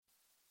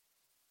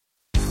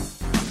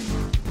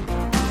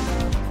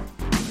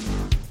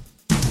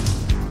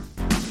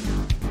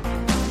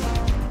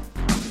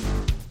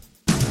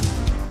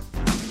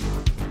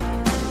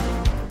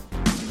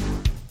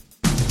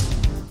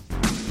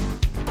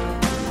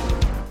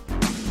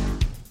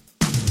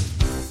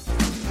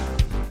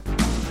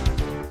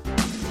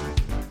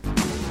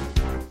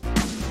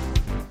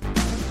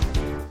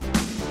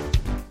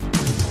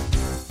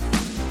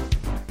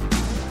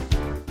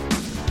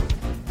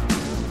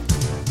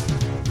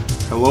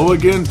Hello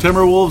again,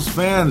 Timberwolves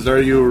fans.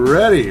 Are you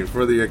ready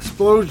for the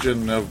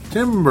explosion of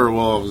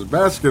Timberwolves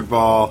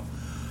basketball?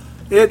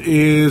 It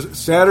is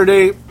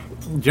Saturday,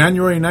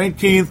 January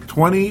 19th,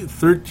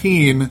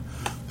 2013.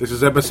 This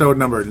is episode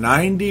number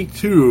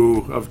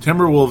 92 of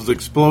Timberwolves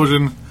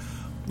Explosion.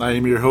 I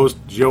am your host,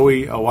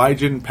 Joey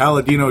Awajan,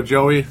 Paladino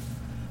Joey.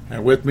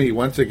 And with me,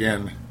 once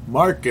again,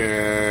 Marcus,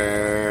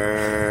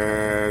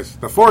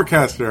 the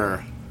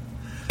forecaster.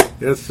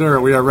 Yes, sir,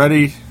 we are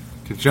ready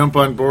to jump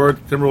on board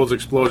Timberwolves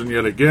Explosion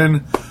yet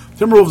again.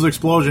 Timberwolves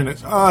Explosion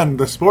is on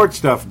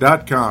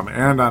thesportstuff.com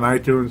and on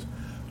iTunes.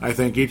 I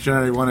thank each and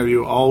every one of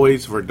you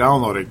always for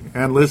downloading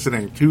and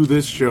listening to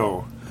this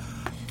show.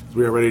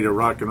 We are ready to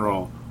rock and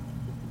roll.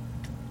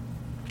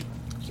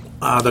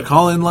 The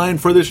call-in line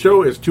for this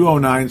show is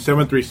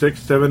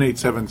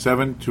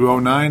 209-736-7877,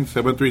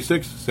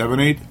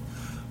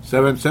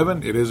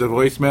 209-736-7877. It is a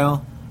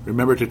voicemail.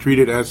 Remember to treat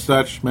it as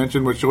such.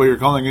 Mention what show you're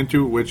calling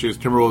into, which is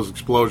Timberwolves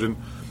Explosion.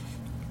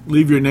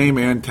 Leave your name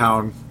and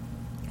town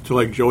to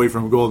like Joey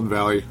from Golden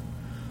Valley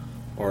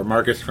or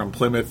Marcus from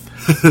Plymouth.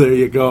 There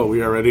you go.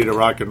 We are ready to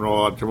rock and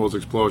roll on Timberwolves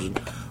Explosion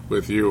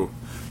with you.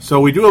 So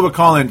we do have a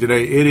call-in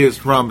today. It is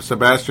from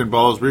Sebastian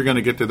Balls. We're going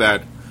to get to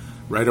that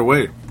right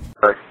away.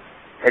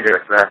 Hey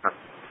there, Sebastian.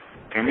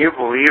 Can you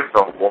believe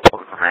the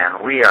Wolves,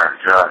 man? We are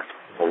just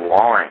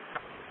blowing.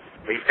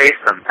 We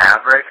faced the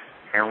Mavericks,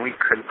 and we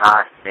could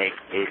not make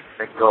a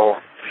single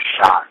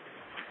shot.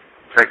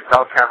 It's like,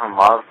 without Kevin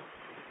Love,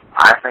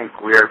 I think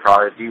we are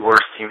probably the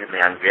worst team in the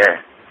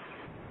NBA.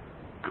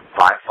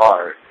 By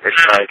far.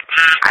 It's like,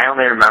 I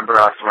only remember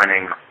us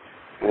winning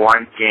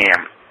one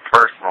game,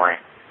 personally.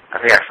 I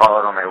think I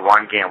followed only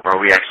one game where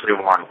we actually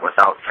won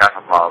without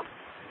Kevin Love.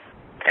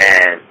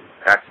 And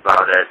that's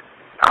about it.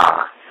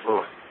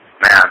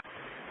 Man.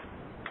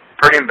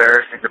 Pretty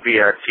embarrassing to be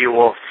a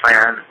T-Wolves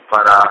fan,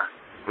 but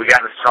we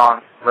got a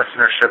strong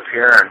listenership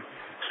here and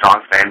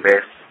strong fan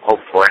base,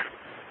 hopefully.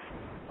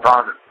 It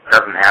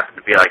doesn't happen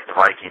to be like the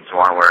Vikings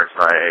one where it's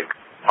like,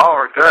 oh,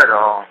 we're good,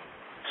 oh,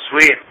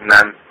 sweet, and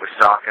then we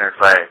suck, and it's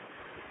like,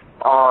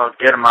 oh,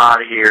 get them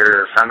out of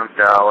here, send them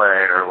to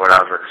LA, or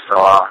whatever.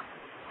 So, let's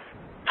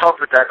hope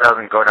that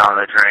doesn't go down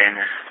the drain.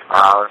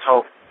 Let's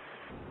hope,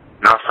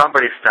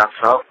 somebody steps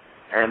up,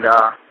 and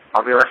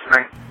I'll be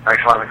listening.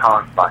 Thanks for letting me call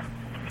in. Bye.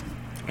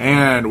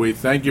 And we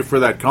thank you for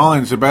that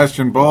call-in,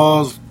 Sebastian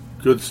Balls.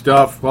 Good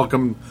stuff.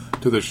 Welcome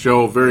to the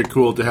show. Very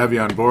cool to have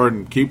you on board.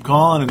 And keep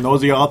calling. And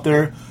those of you out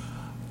there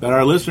that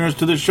are listeners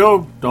to the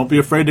show, don't be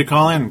afraid to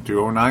call in.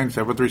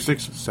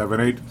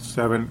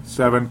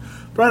 209-736-7877.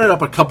 Brought it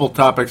up a couple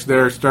topics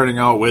there, starting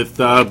out with,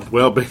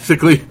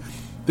 basically,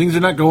 things are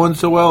not going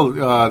so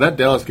well. That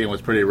Dallas game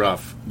was pretty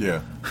rough.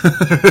 Yeah.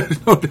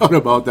 No doubt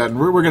about that. And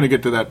we're going to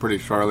get to that pretty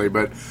shortly.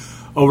 But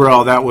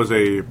overall, that was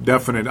a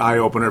definite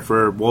eye-opener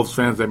for Wolves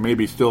fans that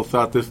maybe still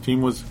thought this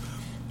team was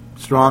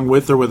strong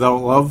with or without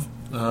Love.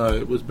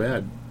 It was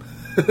bad.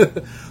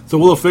 So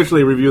we'll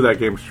officially review that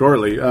game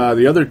shortly.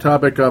 The other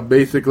topic,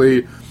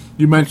 basically,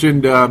 you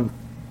mentioned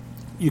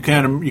you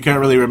can't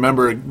really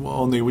remember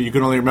you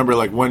can only remember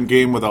like one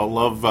game without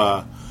Love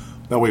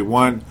that we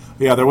won.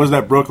 Yeah, there was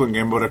that Brooklyn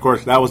game, but of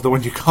course that was the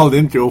one you called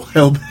into a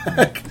while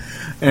back.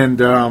 And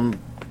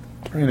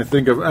trying to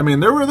think of,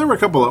 there were a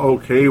couple of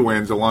okay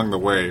wins along the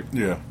way.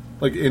 Yeah,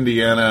 like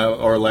Indiana,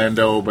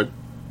 Orlando, but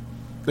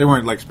they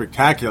weren't like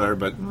spectacular,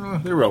 but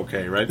they were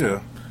okay, right?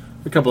 Yeah,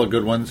 a couple of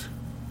good ones.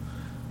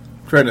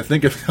 Trying to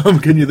think of some.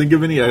 Can you think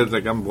of any? I'm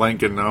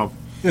blanking now.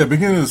 Yeah,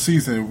 beginning of the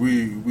season,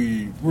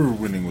 we were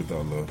winning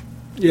without Love.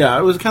 Yeah,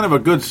 it was kind of a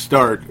good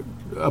start,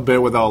 a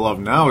bit without Love.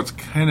 Now it's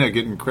kind of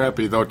getting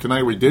crappy, though.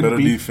 Tonight we did better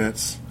beat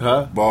defense.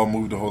 Huh? Ball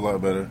moved a whole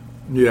lot better.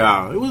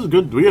 Yeah, it was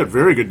good. We had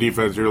very good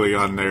defense early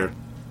on there.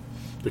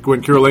 Like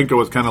when Kirilenko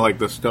was kind of like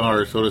the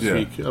star, so to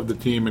speak, of the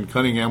team, and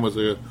Cunningham was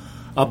a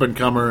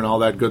up-and-comer and all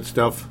that good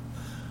stuff.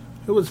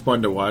 It was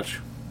fun to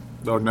watch.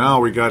 Though now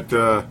we got...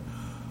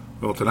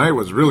 tonight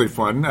was really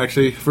fun,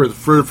 actually, for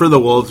the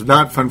Wolves.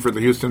 Not fun for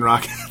the Houston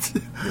Rockets,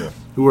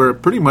 who were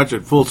pretty much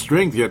at full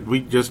strength, yet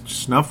we just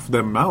snuffed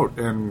them out,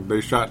 and they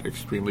shot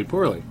extremely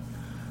poorly.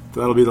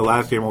 So that'll be the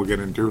last game we'll get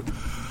into.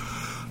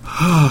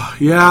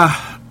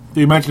 Yeah,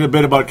 you mentioned a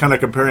bit about kind of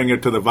comparing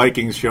it to the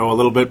Vikings show, a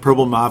little bit.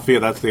 Purple Mafia,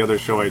 that's the other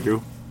show I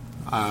do.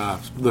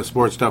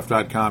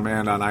 Thesportstuff.com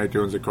and on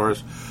iTunes, of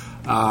course.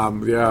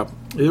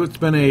 It's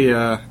been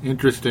a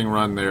interesting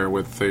run there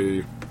with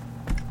the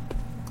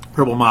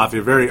Purple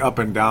Mafia, very up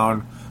and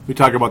down. We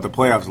talk about the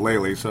playoffs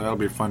lately, so that'll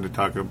be fun to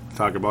talk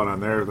about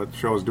on there. That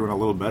show is doing a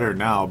little better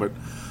now, but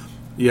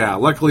yeah,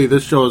 luckily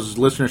this show's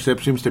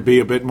listenership seems to be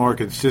a bit more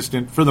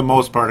consistent for the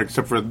most part,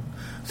 except for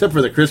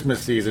the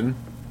Christmas season.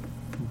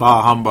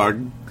 Bah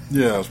humbug.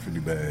 Yeah, that was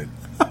pretty bad.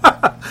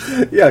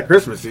 Yeah,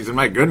 Christmas season.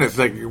 My goodness,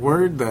 like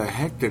where the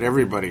heck did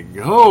everybody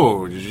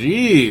go?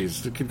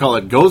 Jeez, you could call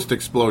it Ghost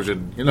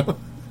Explosion,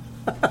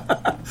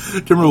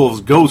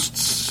 Timberwolves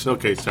ghosts.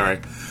 Okay,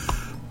 sorry.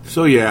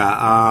 So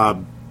yeah,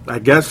 I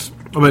guess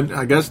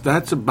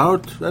that's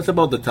about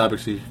the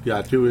topics you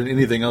got to.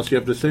 Anything else you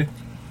have to say?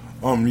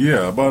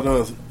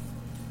 About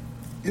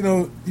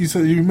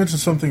you mentioned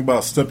something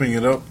about stepping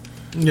it up.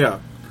 Yeah.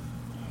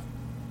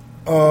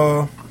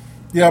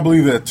 Yeah, I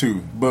believe that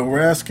too. But we're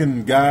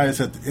asking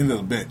guys at the end of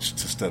the bench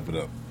to step it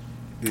up.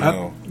 You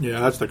know, Yeah,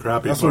 that's the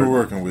crappy that's part. what we're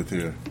working with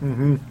here.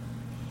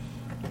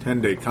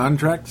 10-day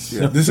contracts.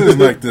 Yeah, this isn't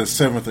like the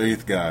 7th or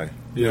 8th guy.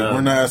 Yeah.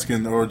 We're not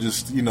asking, or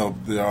just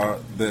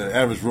the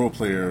average role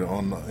player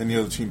on any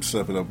other team to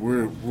step it up.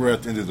 We're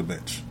at the end of the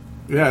bench.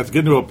 Yeah, it's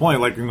getting to a point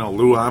like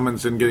Lou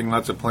Amundsen getting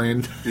lots of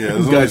playing. Yeah,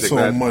 there's only guys like so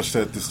that. much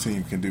that this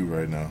team can do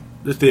right now.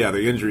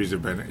 The injuries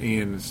have been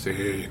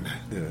insane.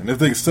 Yeah, and if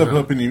they can step it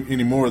up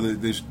any more,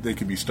 they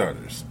could be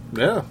starters.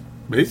 Yeah,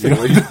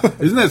 basically.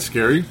 Isn't that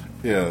scary?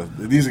 Yeah,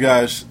 these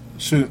guys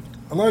should.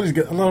 A lot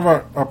of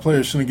our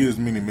players shouldn't get as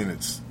many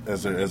minutes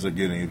as they're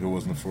getting if it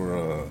wasn't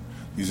for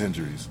these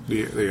injuries.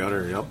 The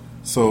other, yep.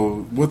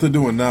 So what they're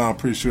doing now, I'm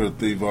pretty sure that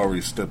they've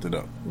already stepped it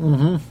up.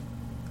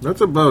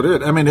 That's about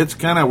it. I mean,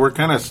 we're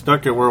kind of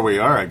stuck at where we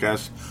are, I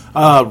guess.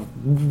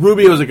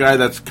 Rubio's a guy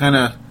that's kind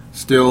of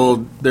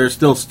there's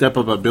still step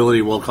up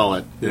ability, we'll call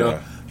it. You know?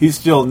 He's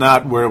still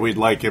not where we'd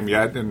like him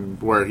yet,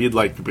 and where he'd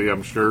like to be,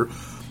 I'm sure.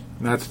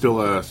 And that's still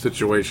a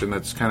situation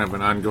that's kind of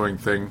an ongoing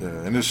thing. Yeah,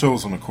 and it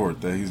shows on the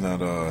court that he's not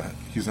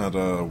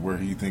where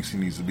he thinks he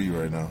needs to be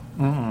right now.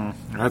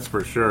 That's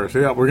for sure. So,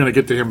 yeah, we're going to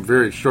get to him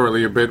very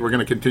shortly a bit. We're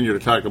going to continue to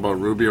talk about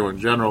Rubio in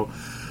general.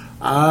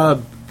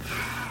 Rick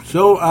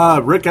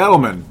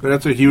Edelman,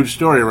 that's a huge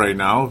story right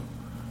now.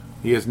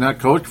 He has not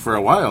coached for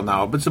a while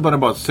now, but it's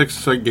about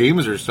 6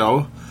 games or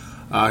so.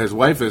 His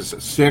wife is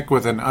sick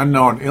with an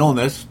unknown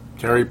illness.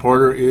 Terry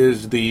Porter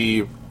is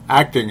the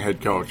acting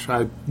head coach.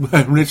 I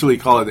initially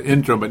call it the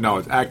interim, but no,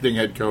 it's acting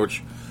head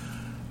coach.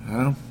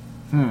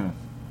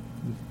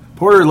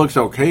 Porter looks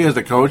okay as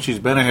a coach. He's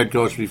been a head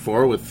coach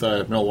before with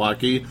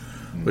Milwaukee,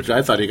 which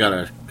I thought he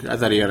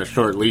had a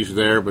short leash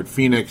there. But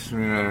Phoenix,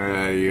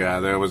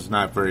 that was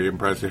not very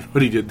impressive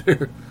what he did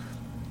there.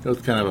 That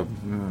was kind of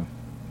a.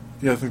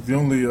 Yeah, I think the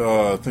only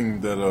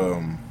thing that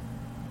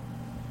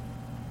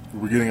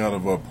we're getting out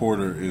of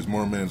Porter is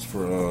more minutes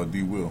for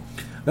D. Will.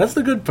 That's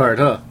the good part,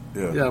 huh?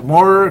 Yeah. Yeah,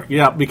 more.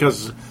 Yeah,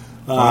 because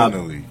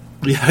Finally.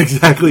 Yeah,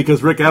 exactly.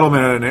 Because Rick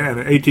Edelman had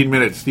an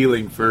 18-minute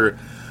stealing for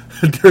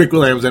Derek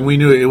Williams, and we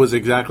knew it was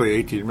exactly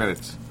 18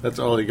 minutes. That's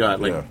all he got,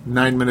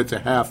 9 minutes a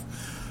half.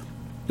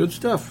 Good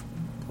stuff.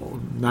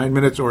 9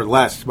 minutes or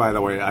less, by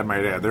the way, I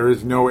might add. There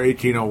is no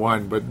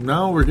 18:01, but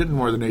now we're getting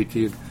more than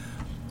 18.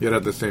 Yet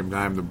at the same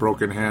time, the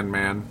broken hand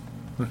man.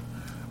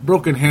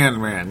 Broken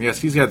hand man. Yes,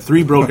 he's got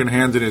 3 broken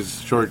hands in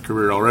his short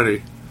career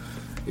already.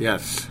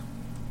 Yes.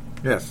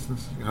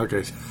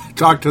 Okay.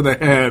 Talk to the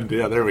hand.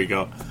 Yeah, there we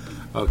go.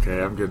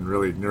 Okay, I'm getting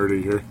really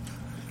nerdy here.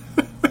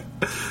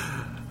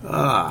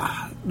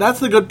 That's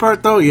the good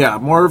part, though. Yeah,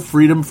 more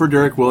freedom for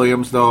Derek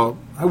Williams, though.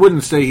 I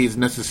wouldn't say he's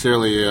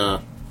necessarily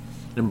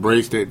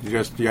embraced it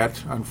just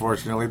yet,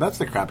 unfortunately. That's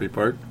the crappy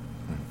part.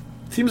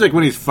 Seems like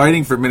when he's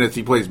fighting for minutes,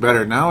 he plays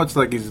better. Now it's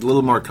like he's a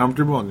little more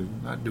comfortable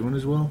and not doing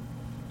as well.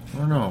 I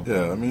don't know.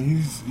 Yeah, I mean,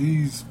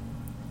 he's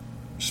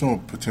showing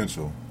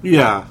potential.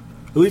 Yeah,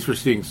 at least we're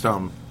seeing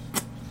some.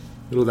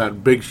 Little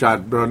that big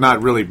shot,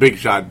 not really big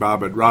shot, Bob,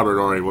 but Robert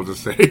Horry, we'll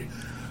just say.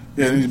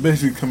 Yeah, he's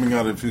basically coming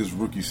out of his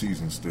rookie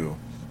season still.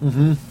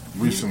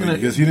 Recently,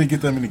 because he didn't get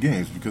that many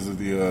games because of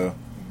the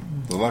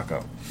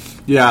lockout.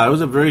 Yeah, it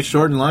was a very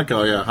shortened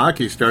lockout. Yeah,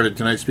 hockey started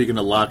tonight. Speaking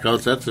of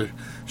lockouts, that's a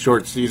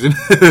short season,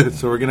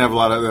 so we're gonna have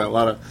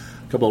a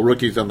couple of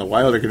rookies on the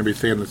Wild are going to be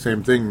saying the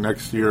same thing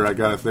next year. I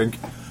gotta think,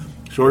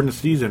 shortened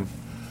season.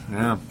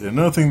 Yeah.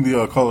 Another thing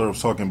the caller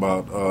was talking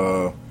about,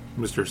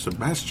 Mr.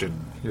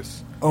 Sebastian.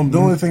 Yes. The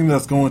only thing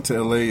that's going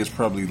to LA is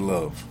probably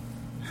Love.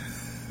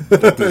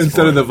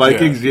 Instead of the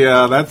Vikings,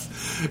 yeah, that's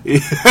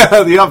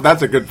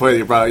that's a good point.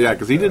 You probably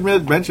because he did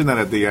mention that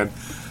at the end.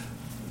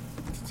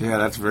 Yeah,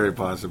 that's very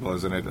possible,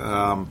 isn't it?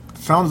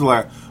 Sounds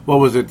like what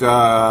was it?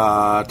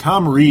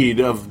 Tom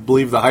Reed of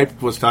Believe the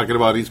Hype was talking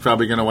about. He's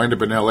probably going to wind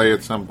up in LA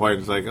at some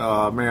point. It's like,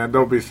 oh man,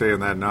 don't be saying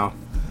that now.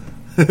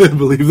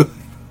 Believe the.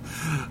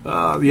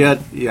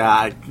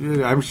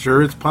 I'm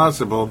sure it's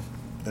possible.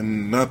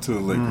 And not to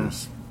the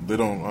Lakers. They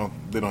don't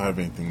have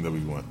anything that we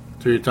want.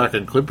 So you're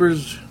talking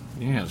Clippers?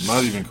 Yes.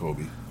 Not even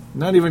Kobe.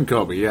 Not even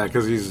Kobe, yeah,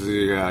 because he's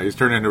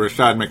turned into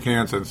Rashad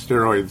McCants on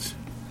steroids.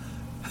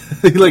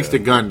 He likes to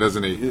gun,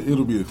 doesn't he?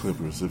 It'll be the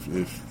Clippers if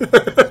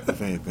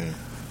anything.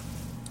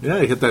 Yeah,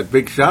 he hit that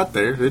big shot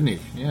there, didn't he?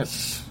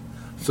 Yes.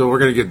 So we're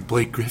going to get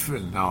Blake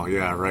Griffin. Oh,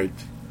 yeah, right.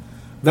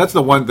 That's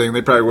the one thing.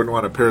 They probably wouldn't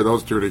want to pair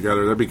those two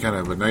together. That'd be kind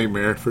of a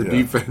nightmare for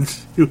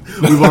defense.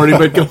 We've already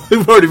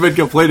been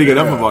complaining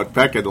enough about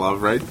Peck and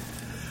Love, right?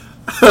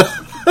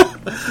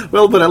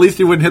 Well, but at least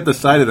he wouldn't hit the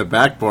side of the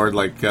backboard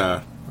like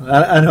I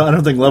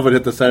don't think Love would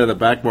hit the side of the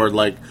backboard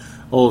like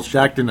old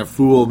Shackton a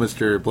fool,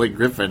 Mr. Blake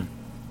Griffin.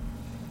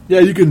 Yeah,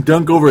 you can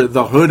dunk over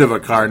the hood of a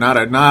car, not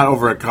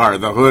over a car,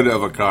 the hood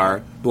of a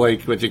car,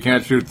 Blake, but you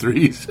can't shoot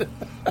threes.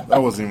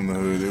 That wasn't even the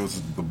hood; it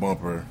was the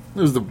bumper. It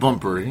was the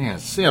bumper,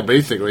 yes, yeah,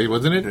 basically,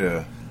 wasn't it?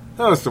 Yeah,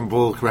 that was some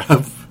bull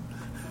crap.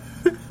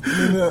 I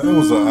mean, that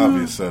was an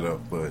obvious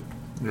setup, but.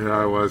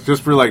 Yeah, it was.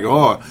 Just for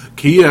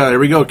Kia, here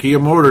we go, Kia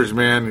Motors,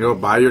 man. Go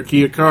buy your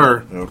Kia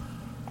car. Yep.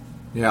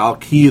 Yeah, I'll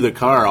key the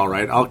car, all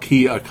right. I'll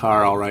key a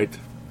car, all right.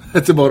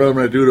 That's about what I'm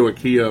going to do to a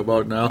Kia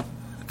about now.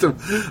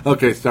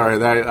 Okay,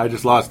 sorry. I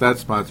just lost that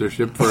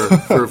sponsorship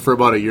for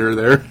about a year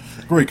there.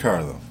 Great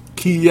car, though.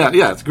 Kia,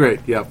 yeah, it's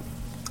great. Yep.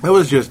 I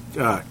was just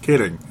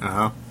kidding.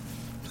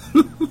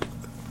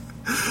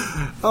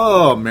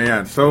 Oh,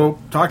 man. So,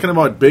 talking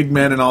about big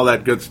men and all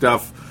that good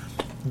stuff,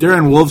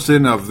 Darren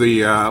Wolfson of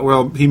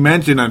the, he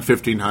mentioned on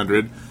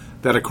 1500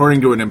 that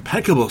according to an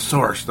impeccable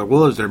source, the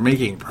Wolves are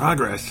making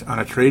progress on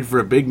a trade for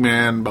a big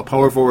man, a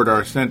power forward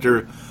or a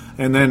center.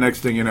 And then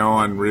next thing you know,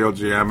 on Real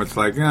GM, it's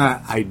like,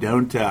 I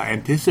don't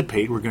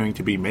anticipate we're going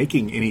to be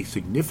making any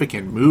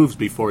significant moves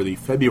before the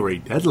February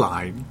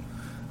deadline.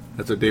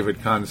 That's what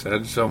David Kahn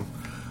said. So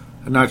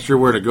I'm not sure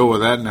where to go with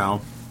that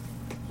now.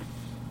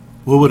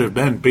 What would it have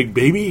been? Big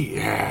Baby?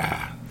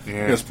 Yeah.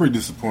 It's pretty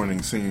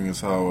disappointing seeing as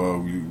how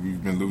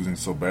we've been losing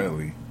so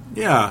badly.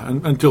 Yeah,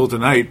 until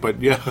tonight.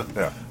 But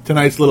yeah,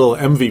 tonight's little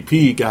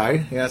MVP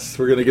guy. Yes,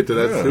 we're going to get to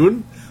that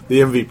soon. The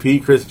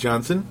MVP, Chris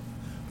Johnson.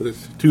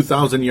 This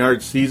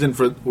 2,000-yard season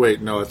for...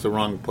 Wait, no, that's the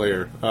wrong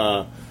player.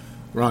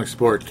 Wrong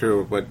sport,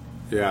 too. But,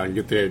 yeah, you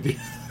get the idea.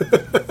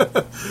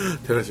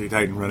 Tennessee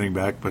Titan running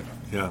back. But,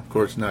 yeah, of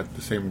course, not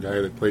the same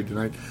guy that played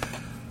tonight.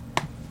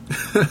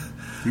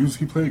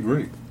 He played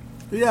great.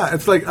 Yeah,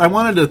 it's like I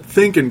wanted to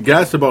think and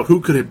guess about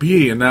who could it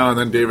be. And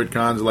then David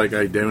Kahn's like,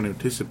 I don't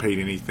anticipate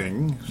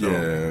anything. So,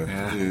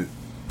 yeah.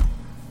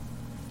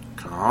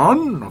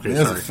 Kahn? Okay,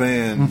 as sorry. a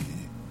fan,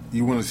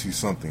 you want to see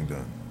something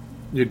done.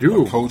 You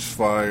do. A coach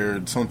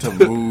fired, some type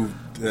of move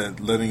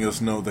letting us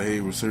know that,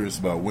 hey, we're serious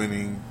about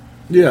winning.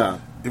 Yeah.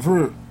 If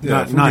we're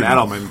not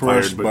Adelman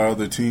crushed fired, by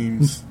other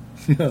teams,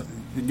 you got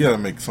to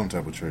make some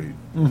type of trade.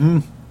 Mm-hmm.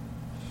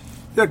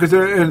 Yeah, because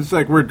it's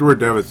like we're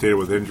devastated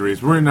with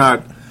injuries. We're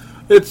not.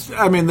 It's.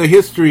 I mean, the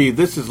history.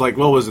 This is like,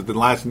 what was it? The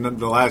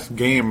last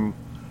game.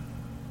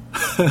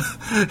 I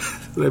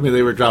mean,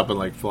 they were dropping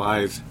like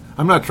flies.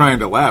 I'm not trying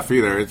to laugh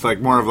either. It's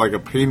like more of like a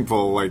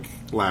painful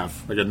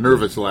laugh, like a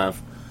nervous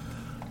laugh.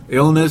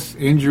 Illness,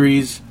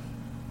 injuries,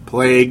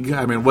 plague.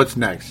 I mean, what's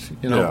next?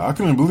 Yeah, I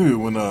couldn't believe it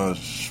when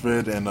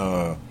Shved and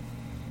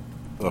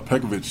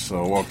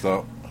Pekovic walked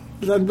out.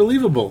 It's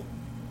unbelievable.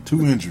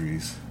 2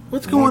 injuries.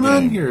 What's going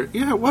on here?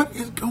 Yeah, what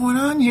is going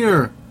on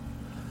here?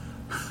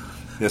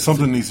 Yeah,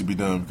 something needs to be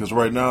done because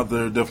right now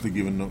they're definitely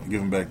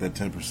giving back that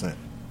 10%.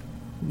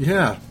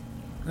 Yeah,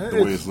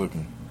 the way it's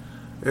looking.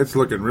 It's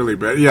looking really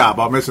bad. Yeah,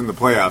 about missing the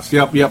playoffs.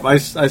 Yep. I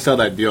saw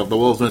that deal. If the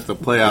Wolves miss the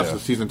playoffs, the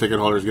season ticket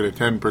holders get a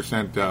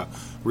 10%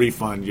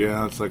 refund.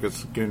 Yeah, it's like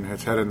it's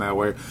heading that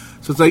way.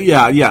 So it's like,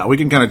 yeah, we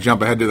can kind of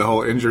jump ahead to the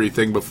whole injury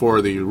thing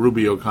before the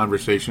Rubio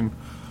conversation.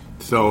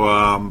 So,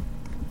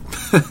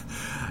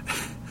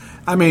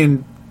 I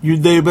mean,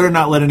 they better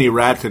not let any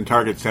rats in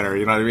Target Center.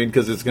 You know what I mean?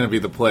 Because it's going to be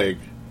the plague.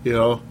 You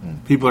know,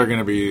 people are going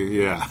to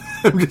be. Yeah,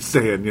 I'm just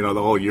saying. You know,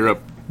 the whole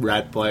Europe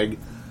rat plague.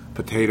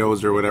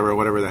 Potatoes or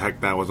whatever the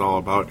heck that was all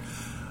about.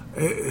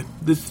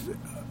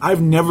 I've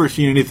never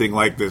seen anything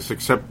like this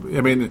except,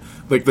 I mean,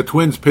 like the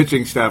Twins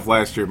pitching staff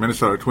last year,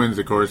 Minnesota Twins,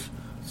 of course,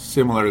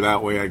 similar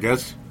that way, I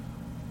guess.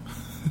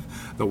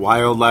 The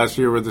Wild last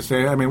year were the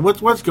same. I mean,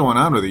 what's going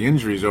on with the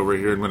injuries over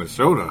here in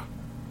Minnesota?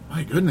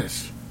 My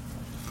goodness.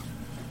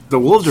 The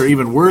Wolves are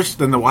even worse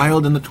than the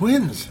Wild and the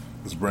Twins.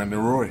 It's Brandon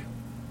Roy.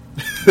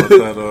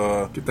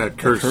 Get that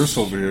curse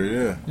over here,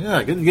 yeah.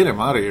 Yeah, get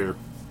him out of here.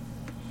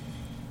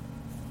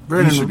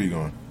 He should be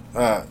gone.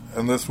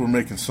 Unless we're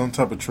making some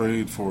type of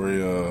trade for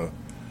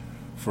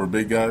a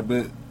big guy.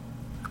 But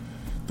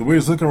the way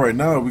it's looking right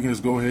now, we can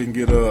just go ahead and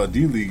get a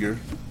D-leaguer.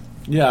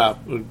 Yeah,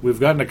 we've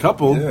gotten a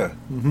couple. Yeah.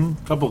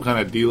 Couple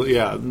kind of deal.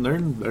 Yeah, they're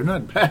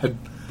not bad.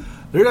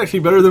 They're actually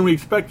better than we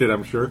expected,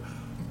 I'm sure.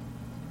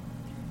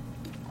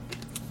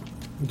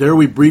 Dare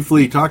we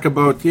briefly talk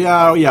about...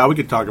 Yeah, we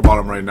could talk about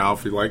him right now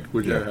if you like.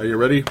 Would you? Are you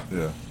ready?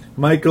 Yeah.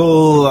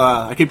 Michael,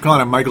 I keep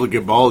calling him Michael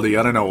Gibaldi.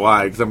 I don't know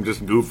why, because I'm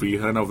just goofy.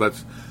 I don't know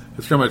if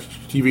it's from a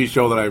TV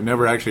show that I've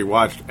never actually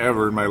watched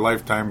ever in my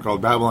lifetime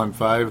called Babylon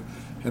 5.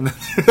 And then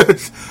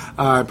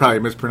I probably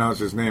mispronounced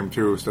his name,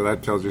 too, so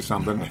that tells you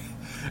something.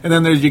 And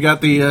then you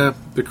got the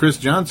Chris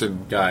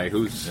Johnson guy,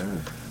 who's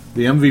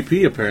the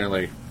MVP,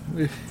 apparently.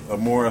 A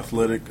more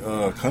athletic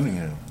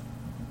Cunningham.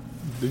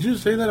 Did you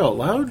say that out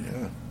loud?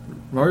 Yeah.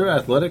 More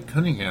athletic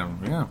Cunningham,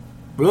 yeah.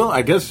 Well,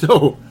 I guess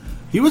so.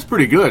 He was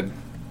pretty good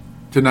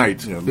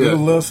tonight. Yeah,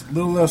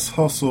 little less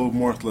hustle,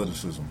 more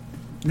athleticism.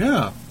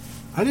 Yeah.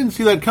 I didn't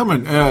see that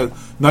coming.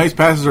 Nice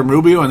passes from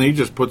Rubio, and he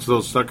just puts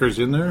those suckers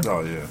in there.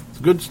 Oh, yeah. It's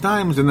good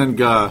times, and then...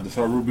 That's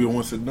how Rubio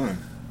wants it done.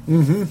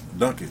 Mm-hmm.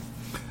 Dunk it.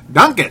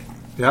 Dunk it!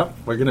 Yep,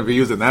 we're going to be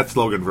using that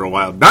slogan for a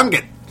while. Dunk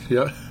it!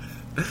 Yeah.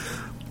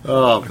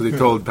 Oh, because he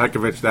told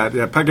Pekovic that.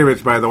 Yeah,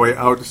 Pekovic, by the way,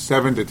 out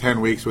 7 to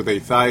 10 weeks with a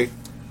thigh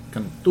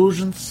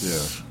contusions.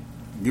 Yeah.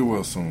 Get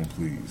well soon,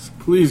 please.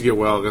 Please get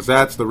well, because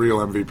that's the real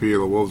MVP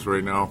of the Wolves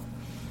right now.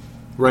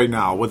 Right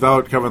now,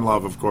 without Kevin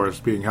Love, of course,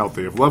 being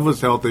healthy. If Love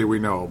was healthy, we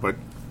know, but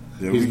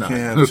he's not. We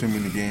can't have too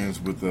many games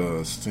with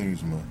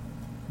Steamsma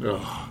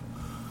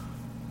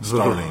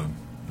starting.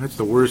 That's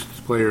the worst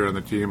player on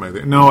the team, I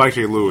think. No,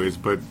 actually, Lou is,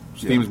 but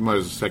Steamsma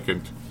is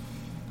second.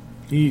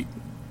 He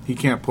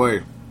can't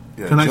play.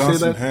 Yeah, Can I say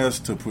Johnson that? has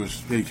to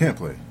push. Yeah, he can't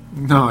play.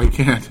 No, he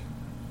can't.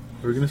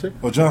 What were you going to say?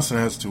 Well, Johnson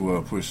has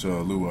to push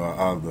Lou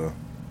out of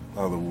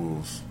the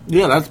Wolves.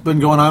 Yeah, that's been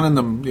going on in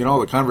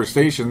the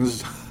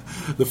conversations.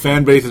 The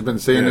fan base has been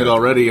saying it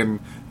already, and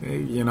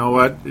you know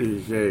what?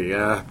 He's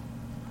the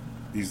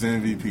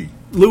MVP.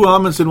 Lou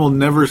Amundsen will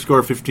never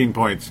score 15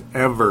 points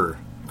ever.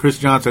 Chris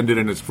Johnson did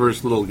in his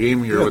first little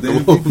game here with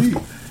the Wolves.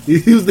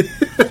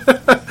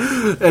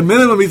 At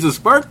minimum, he's a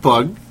spark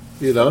plug.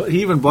 He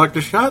even blocked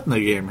a shot in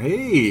the game.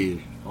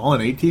 Hey, all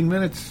in 18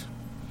 minutes.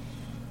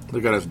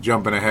 Look at us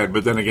jumping ahead.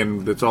 But then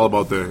again, it's all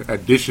about the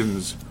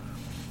additions.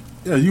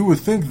 Yeah, you would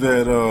think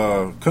that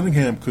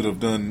Cunningham could have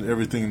done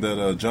everything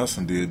that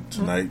Johnson did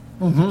tonight,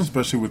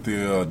 especially with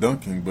the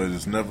dunking, but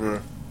it's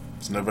never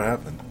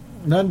happened.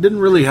 That didn't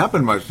really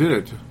happen much, did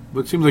it?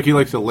 But it seems like he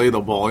likes to lay the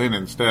ball in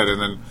instead,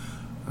 and then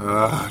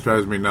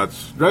drives me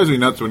nuts. Drives me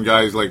nuts when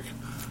guys like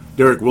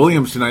Derek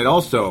Williams tonight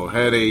also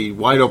had a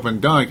wide open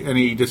dunk, and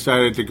he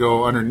decided to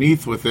go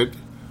underneath with it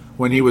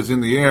when he was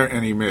in the air,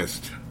 and he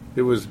missed.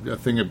 It was a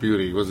thing of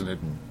beauty, wasn't it?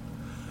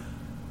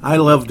 I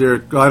love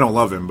Derek. Well, I don't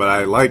love him, but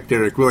I like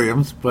Derek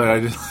Williams. But I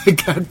didn't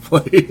like that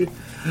play.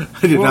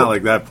 I did not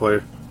like that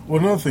play.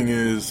 Well, another thing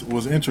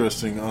was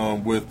interesting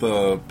with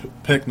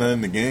Peckna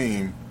in the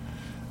game.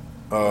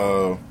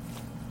 The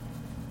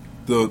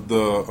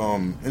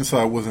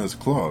inside wasn't as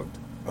clogged.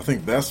 I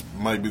think that's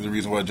might be the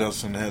reason why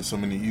Johnson had so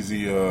many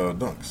easy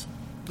dunks.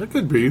 That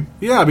could be.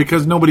 Yeah,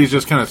 because nobody's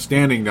just kind of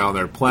standing down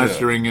there,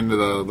 plastering into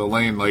the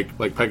lane like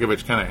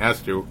Pekovic kind of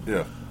has to.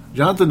 Yeah.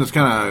 Johnson is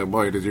kind of,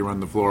 boy, does he run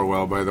the floor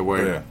well, by the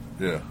way.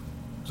 Yeah.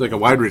 He's like a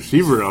wide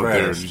receiver out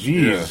there.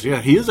 Jeez. Yeah,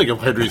 he is like a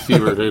wide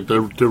receiver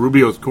to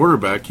Rubio's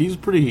quarterback. He's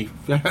pretty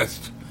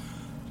fast.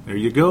 There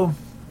you go.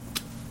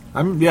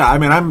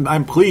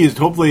 I'm pleased.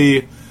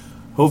 Hopefully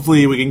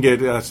we can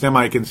get a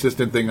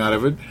semi-consistent thing out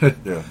of it.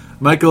 Yeah.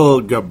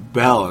 Michael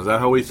Gabel, is that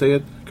how we say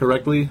it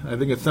correctly? I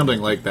think it's something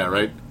like that,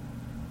 right?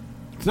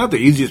 It's not the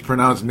easiest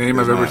pronounced name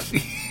I've ever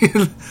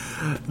seen.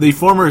 The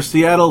former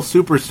Seattle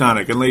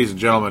Supersonic, and ladies and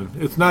gentlemen,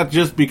 it's not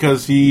just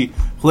because he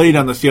played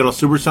on the Seattle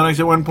Supersonics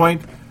at one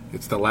point.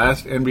 It's the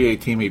last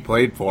NBA team he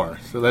played for.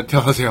 So that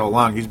tells you how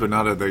long he's been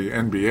out of the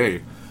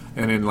NBA.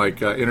 And in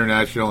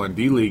international and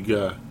D-League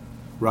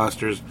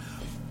rosters.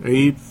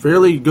 A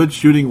fairly good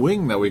shooting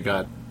wing that we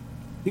got.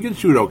 He can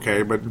shoot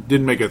okay, but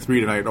didn't make a 3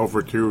 tonight. 0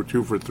 for 2,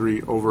 2 for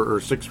 3,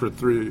 6 for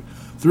 3.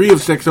 3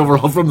 of 6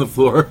 overall from the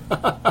floor.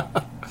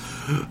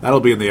 That'll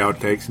be in the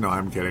outtakes. No,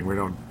 I'm kidding. We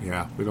don't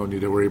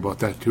need to worry about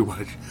that too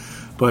much.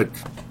 But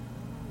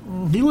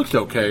he looks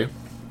okay.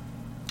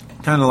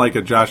 Kind of like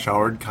a Josh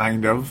Howard,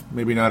 kind of.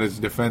 Maybe not as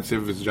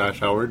defensive as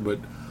Josh Howard, but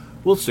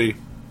we'll see.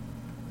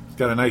 He's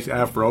got a nice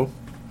afro.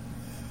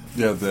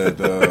 Yeah, that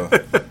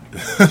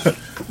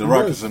the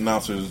Rockets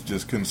announcers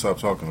just couldn't stop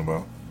talking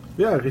about.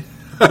 Yeah,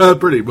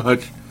 pretty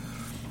much.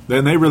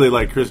 Then they really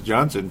like Chris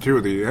Johnson, too.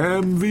 The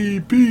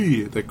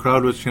MVP. The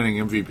crowd was chanting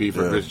MVP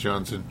for Chris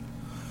Johnson.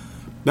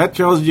 That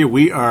tells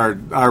you our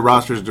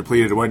roster is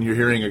depleted when you're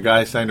hearing a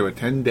guy signed to a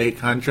 10-day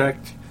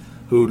contract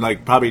who,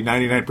 probably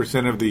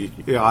 99% of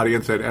the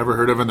audience had ever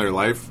heard of in their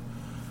life.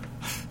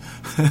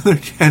 They're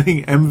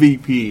chanting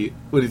MVP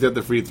when he's at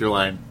the free throw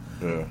line.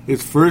 Yeah.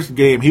 His first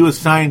game, he was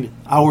signed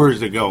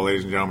hours ago,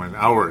 ladies and gentlemen.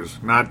 Hours,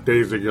 not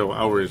days ago,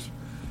 hours.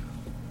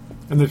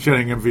 And they're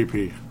chanting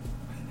MVP.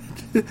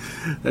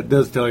 That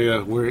does tell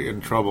you we're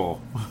in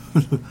trouble.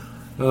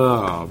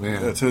 Oh,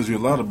 man. That tells you a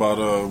lot about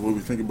what we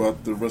think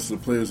about the rest of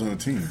the players on the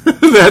team.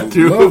 That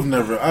too.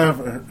 I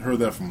haven't heard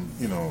that from,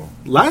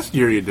 Last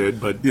year you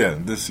did, but... Yeah,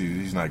 this season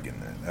he's not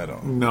getting that at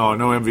all. No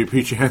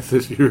MVP chance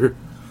this year.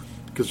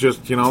 Because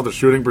just, the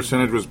shooting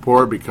percentage was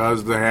poor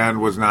because the hand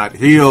was not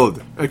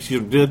healed.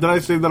 Excuse me, did I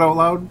say that out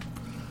loud?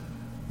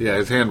 Yeah,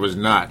 his hand was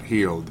not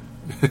healed.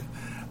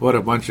 What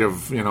a bunch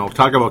of,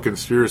 talk about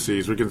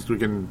conspiracies. We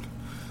can,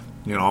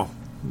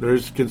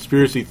 there's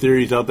conspiracy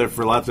theories out there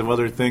for lots of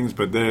other things,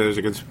 but there's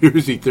a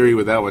conspiracy theory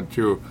with that one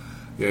too.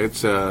 Yeah,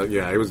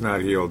 it was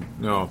not healed.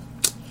 No,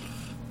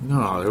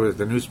 it was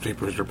the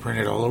newspapers were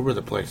printed all over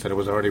the place that it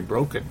was already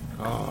broken.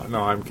 Oh,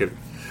 no, I'm kidding.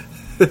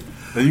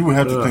 Now, you would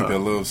have to think that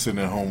Love's sitting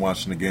at home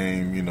watching the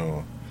game,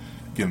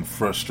 getting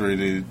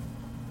frustrated,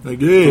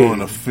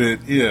 throwing a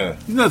fit. Yeah,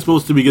 he's not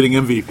supposed to be getting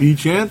MVP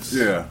chance.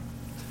 Yeah.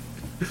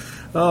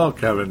 Oh,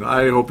 Kevin,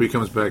 I hope he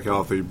comes back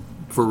healthy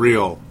for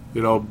real.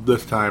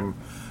 This time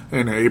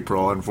in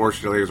April,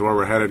 unfortunately, is where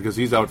we're headed because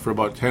he's out for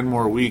about 10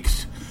 more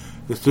weeks.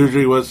 The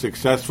surgery was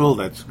successful.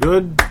 That's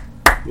good.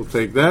 We'll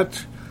take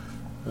that.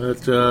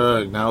 But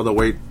now the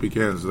wait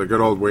begins, the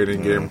good old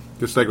waiting game,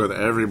 just like with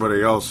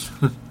everybody else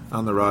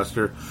on the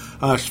roster.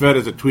 Shved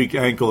has a tweaked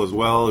ankle as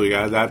well. We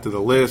got that to the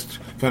list.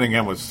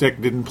 Cunningham was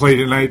sick, didn't play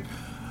tonight.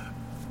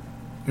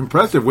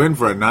 Impressive win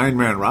for a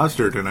 9-man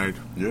roster tonight.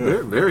 Yeah.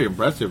 Very, very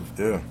impressive.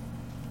 Yeah.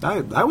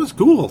 That was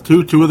cool.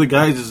 Two of the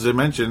guys, as I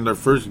mentioned, their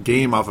first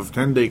game off of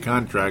 10-day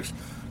contracts,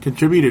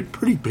 contributed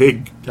pretty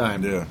big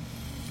time. Yeah.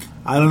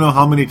 I don't know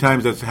how many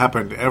times that's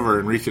happened ever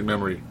in recent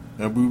memory.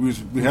 And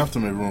we have to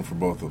make room for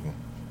both of them.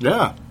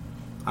 Yeah.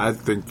 I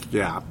think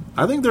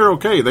they're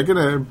okay. They're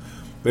going to...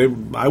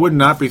 I would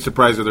not be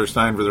surprised if they're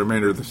signed for the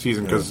remainder of the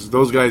season because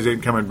those guys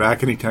ain't coming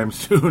back anytime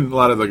soon. A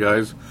lot of the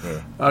guys.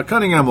 Yeah.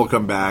 Cunningham will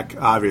come back,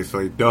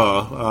 obviously.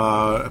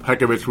 Duh.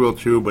 Pekovic will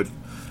too, but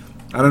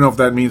I don't know if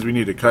that means we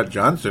need to cut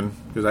Johnson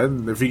because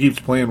if he keeps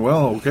playing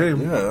well, okay.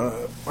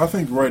 Yeah, I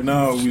think right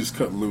now we just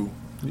cut Lou.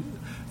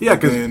 Yeah,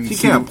 because he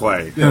can't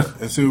play. Yeah,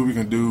 and see what we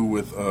can do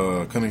with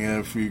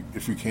Cunningham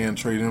if we can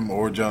trade him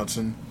or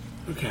Johnson.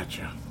 Look at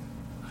you.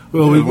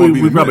 Well,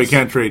 we probably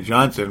can't trade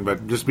Johnson,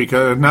 but just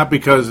because not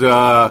because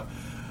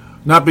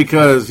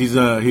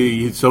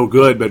he's so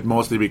good, but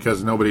mostly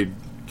because nobody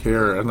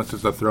care unless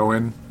it's a throw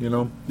in.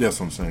 That's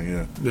what I'm saying.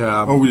 Yeah.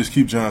 Yeah. Or we just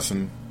keep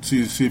Johnson.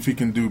 See if he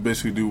can do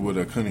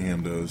what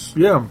Cunningham does.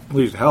 Yeah, at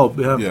least help.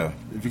 Yeah. Yeah.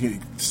 If you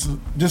can,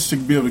 just to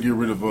be able to get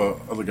rid of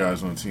other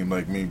guys on the team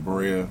like me,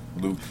 Berea,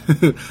 Luke.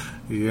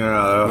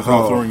 Yeah.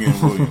 Without throwing in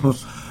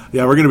Williams.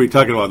 Yeah, we're going to be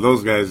talking about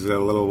those guys a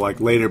little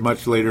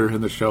much later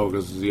in the show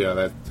because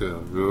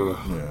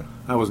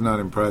I was not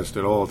impressed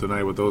at all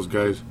tonight with those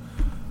guys.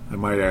 I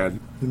might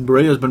add, and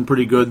Berea's been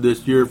pretty good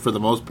this year for the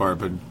most part,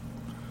 but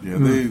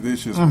they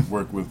should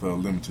work with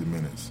limited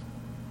minutes.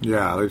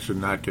 Yeah, they should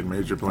not get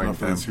major playing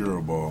time.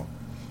 Hero ball.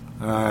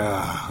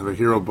 The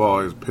hero ball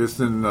is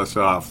pissing us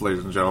off,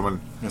 ladies and gentlemen.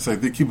 It's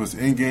like they keep us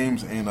in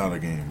games and out of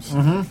games.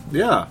 Mm-hmm.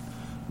 Yeah, I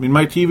mean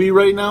my TV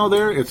right now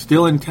it's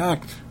still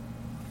intact.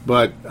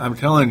 But I'm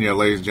telling you,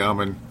 ladies and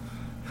gentlemen,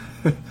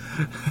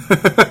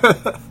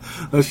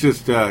 let's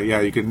just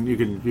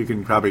you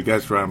can probably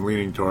guess where I'm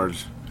leaning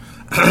towards.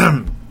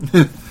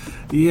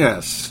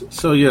 Yes.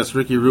 So yes,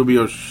 Ricky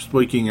Rubio.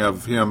 Speaking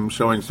of him,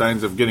 showing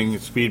signs of getting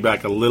his speed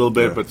back a little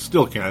bit, but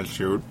still can't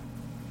shoot.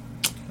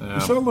 He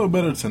shot a little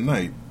better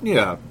tonight.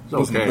 Yeah, it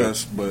wasn't the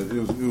best, but it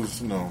was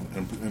an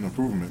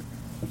improvement.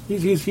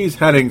 He's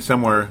heading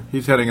somewhere.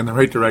 He's heading in the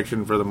right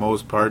direction for the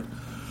most part.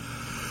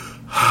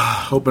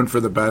 Hoping for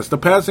the best. The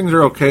passings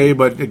are okay,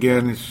 but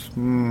again,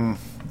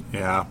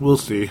 we'll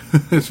see.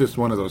 It's just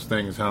one of those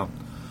things, huh?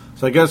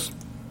 So I guess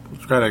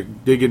let's try to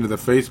dig into the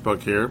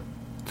Facebook here.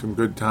 Some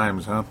good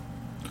times, huh?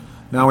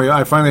 Now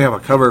I finally have a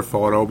cover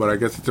photo, but I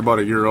guess it's about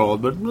a year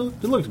old. But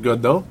it looks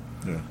good, though.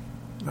 Yeah.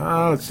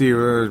 Let's see.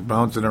 We're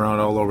bouncing around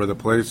all over the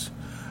place.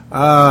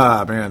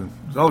 Man.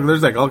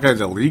 There's all kinds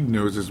of league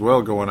news as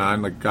well going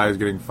on, like guys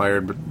getting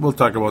fired, but we'll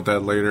talk about that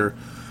later.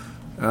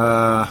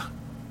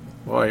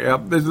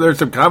 There's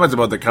some comments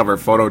about the cover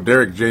photo.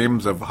 Derek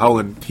James of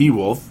Howland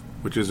T-Wolf,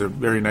 which is a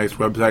very nice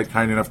website,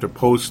 kind enough to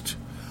post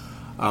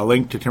a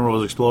link to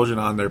Timberwolves Explosion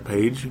on their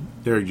page.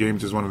 Derek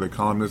James is one of the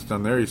columnists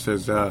on there. He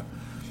says,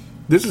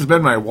 this has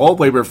been my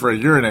wallpaper for a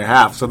year and a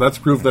half, so that's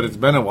proof that it's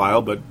been a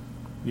while, but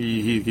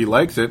he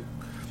likes it.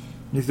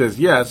 He says,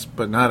 yes,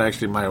 but not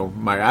actually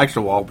my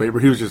actual wallpaper.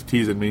 He was just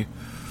teasing me.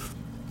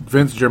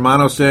 Vince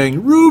Germano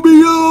saying,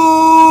 Rubio!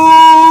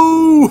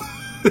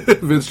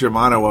 Vince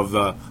Germano of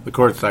the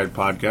Courtside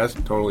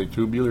podcast, totally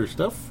tubular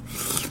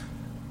stuff.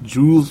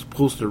 Jules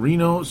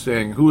Posterino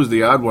saying, who is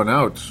the odd one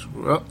out?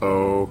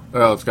 Uh-oh.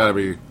 Well, it's got to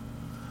be...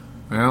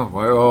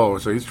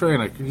 so he's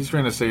trying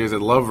to say, is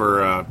it Love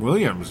or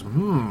Williams?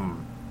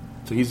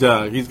 So he's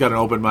got an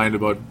open mind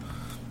about,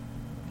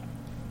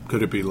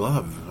 could it be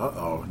Love?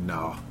 Uh-oh,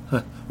 no.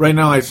 Right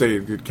now I say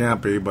it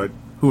can't be, but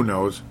who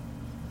knows?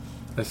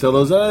 I saw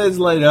those eyes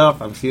light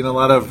up. I'm seeing a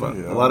lot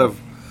of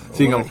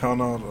seeing them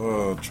count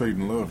out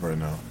trading Love right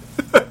now.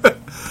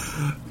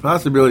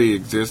 Possibility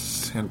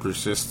exists and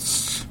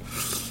persists.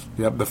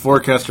 Yep, the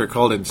forecaster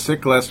called in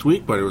sick last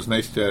week, but it was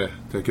nice to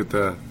get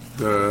the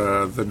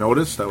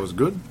notice. That was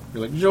good.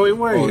 You're like, Joey,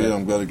 where are you? Oh yeah,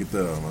 I'm glad to get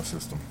that out of my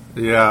system.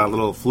 Yeah, a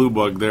little flu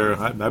bug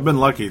there. I've been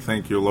lucky,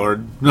 thank you,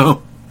 Lord.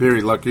 No,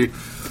 very lucky.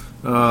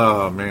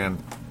 Oh man.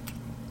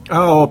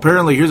 Oh,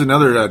 apparently here's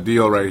another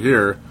deal right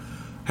here.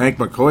 Hank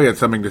McCoy had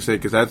something to say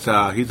because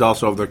he's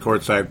also of the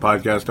Courtside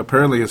podcast.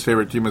 Apparently his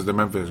favorite team is the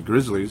Memphis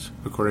Grizzlies,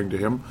 according to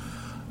him.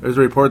 There's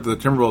a report that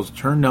the Timberwolves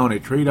turned down a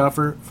trade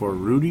offer for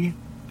Rudy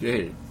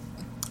Gay.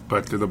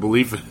 But to the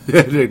belief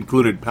it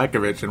included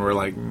Pekovic, and we're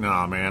like,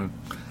 nah, man.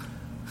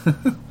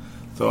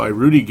 So a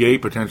Rudy Gay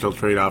potential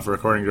trade offer,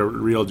 according to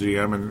Real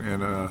GM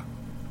and I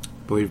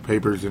believe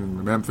papers in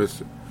the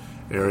Memphis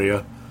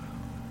area.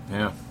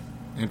 Yeah,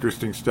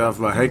 interesting stuff.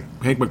 Hank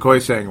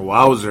McCoy saying,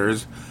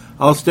 wowzers.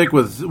 I'll stick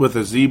with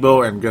a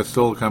Zebo and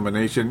Gasol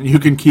combination. You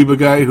can keep a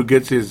guy who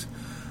gets his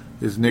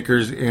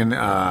knickers in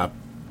a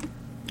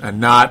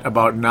knot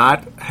about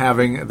not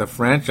having the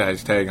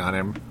franchise tag on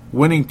him.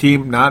 Winning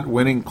team, not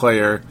winning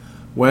player.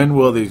 When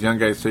will these young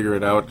guys figure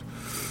it out?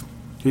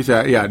 He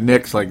said,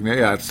 Knicks,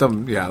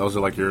 those are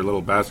like your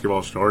little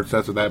basketball shorts.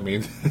 That's what that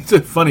means. It's a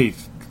funny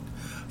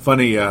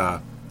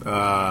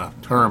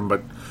term,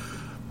 but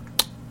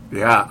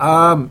yeah,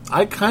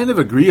 I kind of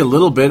agree a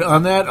little bit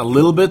on that. A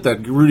little bit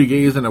that Rudy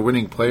Gay isn't a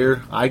winning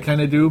player. I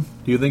kind of do.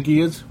 Do you think he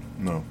is?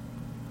 No.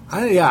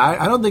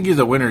 I don't think he's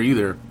a winner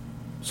either.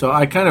 So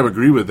I kind of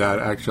agree with that,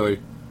 actually.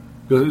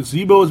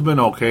 Zebo's been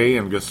okay,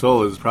 and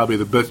Gasol is probably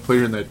the best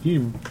player in that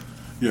team.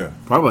 Yeah.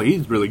 Probably.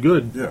 He's really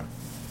good. Yeah.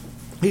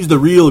 He's the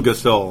real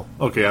Gasol.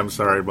 Okay, I'm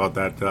sorry about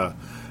that,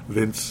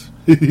 Vince.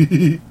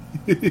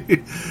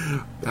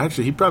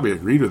 Actually, he probably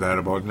agreed with that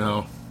about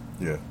now.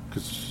 Yeah.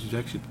 Because he's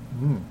actually...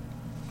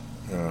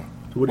 Yeah.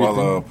 So what do you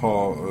While think?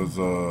 Paul is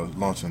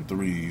launching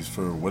threes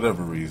for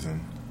whatever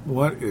reason.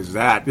 What is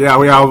that? Yeah,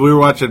 we were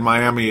watching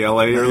Miami,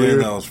 L.A. earlier.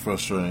 And that was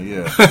frustrating,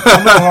 yeah.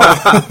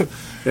 I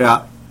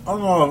Yeah.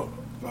 don't know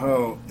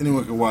how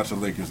anyone could watch a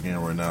Lakers game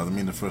right now. I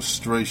mean, the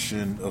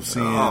frustration of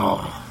seeing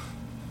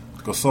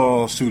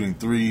Gasol shooting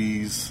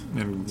threes,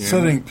 And, yeah.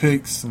 setting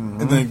picks, and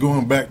then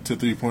going back to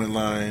three-point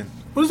line.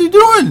 What is he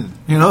doing?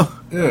 You know?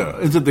 Yeah.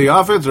 Is it the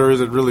offense or is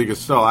it really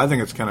Gasol? I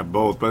think it's kind of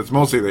both, but it's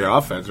mostly the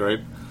offense, right?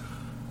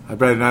 I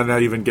better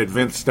not even get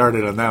Vince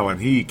started on that one.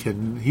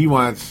 He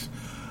wants...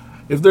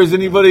 If there's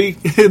anybody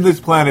in this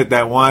planet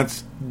that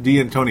wants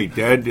D'Antoni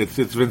dead, it's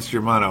Vince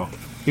Germano.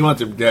 He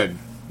wants him dead.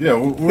 Yeah,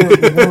 when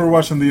we were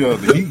watching the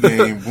Heat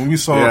game, when we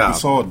saw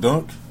Gasol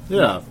dunk,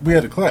 Yeah. we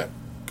had to clap.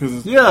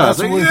 Because Yeah, that's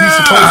it's like, what he's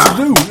supposed to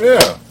do.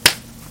 Yeah.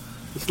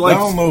 It's like I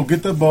don't know,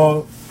 get that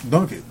ball,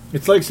 dunk it.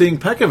 It's like seeing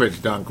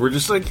Pekovic dunk. We're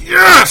just like,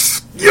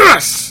 yes!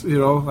 Yes! You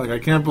know, like, I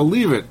can't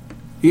believe it.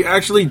 He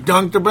actually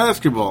dunked a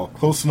basketball.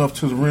 Close enough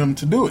to the rim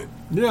to do it.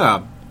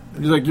 Yeah.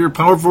 He's like, you're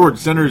power forward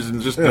centers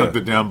and just Yeah. dunk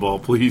the damn ball,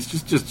 please.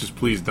 Just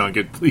please dunk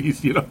it,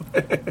 please, you know.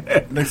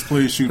 Next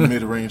play, shooting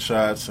mid-range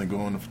shots and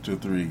going to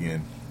three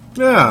again.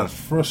 Yeah. That's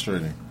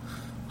frustrating.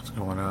 What's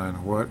going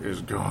on? What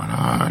is going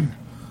on?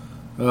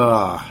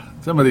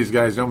 Some of these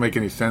guys don't make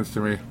any sense to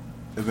me.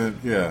 And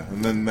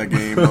then that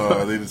game,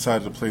 they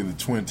decided to play the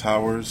Twin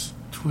Towers.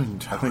 Twin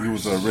Towers. I think it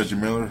was Reggie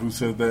Miller who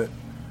said that.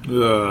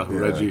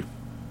 Reggie.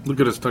 Look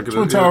at us stuck in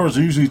Twin Towers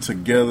are usually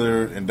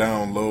together and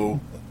down low.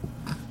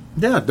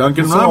 Yeah,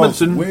 Duncan It's all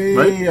Robinson. way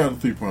right? out of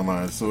the three-point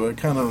line, so it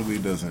kind of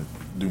really doesn't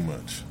do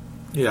much.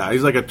 Yeah,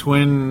 he's like a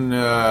twin.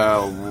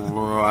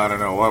 I don't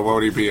know what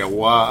would he be?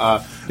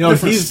 Different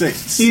he's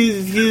states.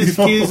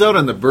 he's out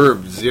in the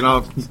burbs. You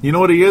know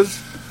what he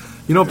is.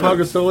 You know, Pau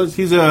Gasol is.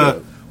 He's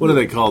a what do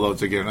they call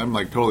those again? I'm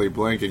like totally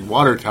blanking.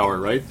 Water tower,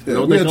 right? You Yeah, know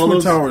what we they had call Twin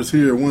those? Towers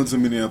here. One's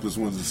in Minneapolis,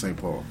 one's in St.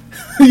 Paul.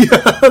 Yeah,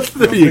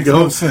 there you makes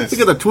go. no sense.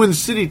 Look at the Twin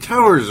City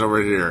Towers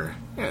over here.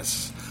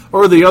 Yes,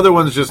 or the other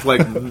one's just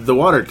like the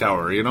water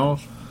tower. You know,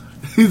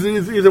 he's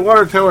a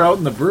water tower out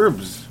in the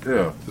burbs.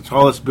 Yeah. The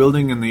tallest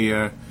building in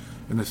the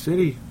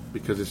city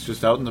because it's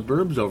just out in the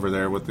burbs over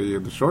there with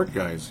the short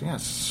guys.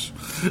 Yes.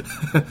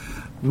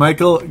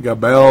 Michael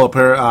Gabel.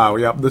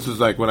 This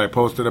is like when I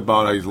posted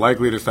about how he's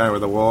likely to sign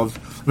with the Wolves.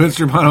 Vince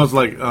Germano's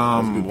like,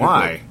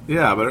 why?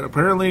 Yeah, but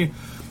apparently,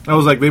 I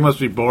was like, they must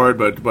be bored,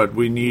 but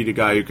we need a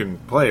guy who can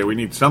play. We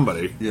need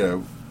somebody.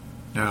 Yeah.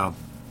 Yeah.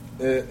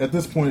 At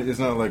this point, it's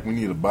not like we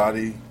need a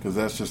body, because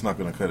that's just not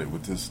going to cut it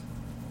with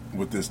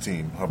this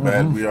team. How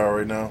bad we are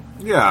right now.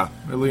 Yeah.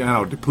 I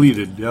know,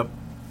 depleted. Yep.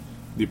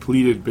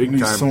 Depleted big We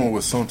need time. someone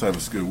with some type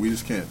of skill. We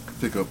just can't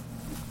pick up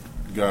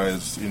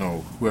guys,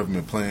 who haven't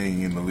been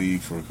playing in the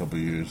league for a couple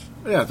of years,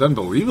 Yeah, it's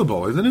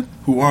unbelievable, isn't it?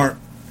 who aren't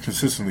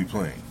consistently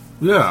playing.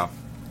 Yeah.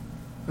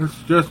 It's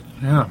just,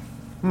 yeah.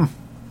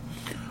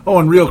 Oh,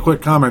 and real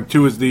quick comment,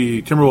 too, is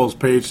the Timberwolves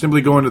page.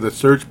 Simply go into the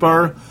search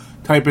bar,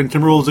 type in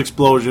Timberwolves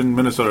Explosion,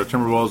 Minnesota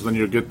Timberwolves, then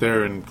you'll get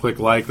there and click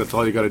like. That's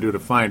all you got to do to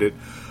find it.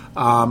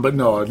 But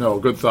no,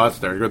 good thoughts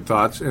there, good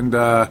thoughts. And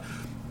a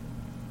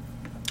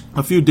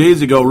few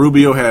days ago,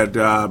 Rubio had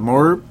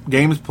more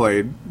games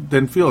played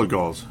than field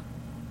goals.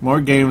 More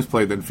games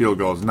played than field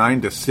goals,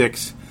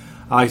 9-6.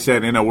 I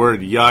said, in a word,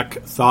 yuck.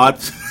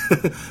 Thoughts?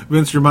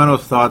 Vince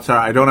Germano's thoughts are,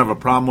 I don't have a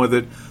problem with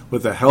it.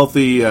 With a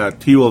healthy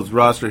T-Wolves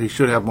roster, he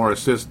should have more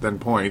assists than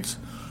points.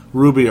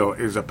 Rubio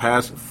is a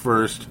pass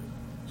first,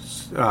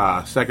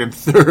 second and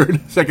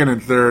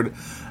third.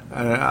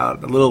 A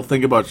little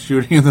thing about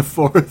shooting in the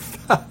fourth.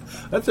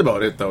 That's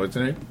about it, though,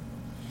 isn't it?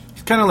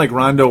 He's kind of like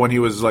Rondo when he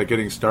was like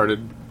getting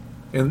started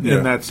in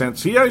that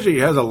sense. He actually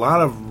has a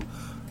lot of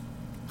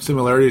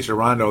similarities to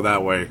Rondo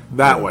that way.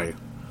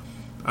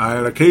 I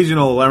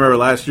remember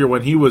last year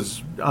when he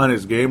was on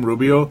his game,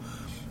 Rubio,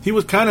 he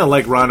was kind of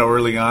like Rondo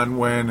early on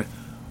when,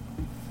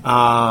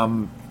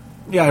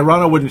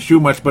 Rondo wouldn't shoot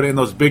much, but in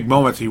those big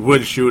moments he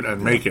would shoot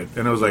and make it.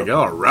 And it was like,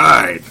 all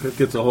right. It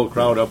gets the whole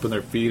crowd up on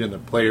their feet and the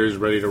players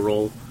ready to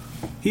roll.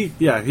 He's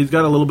got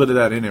a little bit of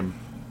that in him.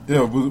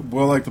 Yeah,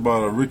 what I liked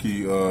about Ricky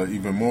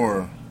even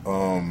more,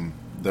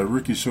 that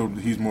Ricky showed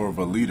he's more of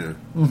a leader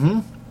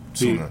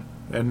sooner.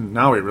 And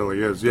now he really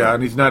is, yeah.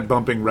 And he's not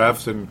bumping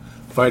refs and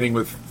fighting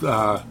with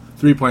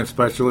three-point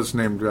specialists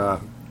named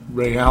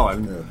Ray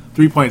Allen. Yeah.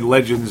 Three-point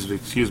legends,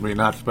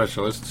 not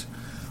specialists,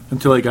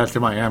 until he got to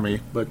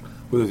Miami. But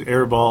with his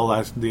air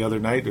ball the other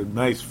night, a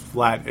nice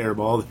flat air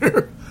ball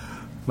there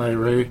by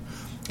Ray.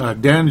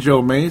 Dan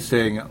Joe May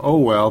saying, "Oh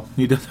well,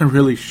 he doesn't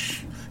really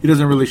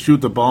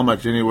shoot the ball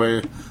much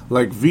anyway.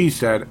 Like V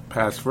said,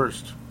 pass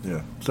first."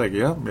 Yeah. It's like,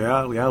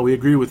 yeah, we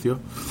agree with you.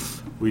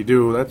 We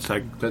do.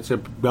 That's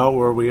about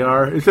where we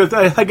are. It's just,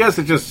 I guess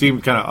it just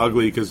seemed kind of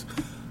ugly because,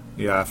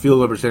 field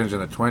goal percentage in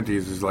the 20s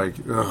is like,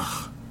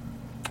 ugh.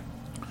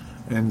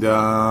 And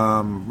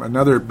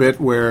another bit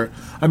where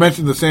I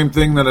mentioned the same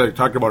thing that I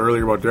talked about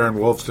earlier about Darren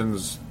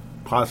Wolfson's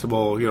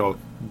possible,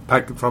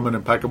 from an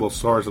impeccable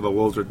source of the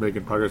Wolves are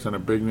making progress on a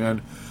big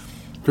man.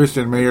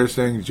 Tristan Mayer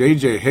saying,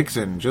 J.J.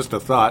 Hickson, just a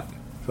thought.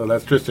 So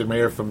that's Tristan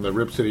Mayer from the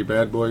Rip City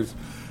Bad Boys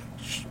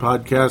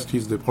podcast.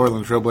 He's the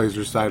Portland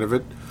Trailblazers side of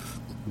it.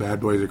 Bad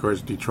Boys, of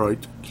course,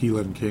 Detroit.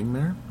 Keelan King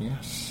there.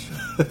 Yes.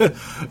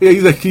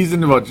 Yeah, he's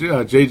in about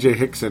J.J.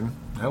 Hickson.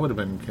 That would have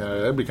been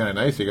that'd be kind of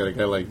nice. You got a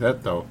guy like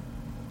that, though.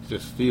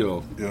 Just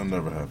steal. It'll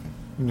never happen.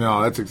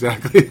 No, that's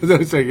exactly. I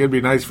was saying it'd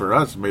be nice for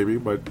us, maybe,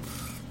 but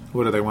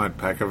what do they want,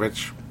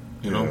 Pakovich?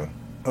 You know.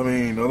 I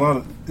mean, a lot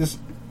of this.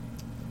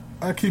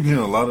 I keep hearing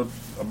a lot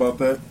about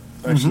that.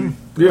 Actually,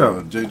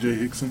 J.J.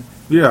 Hickson.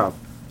 Yeah,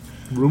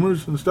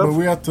 rumors and stuff. But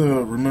we have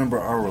to remember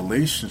our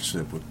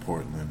relationship with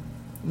Portland.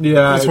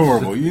 Yeah, it's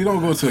horrible. You don't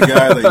go to a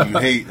guy that you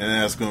hate and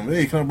ask him,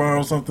 "Hey, can I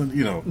borrow something?"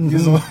 You know.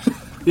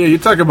 Yeah, you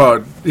talk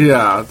about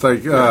it's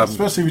like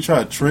especially if you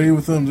try to trade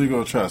with them, they're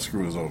gonna try to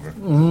screw us over.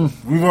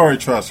 Mm-hmm. We've already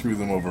tried to screw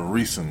them over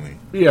recently.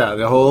 Yeah,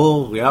 the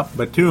whole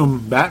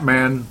Batum,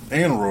 Batman,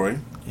 and Roy,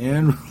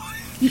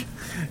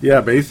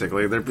 yeah,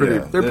 basically they're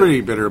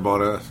pretty bitter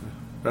about us.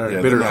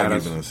 Bitter they're not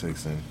giving us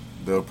Hickson.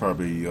 They'll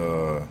probably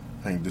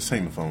hang the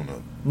phone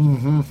up.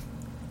 Mm-hmm.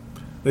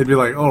 They'd be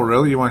like, "Oh,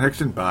 really? You want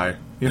Hickson? Bye."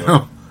 You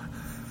know.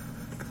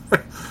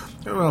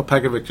 Well,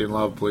 Pekovic in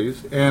love,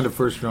 please, and a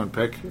first-round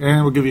pick,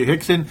 and we'll give you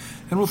Hickson,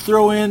 and we'll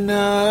throw in,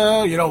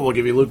 we'll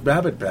give you Luke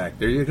Babbitt back.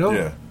 There you go.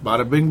 Yeah.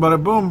 Bada bing,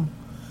 bada boom.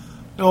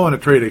 Oh, and a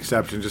trade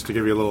exception just to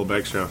give you a little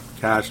extra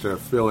cash to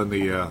fill in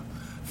the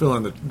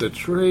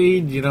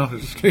trade. You know,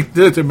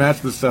 just to match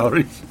the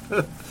salaries.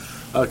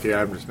 Okay,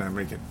 I'm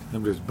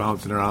just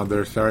bouncing around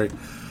there. Sorry.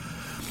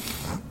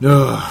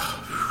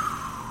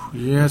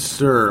 Yes,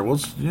 sir. Well,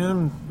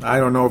 I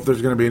don't know if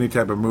there's going to be any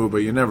type of move, but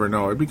you never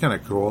know. It'd be kind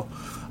of cool.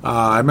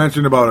 I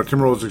mentioned about a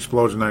Timberwolves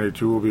Explosion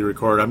 92 will be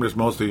recorded. I'm just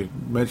mostly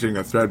mentioning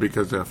a thread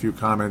because of a few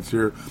comments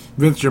here.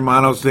 Vince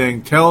Germano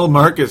saying, tell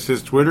Marcus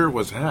his Twitter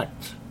was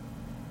hacked.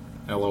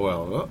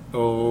 LOL.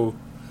 Uh-oh.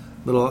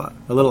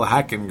 A little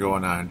hacking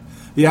going on.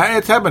 Yeah,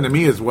 it's happened to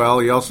me as well.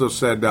 He also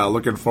said,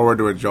 looking forward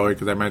to it, Joey,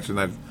 because I mentioned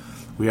that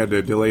we had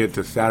to delay it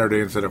to Saturday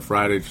instead of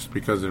Friday just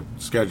because of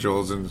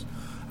schedules. And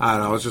I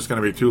don't know, it's just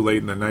going to be too late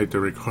in the night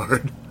to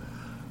record.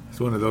 It's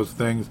one of those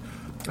things.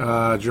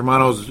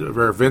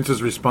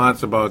 Vince's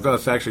response about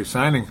us actually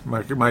signing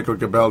Michael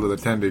Gabel to the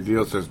 10-day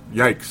deal says,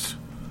 yikes.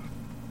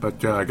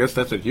 But I guess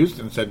that's what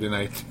Houston said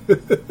tonight.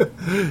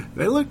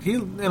 They look,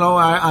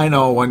 I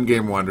know,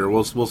 one-game wonder.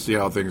 We'll see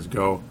how things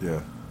go.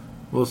 Yeah.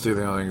 We'll see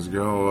how things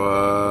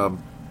go.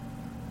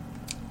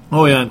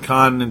 And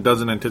Khan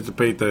doesn't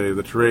anticipate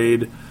the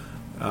trade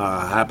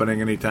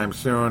happening anytime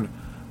soon.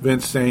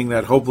 Vince saying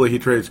that hopefully he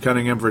trades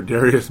Cunningham for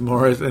Darius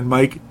Morris and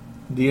Mike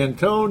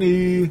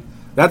D'Antoni.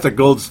 That's a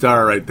gold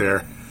star right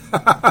there.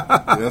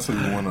 That's if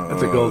you want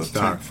that's a gold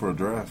star. Tank for a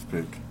draft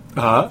pick.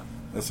 Uh-huh.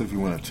 That's if you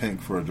want to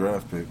tank for a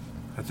draft pick.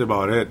 That's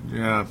about it,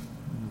 yeah.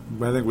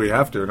 I think we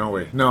have to, don't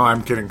we? No,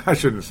 I'm kidding. I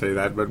shouldn't say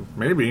that, but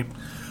maybe.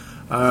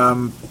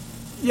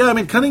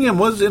 Cunningham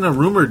was in a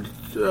rumored,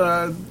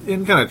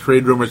 in kind of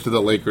trade rumors to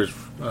the Lakers.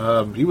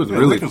 He was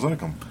really... Lakers like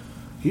him.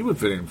 He would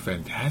fit in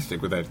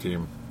fantastic with that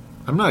team.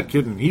 I'm not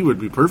kidding. He would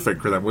be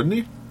perfect for them, wouldn't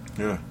he?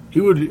 Yeah.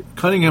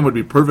 Cunningham would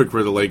be perfect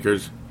for the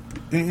Lakers.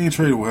 Any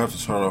trade will have to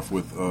start off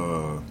with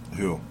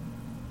Hill.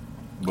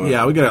 But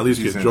yeah, we got to at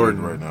least get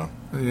Jordan right now.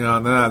 Yeah,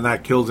 and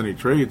that kills any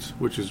trades,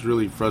 which is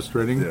really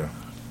frustrating. Yeah.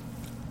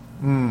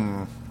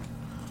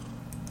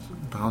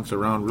 Bounce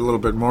around a little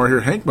bit more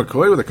here. Hank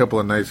McCoy with a couple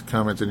of nice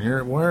comments in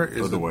here. Where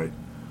is Dwight?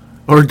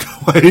 Or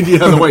Dwight?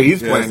 Yeah, the way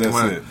he's playing.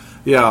 That's it.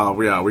 Yeah,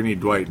 we need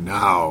Dwight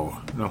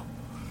now. No,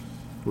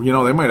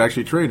 well, they might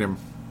actually trade him.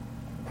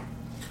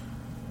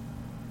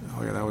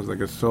 Oh yeah, that was like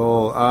a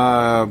soul.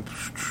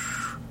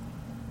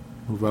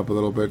 Move up a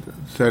little bit.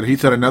 He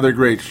said another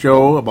great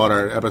show about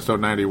our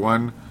episode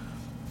 91.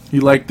 He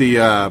liked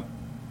the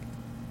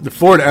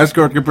Ford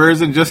Escort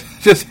comparison. Just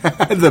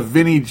add the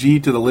Vinny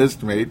G to the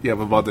list, mate. You have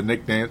about the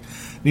nicknames.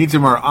 Need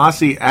some more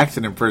Aussie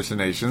accent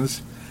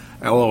impersonations.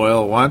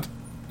 LOL. Want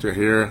to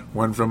hear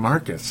one from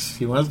Marcus.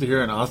 He wants to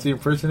hear an Aussie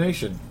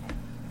impersonation.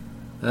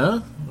 Huh?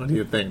 What do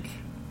you think?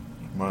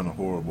 Mine are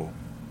horrible.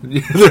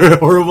 They're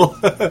horrible.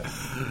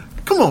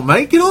 Come on,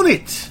 mate. Get on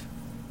it.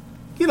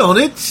 Get on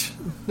it.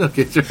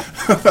 Okay, sure.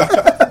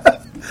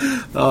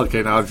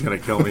 Okay, now it's going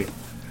to kill me.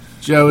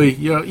 Joey,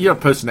 your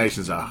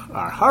impersonations are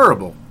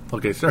horrible.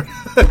 Okay, sorry.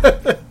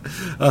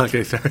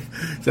 Okay, sorry.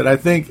 Said I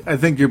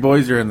think your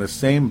boys are in the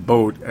same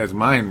boat as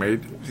mine,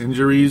 mate.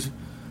 Injuries,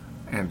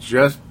 and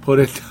just put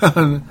it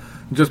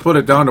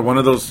down to one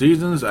of those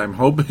seasons. I'm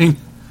hoping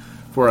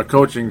for a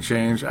coaching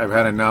change. I've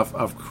had enough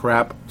of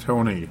crap,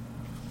 Tony.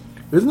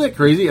 Isn't that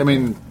crazy? I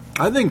mean,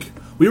 I think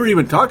we were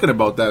even talking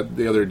about that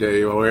the other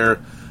day, where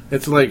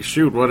it's like,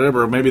 shoot,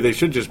 whatever. Maybe they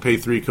should just pay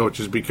 3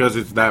 coaches because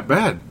it's that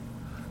bad.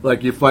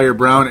 Like you fire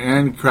Brown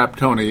and crap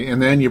Tony, and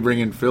then you bring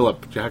in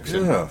Philip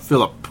Jackson. Yeah.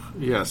 Philip,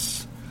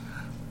 yes.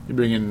 You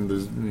bring in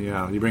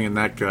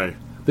that guy.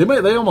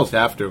 They almost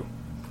have to.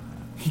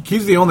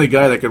 He's the only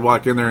guy that could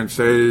walk in there and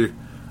say,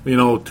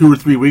 2 or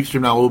 3 weeks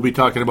from now we'll be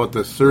talking about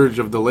the surge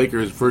of the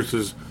Lakers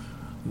versus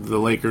the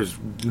Lakers,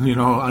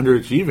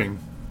 underachieving.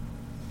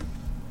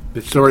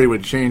 the story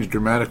would change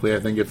dramatically, I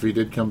think, if he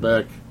did come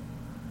back.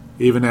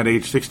 Even at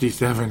age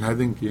 67, I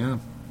think, yeah.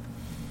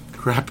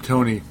 Crap,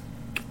 Tony.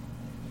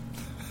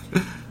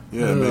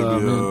 Yeah, maybe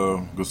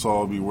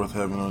Gasol would be worth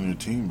having on your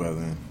team by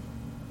then.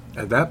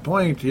 At that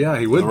point, yeah,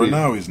 he would Right be.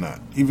 now, he's not.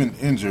 Even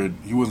injured,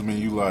 he wasn't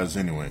being utilized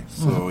anyway.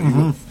 So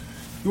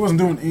he wasn't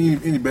doing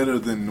any better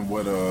than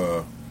what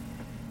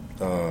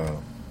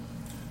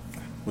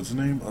what's his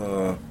name?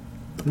 The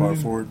power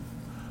forward.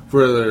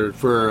 For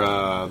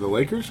the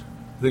Lakers?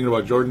 Thinking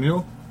about Jordan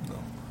Hill? No.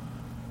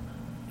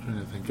 Trying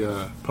to think.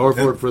 Power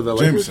forward for the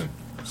Lakers? Jameson.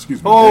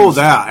 Excuse me. Oh,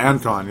 Jameson. that.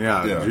 Anton,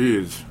 yeah. Yeah.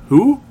 Jeez.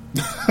 Who?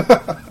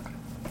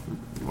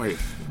 Wait.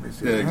 Let me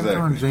see. Yeah, exactly.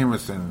 Anton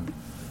Jameson.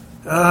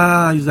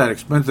 He's that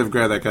expensive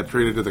guy that got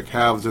traded to the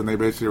Cavs, and they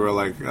basically were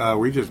like,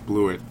 we just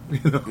blew it.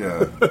 You know?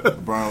 Yeah.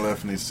 LeBron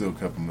left, and they still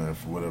kept him there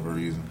for whatever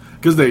reason.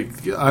 Because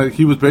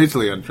he was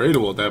basically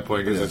untradeable at that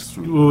point. Yeah, Cause that's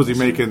true. What was he That's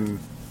making?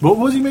 What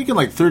was he making?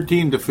 Like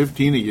 13 to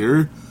 15 a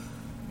year.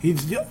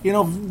 He's,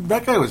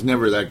 that guy was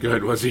never that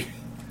good, was he?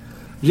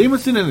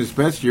 Jameson in his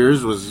best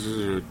years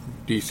was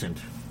decent,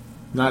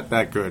 not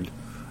that good.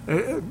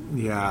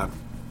 Yeah,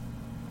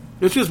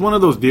 it's just one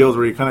of those deals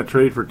where you kind of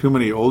trade for too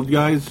many old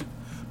guys,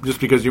 just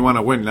because you want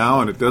to win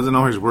now, and it doesn't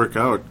always work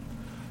out.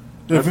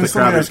 Yeah, That's Vince, the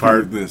let me crappy ask you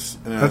part. this.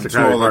 And That's the to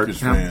all crappy part,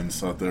 Lakers yeah.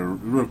 fans out there,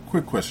 real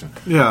quick question.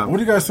 Yeah. What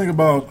do you guys think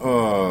about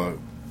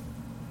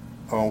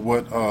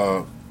what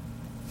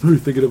What are you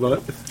thinking about?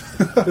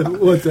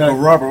 What's that?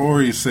 Robert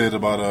Horry said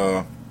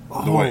about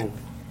Dwight?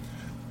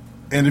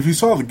 And if you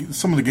saw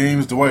some of the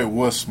games, Dwight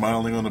was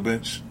smiling on the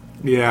bench.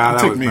 Yeah, It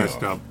that took was me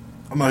messed off. up.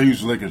 I'm not a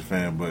huge Lakers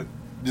fan, but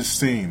just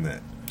seeing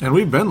that. And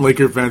we've been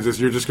Laker fans this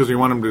year just because we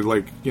want him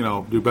to,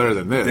 do better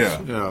than this.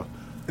 Yeah.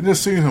 And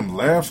just seeing him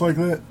laugh like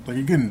that, like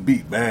you're getting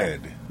beat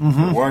bad.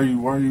 Mm-hmm. Why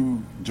are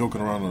you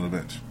joking around on the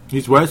bench?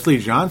 He's Wesley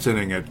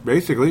Johnsoning it,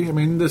 basically. I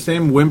mean, the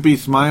same wimpy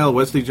smile,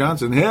 Wesley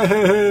Johnson.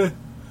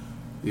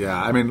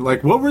 Yeah, I mean,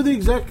 what were the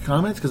exact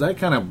comments? Because I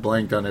kind of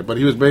blanked on it, but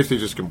he was basically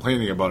just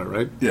complaining about it,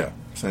 right? Yeah,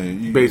 saying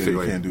you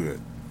Basically. can't do that.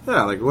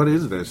 Yeah, what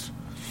is this?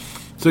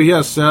 So,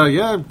 yes,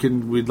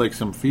 we'd like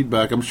some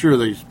feedback. I'm sure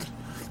I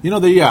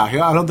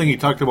don't think he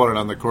talked about it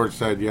on the court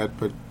side yet,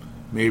 but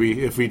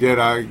maybe if he did,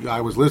 I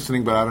was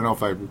listening, but I don't know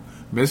if I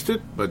missed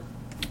it. But,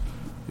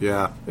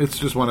 yeah, it's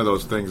just one of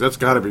those things. That's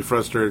got to be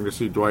frustrating to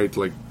see Dwight,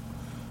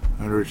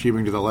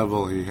 underachieving to the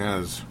level he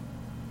has.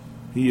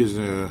 He is,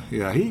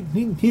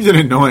 he's an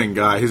annoying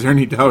guy. Is there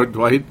any doubt,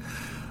 Dwight?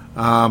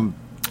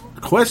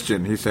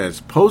 Question, he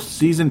says,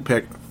 postseason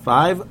pick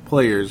 5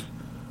 players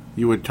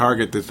you would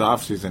target this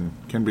offseason.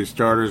 Can be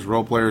starters,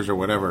 role players, or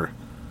whatever.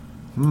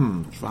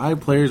 5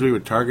 players we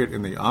would target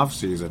in the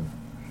offseason.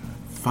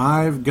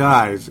 5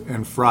 guys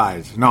and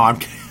fries. No, I'm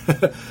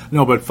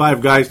no, but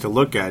 5 guys to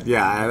look at.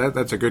 Yeah,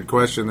 that's a good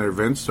question there,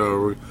 Vince.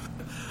 So a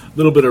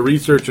little bit of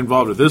research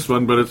involved with this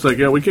one, but it's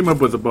we came up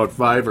with about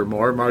 5 or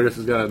more. Marcus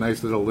has got a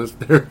nice little list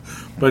there.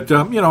 But,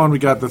 and we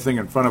got the thing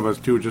in front of us,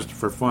 too, just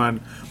for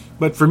fun.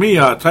 But for me,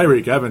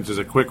 Tyreek Evans is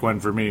a quick one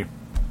for me,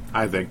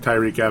 I think.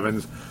 Tyreek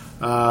Evans.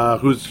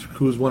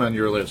 Who's one on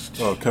your list?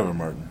 Oh, Kevin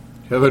Martin.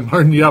 Kevin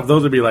Martin, yeah,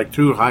 those would be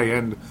 2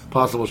 high-end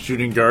possible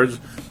shooting guards.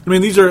 I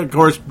mean, these are, of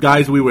course,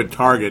 guys we would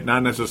target,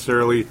 not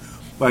necessarily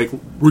we're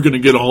going to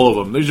get all of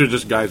them. These are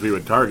just guys we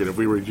would target if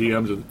we were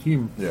GMs of the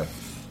team. Yeah.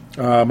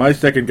 My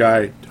second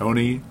guy,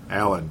 Tony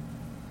Allen.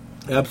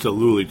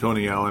 Absolutely,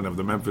 Tony Allen of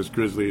the Memphis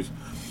Grizzlies.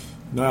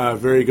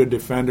 Very good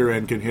defender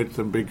and can hit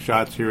some big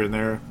shots here and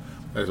there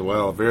as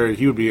well.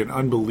 He would be an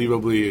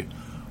unbelievably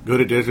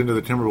good addition to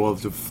the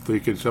Timberwolves if they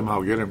could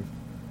somehow get him.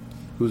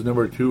 Who's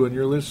number 2 on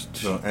your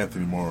list?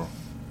 Anthony Morrow.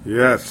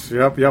 Yes,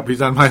 yep.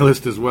 He's on my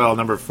list as well.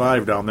 Number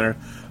 5 down there.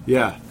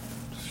 Yeah,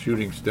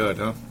 shooting stud,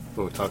 huh?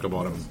 We'll talk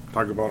about him.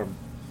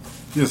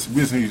 Yes,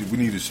 we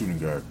need a shooting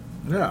guard.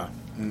 Yeah,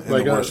 In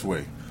the worst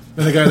way.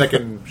 And a guy that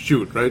can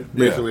shoot, right?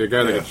 Basically, Yeah, a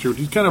guy that yeah. can shoot.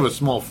 He's kind of a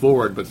small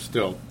forward, but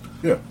still,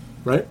 Yeah.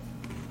 right?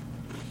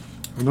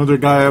 Another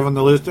guy I have on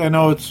the list. I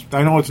know it's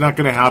not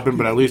going to happen,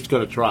 but at least got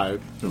to try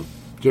it. Who?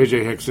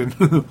 J.J. Hickson.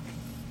 You're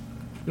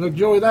like,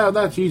 Joey,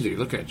 that's easy.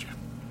 Look at you.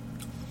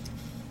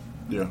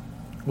 Yeah.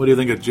 What do you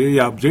think of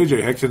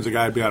J.J. Hickson's a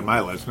guy to be on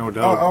my list, no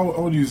doubt. I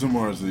would use him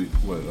more as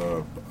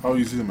I'll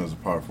use him as a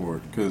power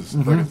forward because,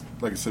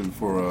 like I said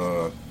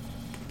before,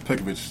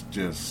 Pekovic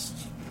just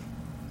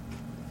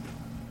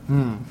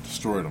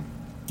destroyed him.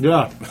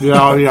 Yeah.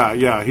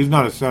 He's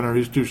not a center.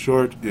 He's too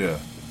short. Yeah.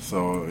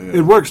 So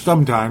It works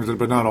sometimes,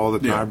 but not all the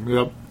time.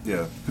 Yeah. Yep.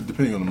 Yeah,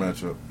 depending on the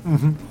matchup.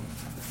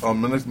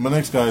 My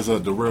next guy is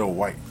Darrell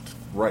White.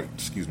 Right,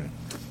 excuse me.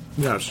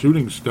 Yeah,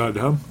 shooting stud,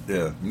 huh?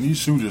 Yeah, we need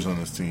shooters on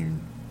this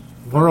team.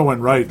 Morrow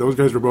and Wright, those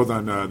guys were both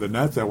on the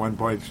Nets at one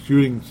point,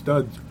 shooting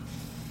studs.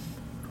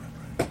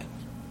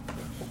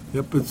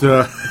 Yep, it's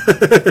I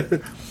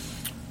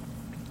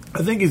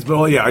think he's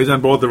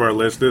on both of our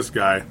lists. This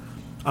guy,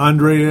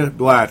 Andre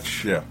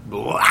Blatch. Yeah.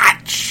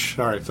 Blatch.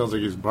 All right, sounds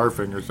like he's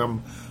barfing or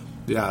something.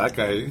 Yeah, that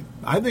guy.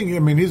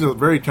 He's a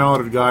very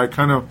talented guy.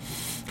 Kind of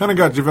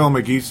got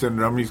JaVale McGee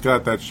syndrome. He's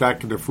got that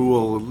Shaq the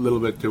Fool a little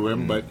bit to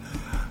him, but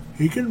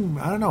he can.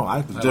 I don't know.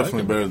 It's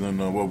definitely better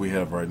than what we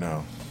have right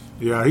now.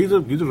 Yeah, he's a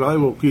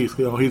valuable piece.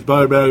 He's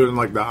probably better than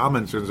like the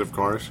Amundsons, of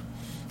course,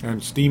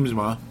 and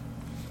Steemsma.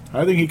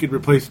 I think he could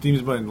replace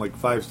Steemsma in like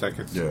 5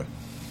 seconds. Yeah.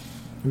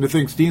 And to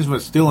think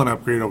Steemsma's still an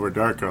upgrade over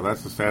Darko,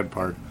 that's the sad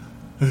part.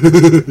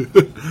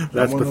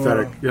 That's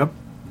pathetic. Yep.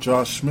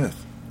 Josh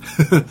Smith.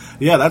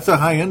 Yeah, that's a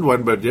high end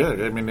one, but yeah,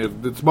 I mean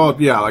it's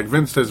about like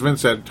Vince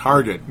said,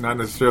 target, not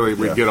necessarily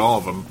we get all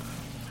of them.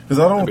 Because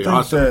I don't think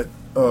awesome. that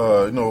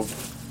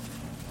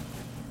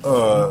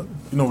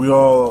we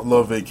all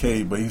love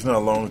AK, but he's not a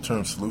long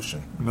term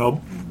solution.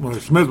 Nope. Well,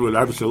 Smith would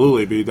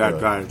absolutely be that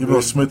guy. Even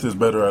though Smith is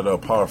better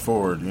at power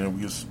forward,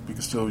 we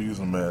can still use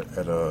him at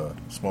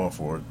small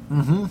forward.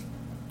 Mm-hmm.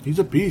 He's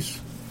a piece.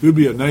 He'd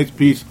be a nice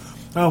piece.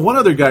 One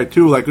other guy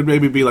too, like could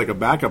maybe be like a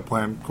backup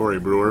plan, Corey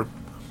Brewer.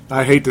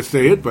 I hate to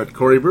say it, but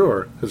Corey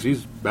Brewer, because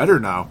he's better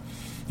now.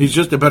 He's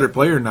just a better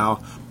player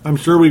now. I'm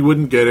sure we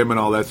wouldn't get him and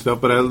all that stuff,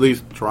 but at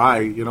least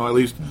try, at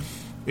least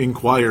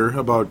inquire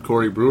about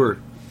Corey Brewer.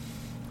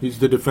 He's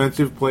the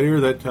defensive player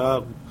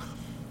that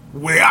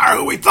we are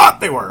who we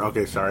thought they were.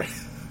 Okay, sorry.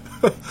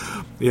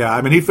 Yeah,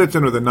 I mean, he fits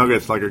in with the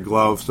Nuggets like a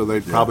glove, so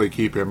they'd probably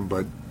keep him,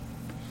 but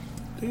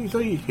he's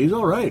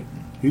all right.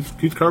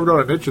 He's carved out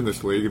a niche in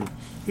this league, and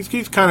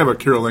he's kind of a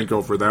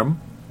Kirilenko for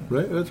them,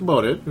 right? That's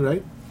about it,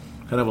 right?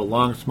 Kind of a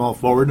long, small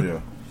forward.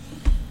 Yeah.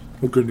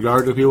 Who could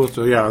guard the people.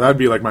 So, yeah, that'd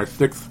be like my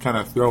 6th kind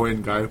of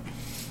throw-in guy. Do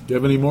you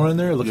have any more in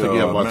there? It looks like you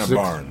have about Matt 6.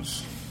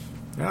 Barnes.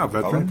 Yeah,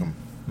 veteran. I like him.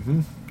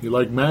 Mm-hmm. You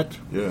like Matt?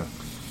 Yeah.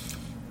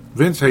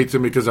 Vince hates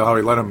him because of how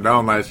he let him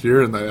down last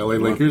year in the LA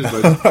Lakers,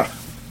 but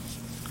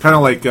kind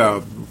of like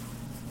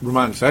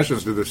Ramon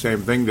Sessions did the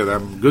same thing to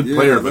them. Good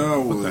player,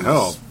 but what the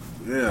hell?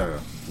 Yeah,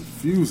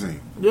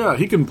 confusing. Yeah,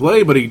 he can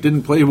play, but he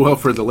didn't play well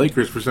for the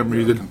Lakers for some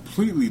reason.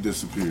 Completely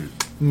disappeared.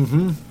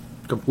 Mm-hmm.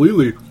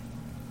 Completely.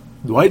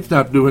 Dwight's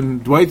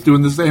doing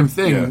the same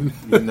thing.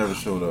 Yeah, he never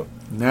showed up.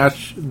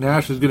 Nash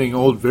is getting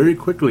old very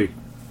quickly.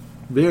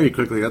 Very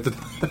quickly. Look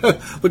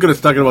at us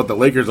talking about the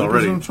Lakers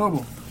already. He's in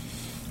trouble.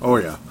 Oh,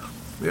 yeah.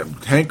 Yeah,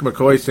 Hank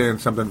McCoy saying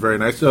something very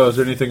nice. So, is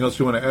there anything else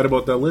you want to add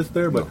about that list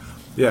there? But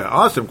yeah,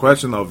 awesome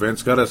question though,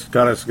 Vince. Got us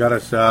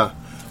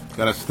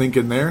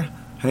thinking there.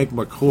 Hank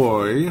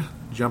McCoy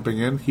jumping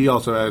in. He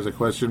also has a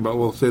question, but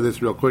we'll say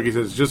this real quick. He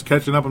says, "Just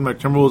catching up on my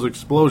Timberwolves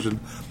explosion."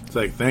 It's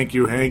like, thank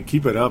you, Hank.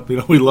 Keep it up.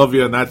 We love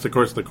you, and that's of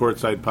course the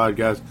Courtside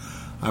Podcast.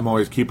 I'm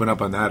always keeping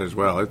up on that as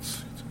well.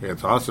 It's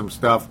awesome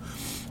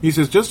stuff. He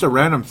says, just a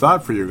random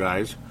thought for you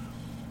guys.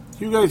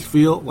 Do you guys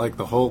feel like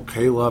the whole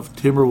K-Love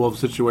Timberwolves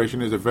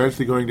situation is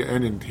eventually going to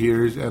end in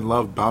tears and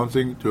Love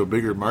bouncing to a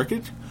bigger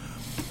market?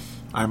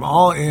 I'm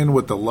all in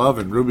with the Love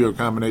and Rubio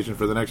combination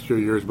for the next 2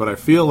 years, but I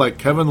feel like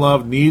Kevin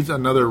Love needs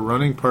another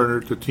running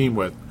partner to team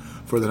with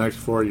for the next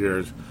 4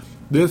 years.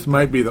 This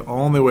might be the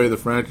only way the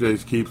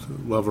franchise keeps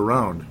Love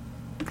around.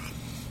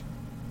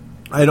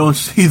 I don't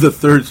see the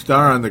third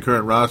star on the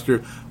current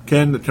roster.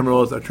 Can the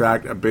Timberwolves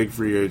attract a big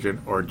free agent,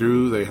 or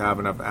do they have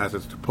enough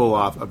assets to pull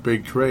off a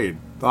big trade?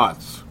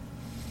 Thoughts?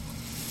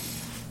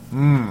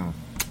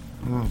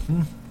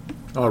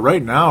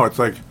 Right now, it's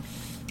like,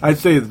 I'd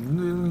say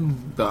the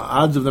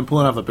odds of them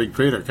pulling off a big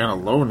trade are kind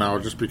of low now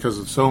just because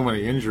of so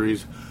many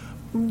injuries.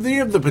 They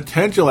have the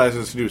potential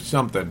assets to do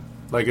something.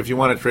 Like, if you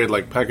want to trade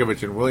like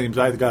Pekovic and Williams,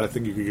 I've got to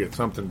think you could get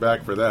something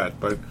back for that.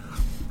 But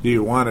do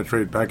you want to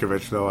trade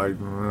Pekovic, though? I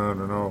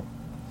don't know.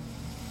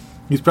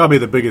 He's probably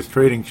the biggest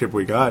trading chip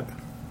we got.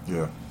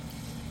 Yeah.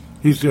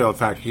 He's, in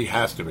fact, he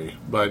has to be.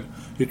 But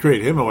you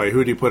trade him away,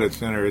 who do you put at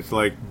center? It's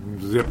like,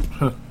 zip.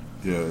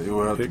 Yeah, it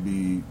would have to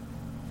be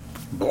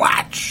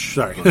Blatch.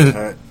 Sorry.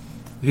 Yeah,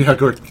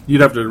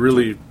 you'd have to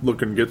really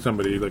look and get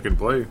somebody that can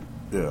play.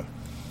 Yeah.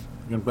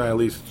 You can at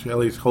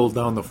least hold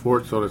down the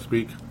fort, so to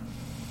speak.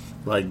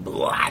 Like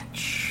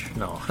Blatch.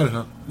 No, I don't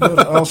know.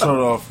 I'll start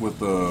off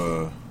with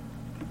Love,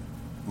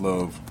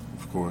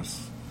 of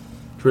course.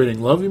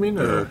 Trading Love, you mean?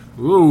 Yeah.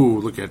 Ooh,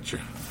 look at you.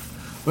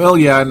 Well,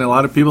 yeah, and a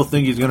lot of people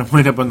think he's going to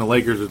wind up on the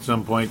Lakers at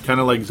some point.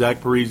 Kind of like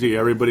Zach Parise.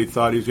 Everybody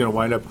thought he was going to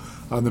wind up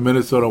on the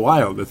Minnesota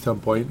Wild at some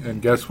point,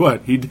 and guess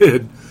what? He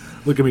did.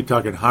 Look at me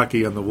talking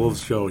hockey on the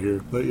Wolves show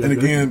here. But, yeah, and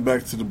again,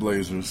 back to the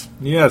Blazers.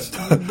 Yes,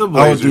 the Blazers.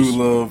 I would do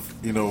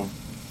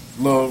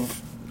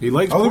Love. He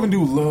likes. I'll even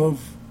do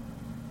Love.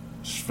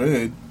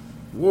 Shved.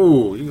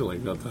 Whoa, you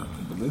like that?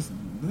 But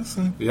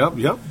listen. Yep.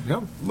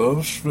 Love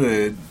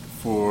Shved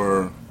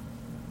for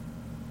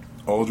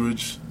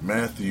Aldridge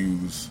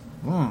Matthews.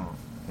 Huh?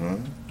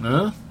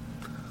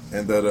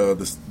 And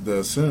that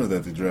the center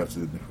that they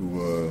drafted,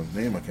 who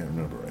name I can't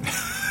remember right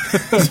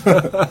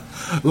now.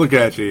 Look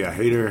at you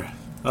hater.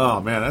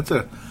 Oh man,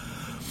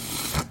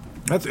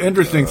 that's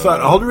interesting thought.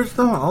 Aldridge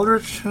though, I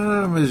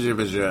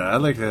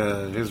like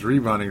his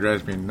rebounding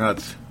drives me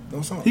nuts.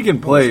 No, he can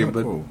play,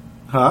 but cool.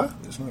 Huh?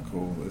 It's not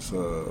cool. It's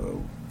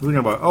thinking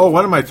about. Oh,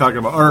 what am I talking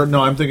about? Or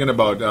no, I'm thinking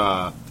about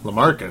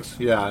LaMarcus.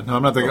 Yeah, no,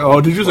 I'm not thinking. Oh,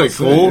 did you say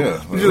Cole?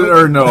 Yeah.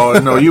 Or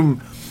no, you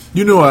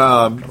knew.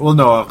 Well,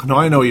 no,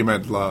 I know you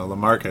meant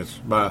LaMarcus,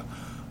 but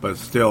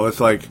still, it's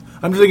like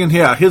I'm just thinking.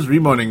 Yeah, his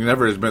rebounding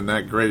never has been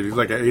that great. He's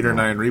like an 8 or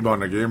 9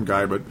 rebound a game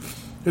guy, but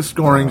his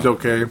scoring's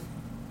okay.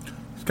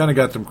 He's kind of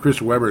got some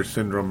Chris Webber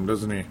syndrome,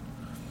 doesn't he?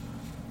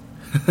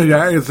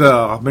 Yeah, it's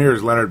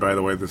Myers Leonard, by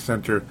the way, the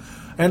center.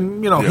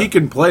 And, he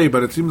can play,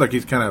 but it seems like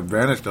he's kind of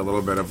vanished a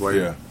little bit of late.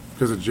 Yeah.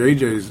 Because of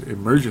JJ's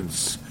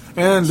emergence.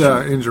 And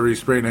injury,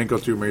 sprained ankle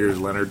to Myers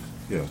Leonard.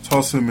 Yeah,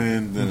 toss him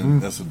in, then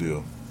that's the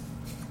deal.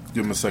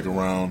 Give him a second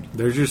round.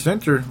 There's your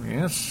center,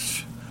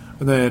 yes.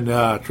 And then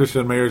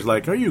Tristan Mayer's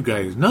like, are you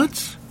guys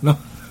nuts? No.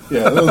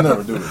 Yeah, they'll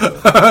never do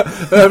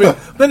it.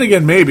 Then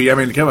again, maybe.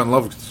 Kevin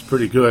Love's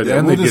pretty good. Yeah,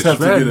 and we'll they just get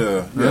have to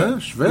Shved. get a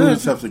Shved. We'll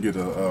just have to get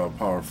a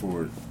power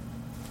forward.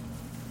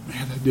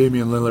 Man, that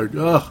Damian Lillard.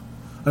 Oh,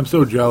 I'm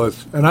so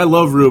jealous. And I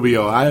love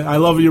Rubio. I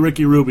love you,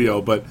 Ricky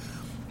Rubio, but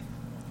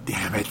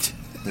damn it.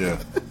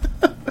 Yeah.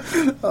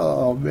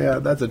 Oh,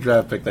 man, that's a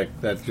draft pick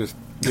that just,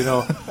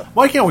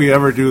 why can't we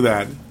ever do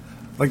that?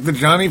 Like the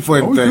Johnny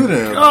Flynn we thing. could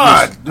have.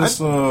 God! Just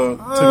take a look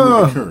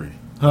at Curry.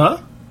 Huh?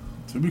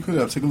 So we could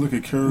have. Take a look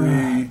at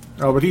Curry.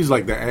 Oh, but he's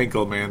like the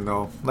ankle man,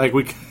 though. Like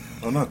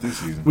Oh, not this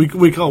season.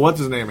 we call, what's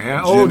his name?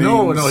 Oh,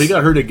 no, he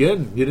got hurt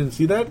again. You didn't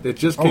see that? It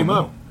just came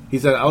up. He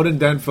said out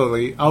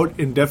indefinitely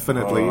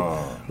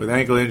with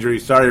ankle injury.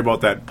 Sorry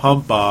about that,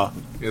 Pumpa.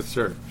 Yes,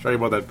 sir. Sorry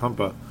about that,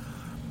 Pumpa.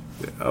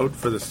 Out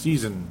for the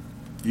season.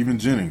 Even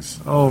Jennings.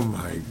 Oh,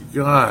 my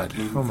God.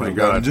 Oh, my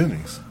God.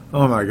 Jennings.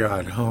 Oh, my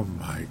God. Oh,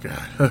 my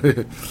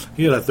God.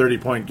 He had a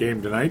 30-point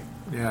game tonight.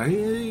 Yeah,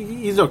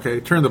 he's okay.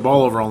 Turned the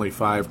ball over only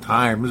 5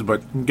 times,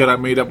 but got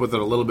made up with it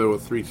a little bit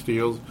with 3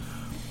 steals.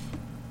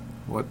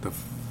 What the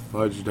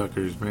fudge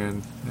duckers,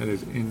 man. That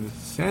is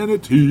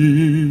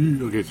insanity.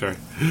 Okay, sorry.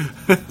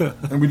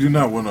 And we do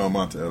not want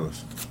Monta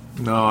Ellis.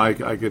 No, I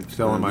could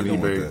sell him on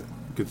eBay.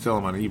 Could sell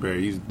him on eBay.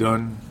 He's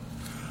done.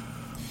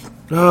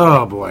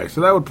 Oh, boy.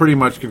 So that would pretty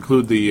much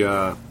conclude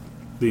the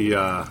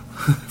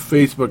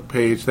Facebook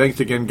page. Thanks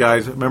again,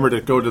 guys. Remember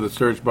to go to the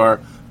search bar,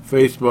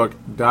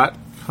 facebook.com.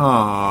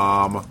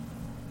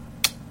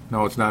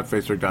 No, it's not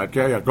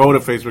facebook.com. Yeah, go to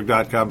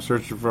facebook.com,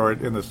 search for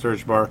it in the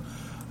search bar.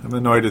 I'm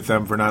annoyed at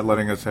them for not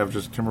letting us have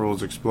just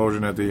Timberwolves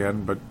Explosion at the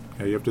end, but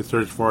yeah, you have to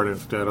search for it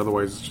instead.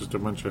 Otherwise, it's just a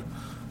bunch of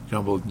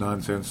jumbled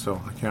nonsense,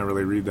 so I can't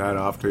really read that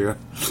off to you.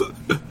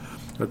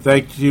 But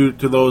thank you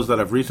to those that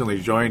have recently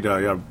joined.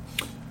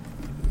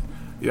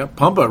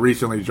 Pumpa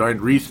recently joined.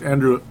 Reese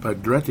Andrew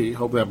Pedretti,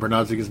 hopefully I'm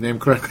pronouncing his name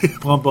correctly.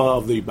 Pumpa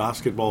of the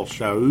Basketball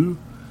Show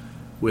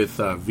with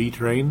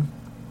V-Train.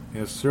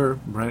 Yes, sir.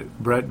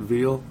 Brent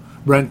Veal,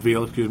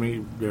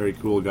 very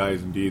cool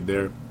guys indeed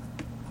there.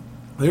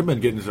 They've been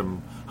getting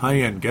some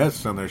high-end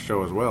guests on their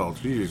show as well.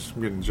 Jeez,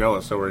 I'm getting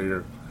jealous over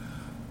here.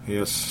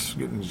 Yes,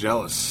 getting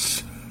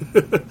jealous.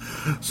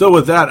 So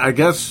with that, I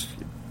guess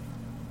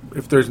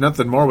if there's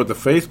nothing more with the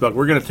Facebook,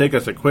 we're going to take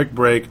us a quick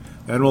break.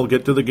 Then we'll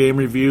get to the game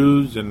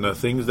reviews and the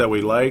things that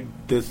we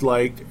liked,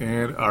 disliked,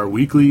 and our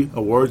weekly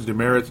awards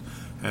demerits.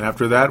 And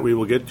after that, we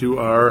will get to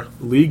our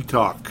league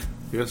talk.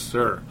 Yes,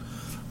 sir.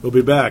 We'll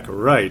be back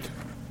right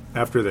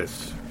after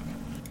this.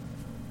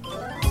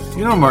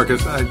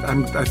 Marcus,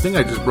 I think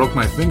I just broke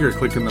my finger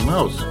clicking the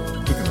mouse.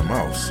 Clicking the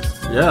mouse?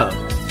 Yeah.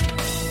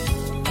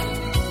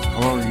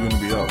 How long are you going to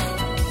be out?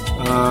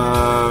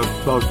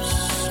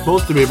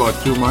 Supposed to be about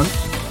 2 months.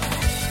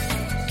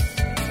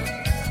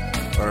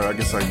 Alright, I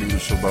guess I can do the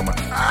show by my...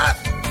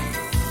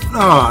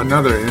 Oh,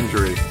 another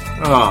injury.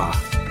 Oh.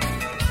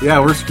 Yeah,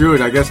 we're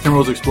screwed. I guess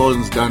Timberwolves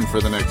Explosion's done for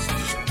the next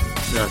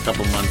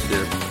couple months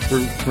here.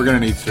 We're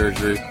going to need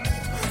surgery.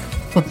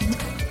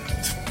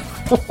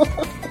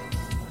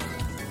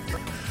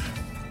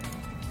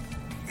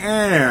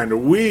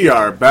 And we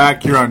are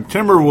back here on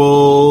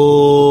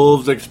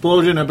Timberwolves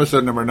Explosion,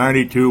 episode number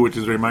 92, which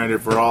is a reminder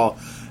for all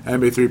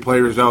NBA3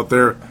 players out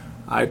there,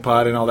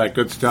 iPod and all that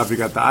good stuff. You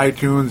got the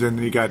iTunes, and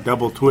you got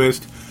Double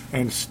Twist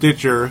and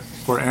Stitcher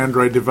for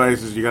Android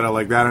devices. You got to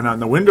like that, and on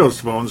the Windows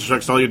phones,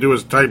 shucks, all you do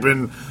is type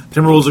in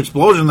Timberwolves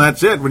Explosion.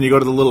 That's it when you go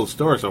to the little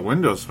store. So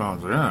Windows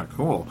phones, yeah,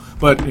 cool.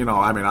 But,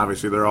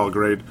 obviously they're all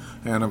great,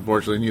 and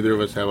unfortunately neither of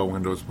us have a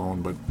Windows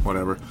phone, but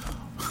whatever.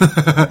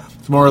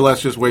 It's more or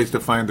less just ways to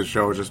find the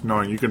show, just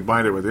knowing you can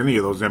find it with any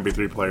of those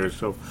MP3 players,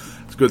 so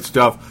it's good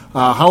stuff.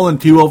 Howlin'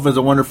 T-Wolf is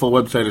a wonderful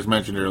website, as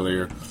mentioned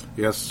earlier.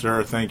 Yes,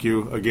 sir, thank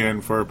you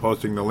again for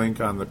posting the link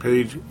on the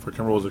page for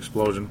Timberwolves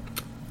Explosion.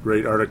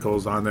 Great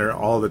articles on there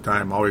all the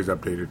time, always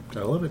updated. I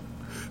love it.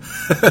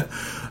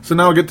 So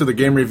now we'll get to the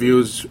game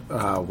reviews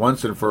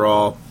once and for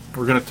all.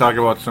 We're going to talk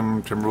about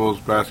some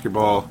Timberwolves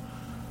basketball.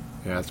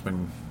 Yeah,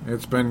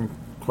 it's been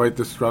quite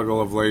the struggle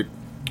of late,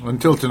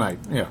 until tonight.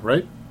 Yeah,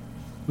 right?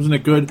 Wasn't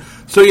it good?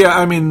 So,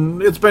 yeah,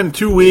 it's been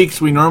 2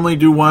 weeks. We normally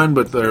do one,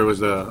 but there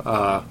was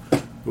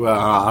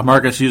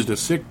Marcus used a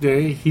sick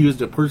day. He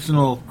used a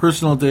personal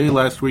day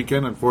last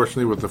weekend,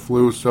 unfortunately, with the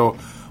flu. So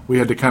we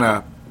had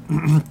to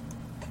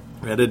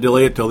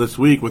delay it till this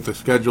week with the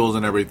schedules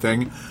and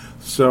everything.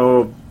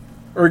 So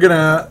we're going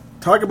to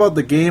talk about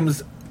the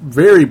games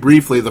very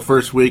briefly the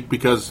first week,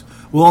 because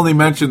we'll only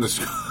mention we're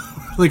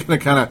only going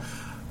to kind of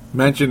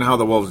mention how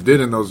the Wolves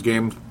did in those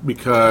games,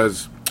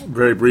 because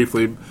very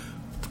briefly,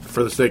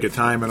 for the sake of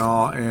time and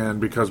all,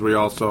 and because we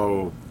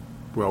also,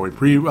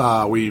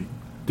 we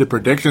did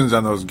predictions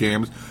on those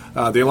games.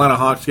 The Atlanta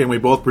Hawks game, we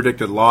both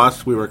predicted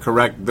loss. We were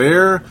correct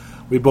there.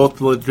 We both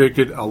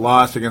predicted a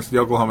loss against the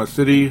Oklahoma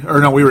City. Or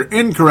no, we were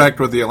incorrect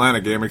with the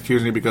Atlanta game,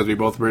 excuse me, because we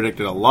both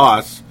predicted a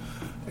loss.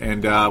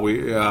 And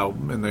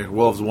and the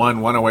Wolves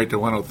won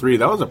 108-103.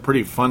 That was a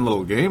pretty fun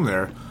little game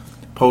there.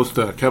 Post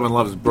Kevin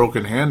Love's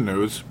broken hand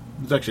news.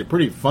 It's actually a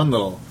pretty fun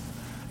little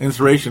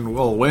inspiration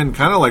will win,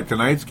 kind of like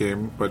tonight's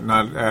game, but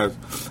not as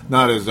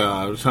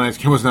tonight's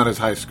game was not as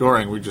high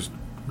scoring.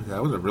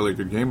 That was a really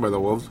good game by the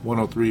Wolves,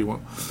 108,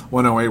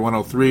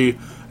 103,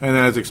 and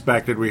as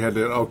expected, we had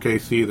the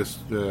OKC this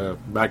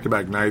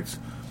back-to-back nights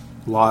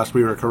lost.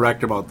 We were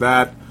correct about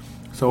that,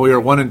 so we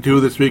are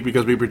 1-2 this week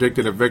because we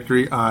predicted a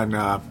victory on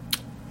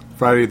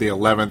Friday the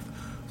 11th.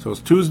 So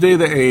it's Tuesday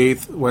the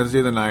 8th,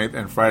 Wednesday the 9th,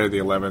 and Friday the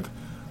 11th.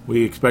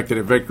 We expected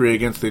a victory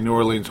against the New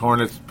Orleans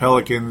Hornets,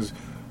 Pelicans,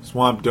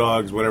 Swamp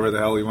Dogs, whatever the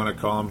hell you want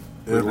to call them.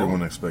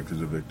 Everyone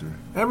expected a victory.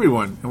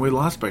 Everyone. And we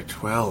lost by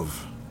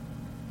 12.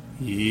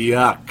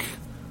 Yuck.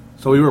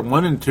 So we were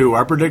 1-2.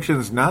 Our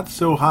prediction's not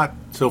so hot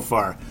so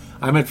far.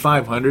 I'm at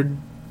 500.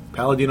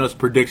 Paladino's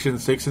prediction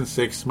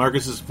 6-6.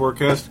 Marcus's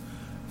forecast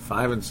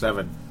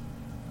 5-7.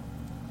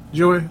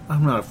 Joey,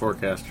 I'm not a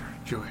forecaster.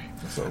 Joey.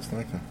 That's what I was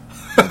thinking.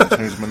 I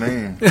changed my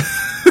name.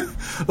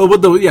 Oh,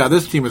 but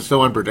this team is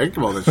so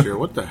unpredictable this year.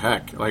 What the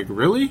heck? Like,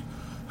 really?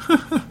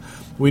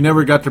 We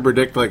never got to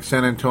predict like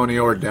San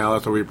Antonio or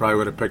Dallas, or we probably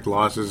would have picked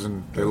losses,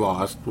 and they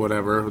lost.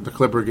 Whatever. The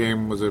Clipper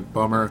game was a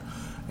bummer,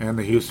 and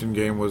the Houston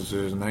game was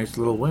a nice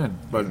little win.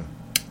 But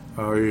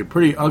a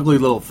pretty ugly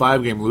little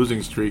 5-game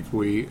losing streak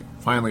we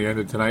finally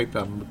ended tonight.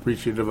 I'm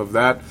appreciative of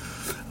that.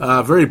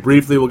 Very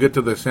briefly, we'll get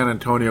to the San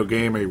Antonio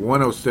game, a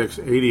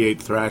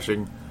 106-88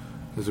 thrashing.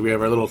 As we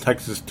have our little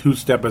Texas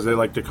two-step, as they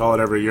like to call it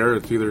every year.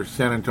 It's either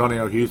San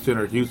Antonio, Houston,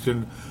 or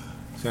Houston,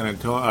 San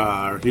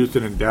Antonio,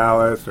 Houston and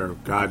Dallas, or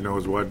God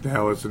knows what,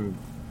 Dallas and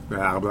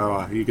blah,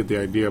 blah, blah. You get the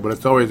idea. But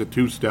it's always a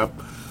two-step.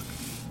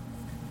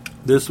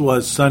 This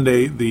was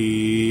Sunday,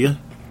 the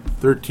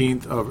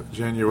 13th of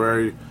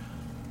January.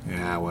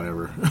 Yeah,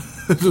 whatever.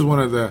 This is one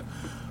of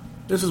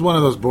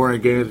those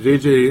boring games.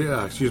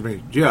 JJ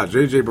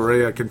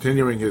Barea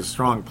continuing his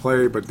strong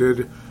play, but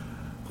did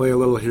play a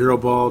little hero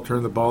ball,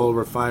 turn the ball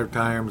over 5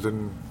 times,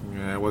 and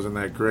it wasn't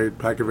that great.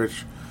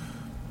 Pekovic,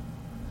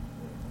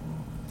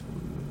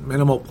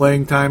 minimal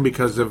playing time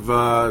because of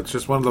it's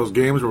just one of those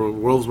games where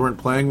Wolves weren't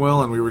playing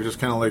well, and we were just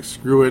kind of like,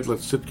 screw it,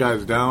 let's sit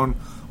guys down.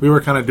 We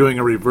were kind of doing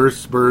a reverse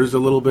Spurs a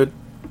little bit.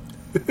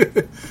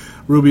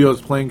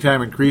 Rubio's playing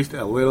time increased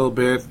a little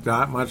bit,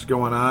 not much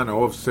going on.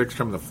 0 of 6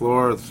 from the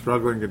floor. The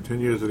struggling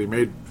continues that he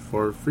made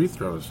 4 free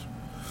throws.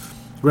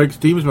 Greg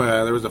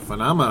Steemsma, there was a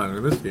phenomenon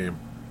in this game.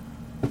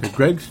 Did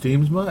Greg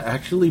Steemsma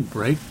actually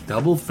break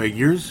double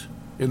figures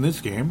in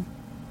this game?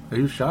 Are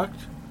you shocked?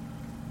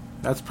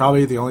 That's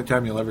probably the only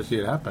time you'll ever see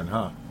it happen,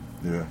 huh?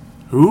 Yeah.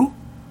 Who?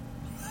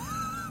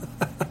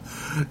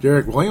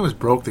 Derek Williams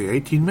broke the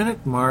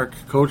 18-minute mark.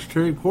 Coach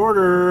Terry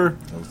Porter.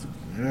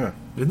 Yeah.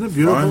 Isn't it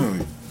beautiful?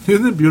 Finally.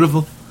 Isn't it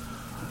beautiful?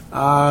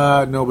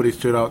 Nobody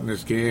stood out in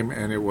this game,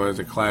 and it was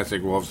a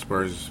classic Wolf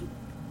Spurs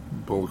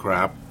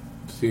bullcrap.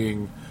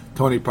 Seeing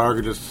Tony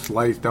Parker just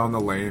slice down the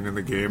lane in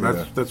the game.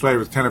 That's why it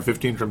was 10 of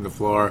 15 from the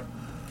floor.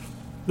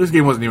 This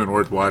game wasn't even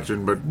worth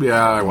watching, but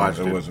yeah, I watched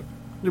it. It wasn't.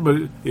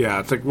 But yeah,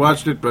 it's like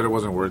watched it, but it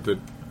wasn't worth it.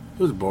 It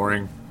was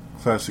boring.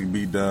 Classic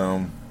beat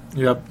down.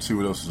 Yep. See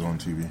what else is on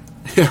TV.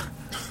 Yeah,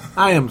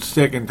 I am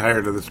sick and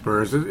tired of the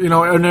Spurs. You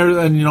know,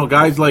 and you know,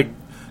 guys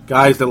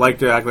that like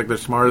to act like they're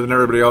smarter than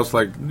everybody else.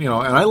 Like, you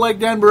know, and I like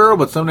Dan Burrow,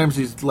 but sometimes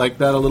he's like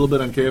that a little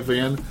bit on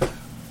KFAN.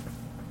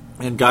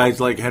 And guys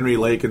like Henry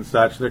Lake and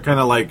such, they're kind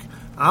of like,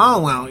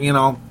 oh well, you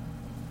know,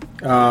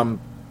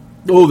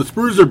 the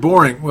Spurs are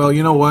boring. Well,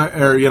 you know what?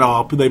 Or you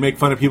know, they make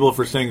fun of people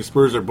for saying the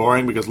Spurs are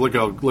boring because look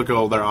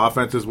how their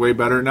offense is way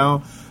better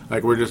now.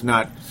 Like, we're just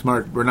not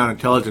smart. We're not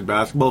intelligent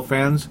basketball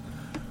fans.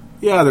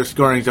 Yeah, their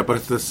scoring's up, but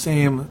it's the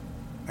same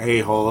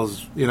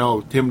a-holes. You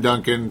know, Tim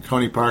Duncan,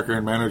 Tony Parker,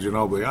 and Manu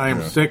Ginobili. I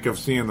am sick of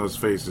seeing those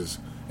faces.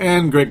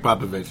 And Greg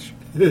Popovich.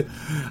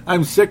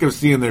 I'm sick of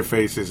seeing their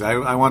faces.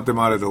 I want them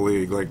out of the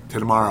league, like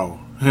tomorrow.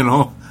 You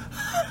know.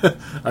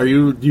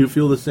 Do you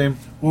feel the same?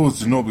 Well,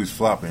 it's Ginobili's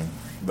flopping.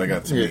 That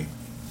got to me.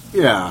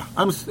 Yeah,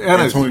 and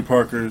Tony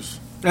Parker's,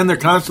 and they're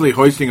constantly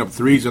hoisting up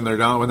threes when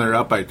they're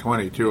up by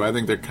 22. I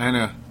think they're kind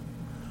of,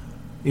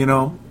 you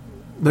know,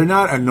 they're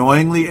not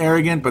annoyingly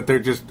arrogant, but they're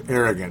just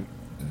arrogant,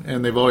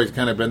 and they've always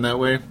kind of been that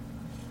way.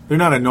 They're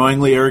not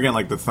annoyingly arrogant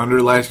like the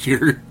Thunder last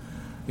year,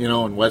 you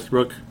know, in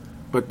Westbrook,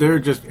 but they're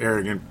just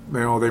arrogant. You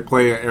know, they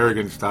play an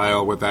arrogant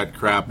style with that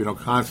crap. You know,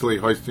 constantly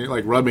hoisting,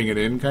 like rubbing it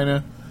in, kind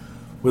of,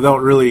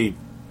 without really,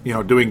 you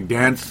know, doing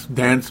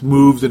dance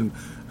moves and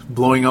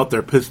blowing out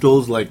their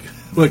pistols like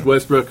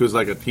Westbrook, who's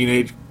like a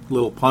teenage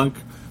little punk.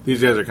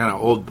 These guys are kind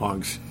of old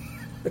punks.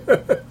 they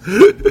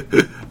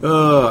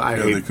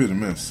couldn't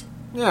miss.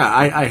 Yeah,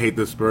 I hate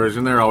the Spurs,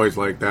 and they're always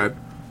like that.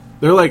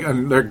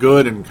 They're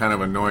good and kind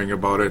of annoying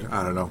about it.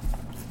 I don't know.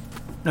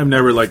 I've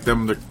never liked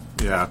them.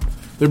 They're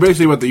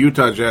basically what the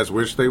Utah Jazz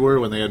wish they were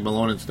when they had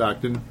Malone and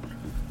Stockton.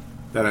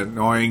 That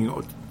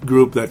annoying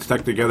group that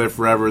stuck together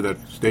forever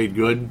that stayed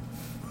good.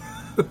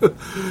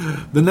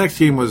 The next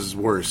game was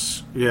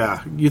worse.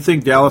 Yeah, you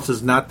think Dallas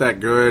is not that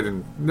good,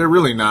 and they're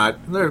really not.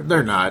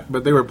 They're not,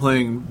 but they were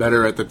playing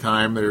better at the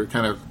time. They were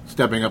kind of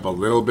stepping up a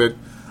little bit.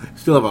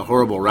 Still have a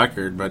horrible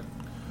record, but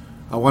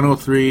a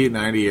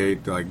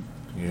 103-98, like,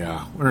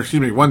 yeah. Or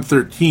excuse me,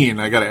 113.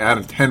 I got to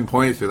add 10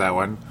 points to that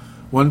one.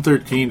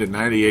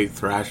 113-98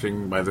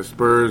 thrashing by the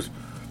Spurs.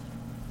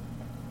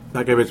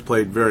 Bekovic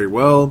played very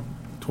well.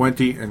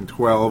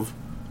 20-12.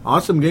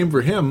 Awesome game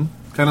for him.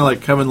 Kind of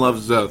like Kevin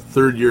Love's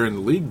third year in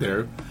the league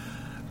there.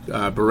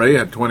 Beret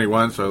had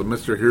 21, so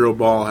Mr. Hero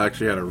Ball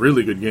actually had a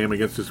really good game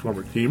against his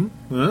former team.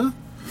 Huh?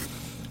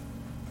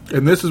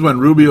 And this is when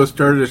Rubio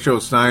started to show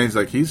signs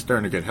like he's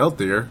starting to get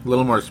healthier, a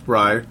little more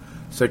spry.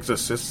 6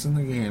 assists in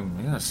the game.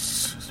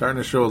 Yes, starting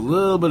to show a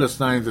little bit of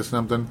signs of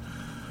something.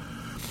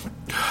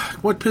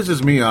 What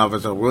pisses me off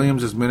is that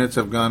Williams' minutes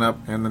have gone up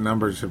and the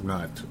numbers have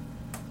not.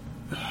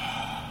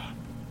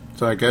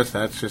 So I guess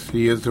that's just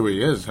he is who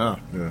he is, huh?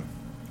 Yeah.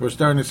 We're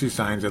starting to see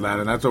signs of that,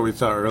 and that's what we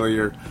saw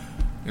earlier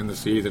in the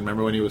season.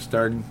 Remember when he was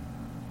starting?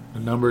 The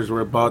numbers were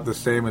about the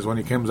same as when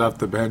he comes off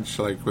the bench,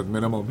 like with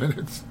minimal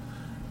minutes.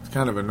 It's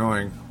kind of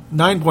annoying.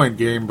 9-point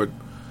game, but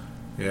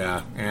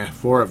yeah,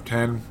 4 of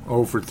 10,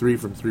 0 for 3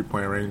 from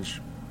 3-point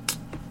range.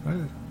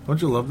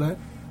 Don't you love that?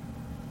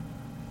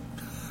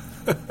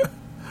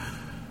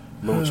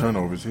 Low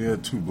turnovers. He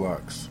had 2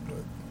 blocks. But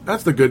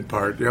That's the good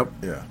part, yep.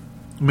 yeah.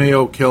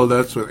 Mayo killed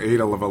us with 8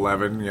 of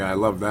 11. Yeah, I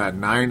love that.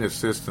 9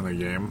 assists in the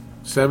game.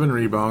 7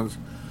 rebounds.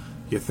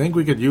 You think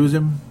we could use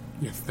him?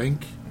 You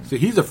think? See,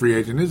 he's a free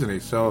agent, isn't he?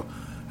 So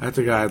that's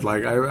a guy I'd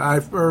like.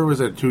 Or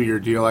was it a 2-year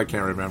deal? I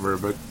can't remember.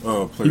 But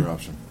Player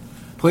option.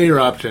 Player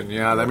option,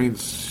 yeah. That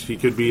means he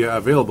could be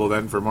available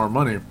then for more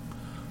money.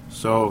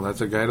 So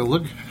that's a guy to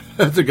look.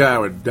 That's a guy I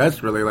would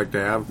desperately like to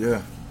have.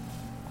 Yeah.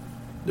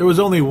 There was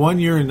only 1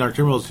 year in our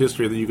Timberwolves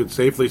history that you could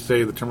safely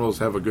say the Timberwolves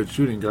have a good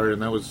shooting guard,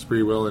 and that was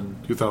Sprewell in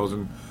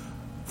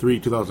 2003,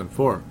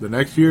 2004. The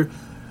next year,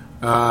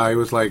 it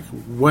was like,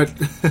 what?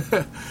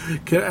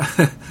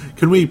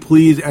 Can we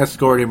please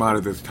escort him out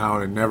of this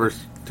town and never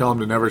tell him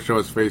to never show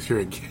his face here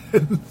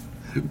again?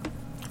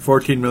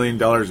 $14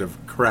 million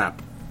of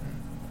crap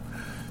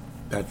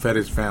that fed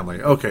his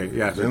family. Okay,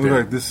 yeah. It looks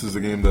like this is the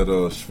game that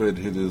Shved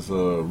hit his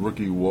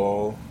rookie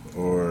wall,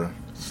 or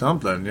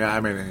something. Yeah, I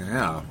mean,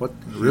 yeah. What?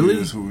 Really?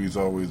 He is who he's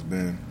always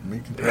been.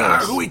 Yeah,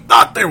 who we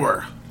thought they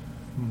were.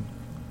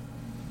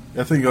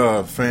 I think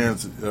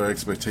fans'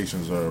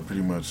 expectations are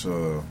pretty much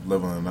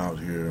leveling out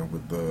here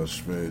with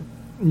Shved.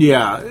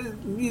 Yeah,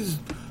 he's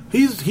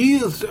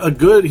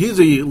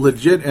a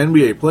legit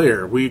NBA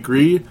player. We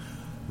agree.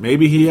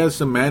 Maybe he has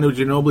some Manu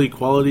Ginobili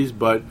qualities,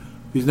 but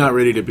he's not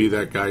ready to be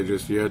that guy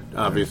just yet.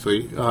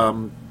 Obviously,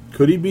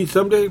 could he be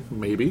someday?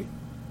 Maybe.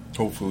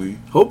 Hopefully,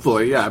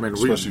 yeah. I mean,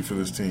 especially for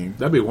this team,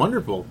 that'd be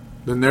wonderful.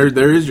 Then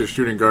there is your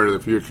shooting guard of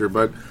the future.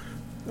 But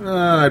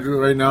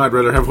right now, I'd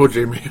rather have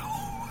OJ Mayo.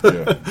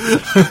 Yeah.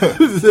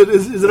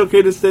 Is it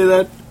okay to say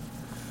that?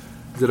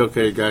 Is it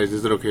okay, guys?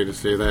 Is it okay to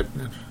say that?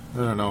 I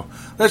don't know.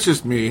 That's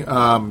just me.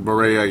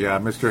 Barea, yeah,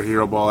 Mr.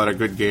 Hero Ball had a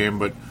good game,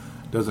 but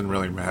doesn't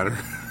really matter.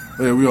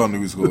 Yeah, we all knew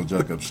he was going to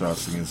jack up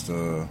shots against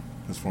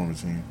his former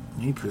team.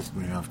 He pissed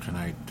me off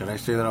tonight. Did I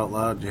say that out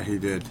loud? Yeah, he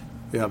did.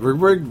 Yeah,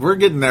 we're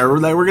getting there. We're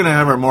going to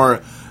have a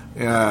more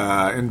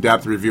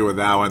in-depth review of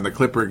that one. The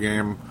Clipper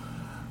game.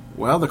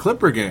 Well, the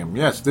Clipper game.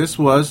 Yes, this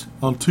was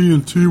on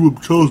TNT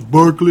with Charles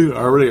Barkley.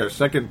 Already our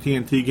second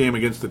TNT game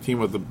against the team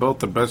with both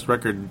the best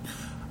record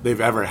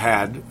they've ever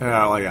had.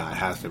 Yeah, it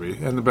has to be.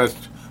 And the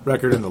best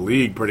record in the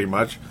league, pretty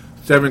much.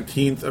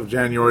 17th of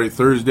January,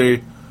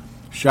 Thursday.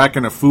 Shaq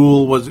and a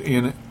Fool was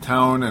in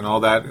town and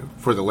all that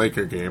for the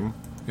Laker game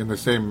in the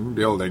same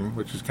building,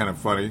 which is kind of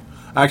funny.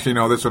 Actually,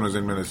 no, this one was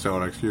in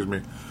Minnesota. Excuse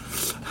me.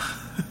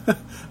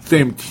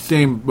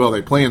 Same. Well,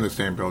 they play in the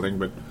same building,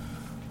 but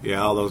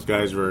yeah, all those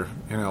guys were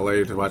in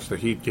LA to watch the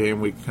Heat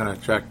game. We kind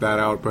of checked that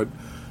out, but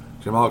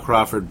Jamal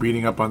Crawford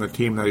beating up on the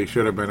team that he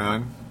should have been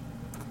on.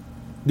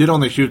 Did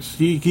only shoot.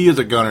 He is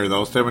a gunner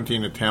though.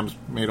 17 attempts,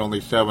 made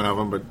only 7 of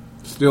them, but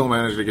still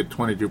managed to get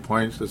 22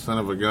 points. The son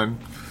of a gun.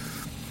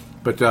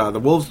 But the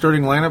Wolves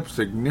starting lineup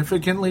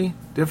significantly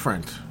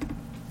different.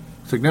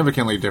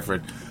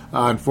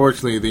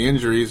 Unfortunately, the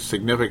injuries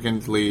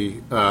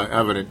significantly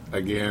evident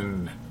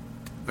again.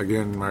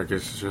 Again,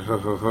 Marcus.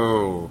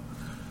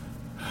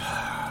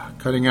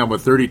 Cutting out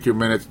with 32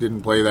 minutes,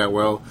 didn't play that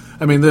well.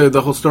 I mean,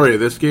 the whole story of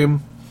this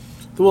game,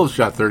 the Wolves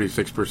shot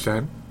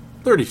 36%.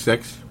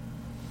 36.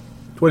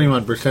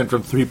 21%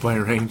 from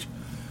three-point range.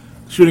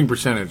 Shooting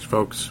percentage,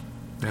 folks.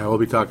 Yeah, we'll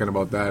be talking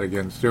about that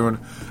again soon.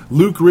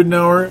 Luke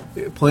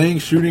Ridnour playing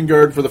shooting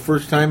guard for the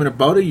first time in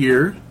about a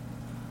year.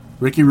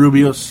 Ricky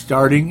Rubio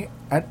starting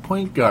at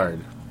point guard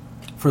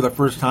for the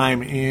first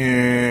time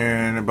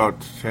in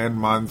about 10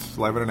 months,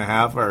 11 and a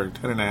half, or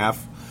 10 and a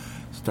half.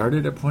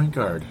 Started at point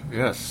guard.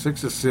 Yes,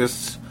 6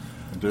 assists,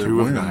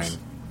 2 of 9.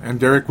 And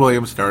Derek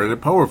Williams started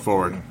at power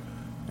forward.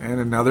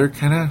 And another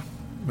kind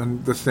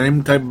of the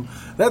same type.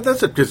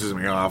 That's what pisses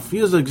me off. He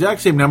has the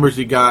exact same numbers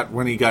he got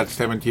when he got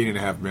 17 and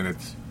a half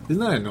minutes.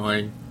 Isn't that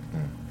annoying?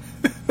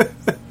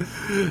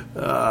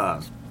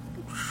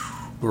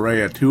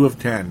 Berea, 2 of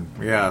 10.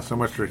 Yeah, so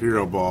much for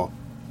hero ball.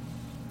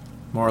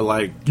 More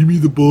like, give me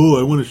the ball,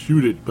 I want to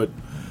shoot it. But,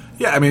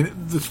 yeah, I mean,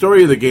 the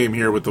story of the game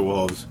here with the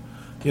Wolves,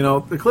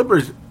 the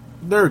Clippers,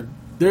 they're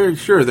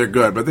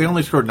good, but they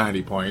only scored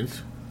 90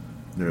 points.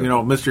 Yeah.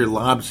 Mr.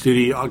 Lob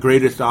City,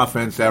 greatest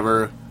offense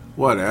ever.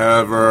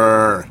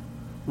 Whatever.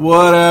 You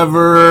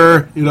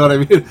know what I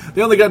mean?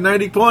 They only got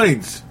 90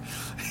 points.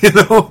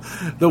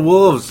 The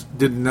Wolves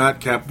did not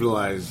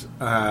capitalize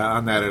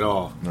on that at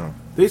all. No.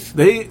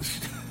 They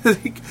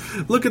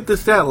look at the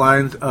stat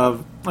lines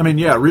of,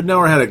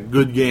 Ridnour had a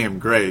good game,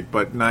 great,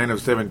 but 9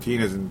 of 17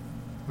 isn't,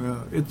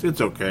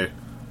 it's okay.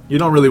 You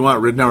don't really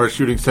want Ridnour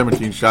shooting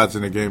 17 shots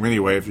in a game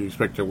anyway if you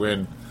expect to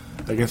win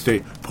against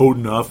a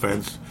potent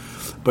offense.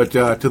 But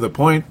to the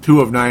point, 2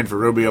 of 9 for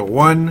Rubio,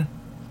 1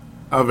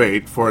 of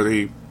 8 for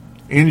the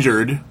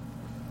injured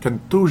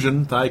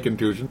thigh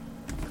contusion.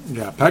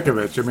 Yeah,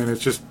 Pekovic,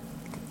 it's just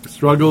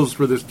struggles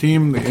for this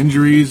team, the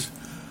injuries.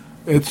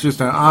 It's just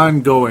an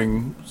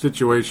ongoing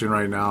situation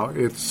right now.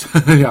 It's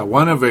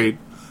 1 of 8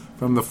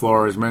 from the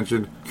floor, as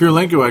mentioned.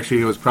 Kirilenko,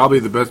 actually, was probably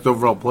the best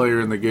overall player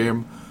in the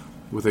game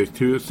with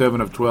a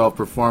 7 of 12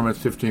 performance,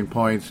 15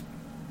 points.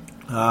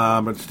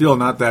 But still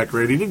not that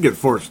great. He did get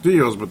 4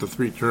 steals, but the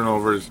 3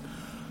 turnovers.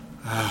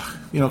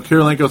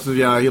 Kirilenko says,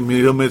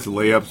 he'll miss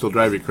layups. He'll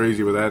drive you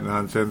crazy with that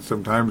nonsense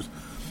sometimes.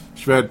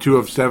 Shved, 2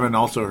 of 7,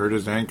 also hurt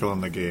his ankle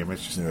in the game.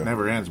 It's just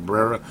never ends.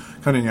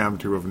 Cunningham,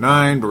 2 of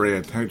 9.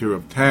 Berea, 2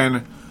 of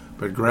 10.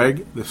 But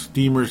Greg, the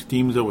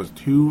Steamza was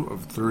 2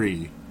 of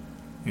 3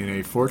 in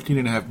a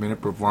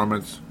 14.5-minute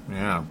performance.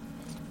 Yeah,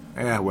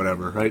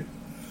 whatever, right?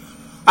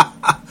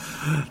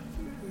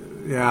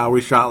 Yeah,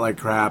 we shot like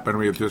crap, and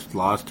we just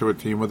lost to a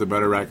team with a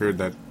better record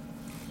that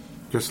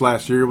just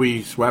last year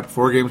we swept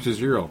 4 games to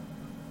 0.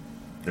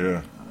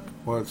 Yeah.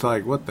 Well, it's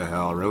like, what the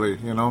hell, really,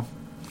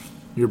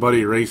 Your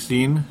buddy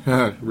Racine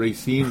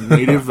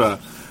native,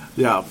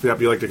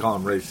 you like to call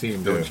him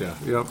Racine, don't you?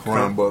 Yep.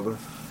 Crown brother.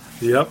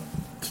 Yep.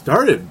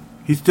 Started.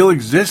 He still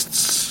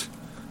exists.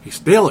 I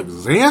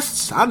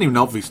don't even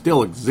know if he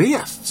still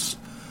exists.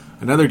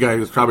 Another guy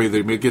who's probably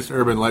the biggest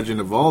urban legend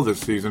of all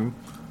this season.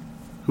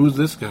 Who's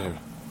this guy?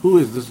 Who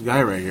is this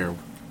guy right here?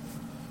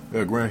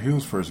 Yeah, Grant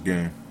Hill's first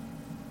game.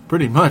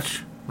 Pretty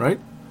much, right?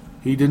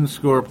 He didn't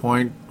score a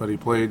point, but he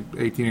played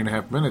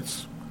 18.5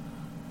 minutes.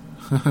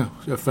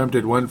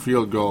 Attempted 1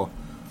 field goal.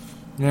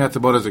 Yeah, it's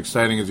about as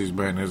exciting as he's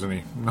been, isn't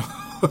he?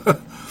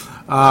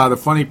 The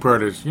funny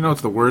part is,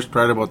 it's the worst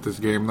part about this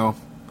game, though?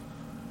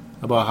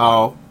 About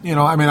how,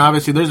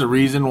 obviously there's a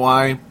reason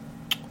why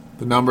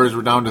the numbers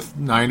were down to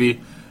 90.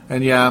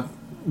 And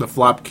the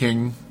flop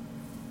king,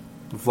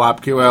 the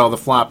flop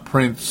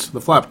prince,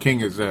 the flop king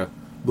is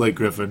Blake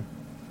Griffin.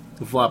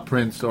 The flop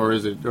prince, or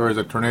is it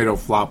tornado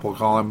flop, we'll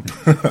call him,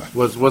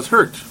 was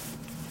hurt.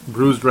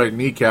 Bruised right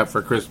kneecap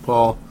for Chris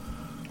Paul.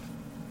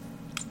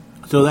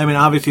 So,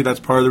 obviously that's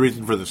part of the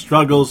reason for the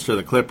struggles for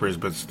the Clippers,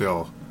 but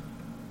still,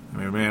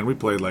 we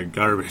played like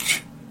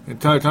garbage. And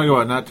talk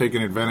about not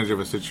taking advantage of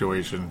a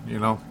situation,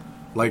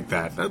 like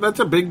that. That's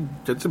a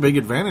big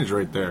advantage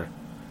right there.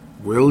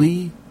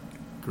 Willie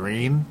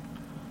Green,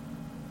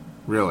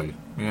 really?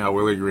 Yeah,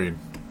 Willie Green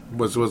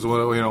was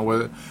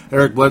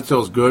Eric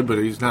Bledsoe's good, but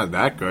he's not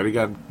that good. He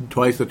got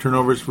twice the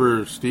turnovers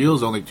for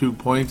steals, only 2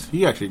 points.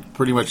 He actually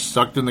pretty much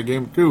sucked in the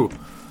game too.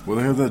 Well,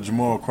 they have that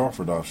Jamal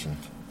Crawford option.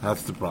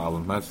 That's the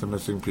problem. That's the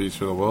missing piece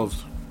for the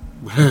Wolves.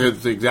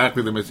 It's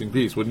exactly the missing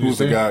piece, wouldn't you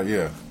say?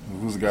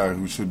 Who's the guy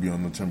who should be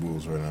on the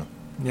Timberwolves right now?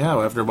 Yeah,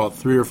 well, after about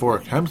 3 or 4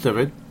 attempts of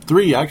it.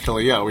 3,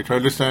 actually, yeah. We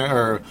tried to say,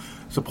 or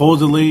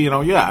supposedly,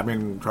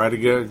 tried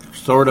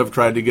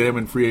to get him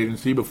in free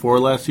agency before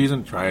last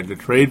season, tried to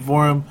trade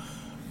for him,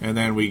 and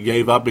then we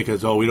gave up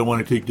because, we don't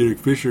want to take Derek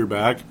Fisher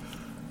back.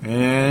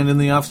 And in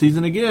the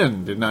offseason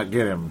again, did not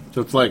get him.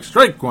 So it's like,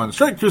 strike 1,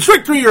 strike 2,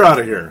 strike 3, you're out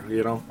of here,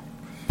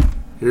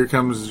 Here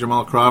comes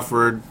Jamal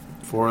Crawford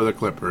for the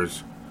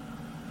Clippers.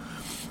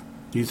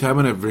 He's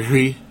having a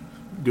very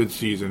good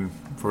season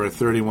for a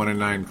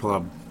 31-9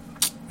 club,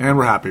 and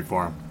we're happy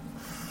for him.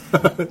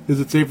 Is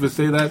it safe to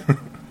say that?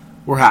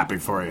 We're happy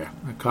for you.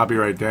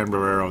 Copyright Dan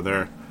Barrero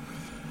there.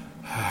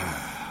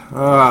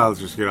 Let's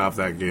just get off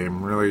that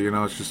game. Really,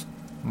 it's just...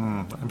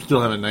 I'm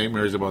still having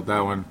nightmares about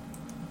that one.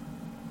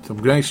 Some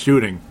nice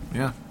shooting.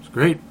 Yeah, it's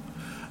great.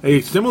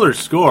 A similar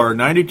score,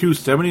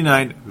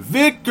 92-79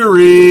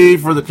 victory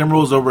for the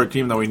Timberwolves over a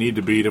team that we need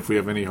to beat if we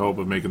have any hope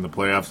of making the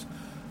playoffs.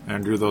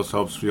 And do those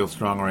hopes feel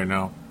strong right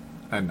now?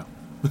 And no.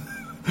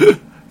 It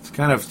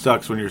kind of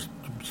sucks when your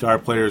star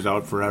player's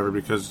out forever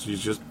because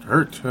he's just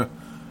hurt.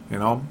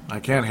 I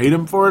can't hate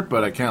him for it,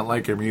 but I can't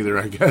like him either,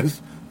 I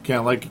guess.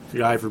 Can't like the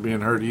guy for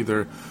being hurt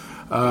either.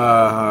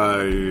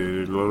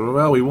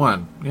 Well, we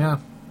won. Yeah,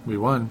 we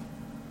won.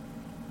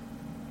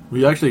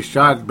 We actually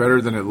shot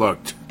better than it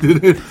looked.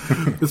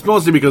 It's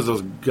mostly because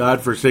those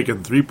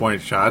godforsaken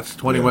 3-point shots,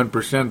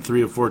 21%,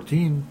 3 of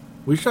 14.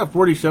 We shot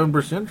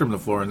 47% from the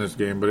floor in this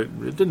game, but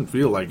it didn't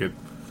feel like it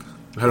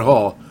at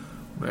all.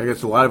 I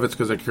guess a lot of it's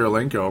because of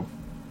Kirilenko.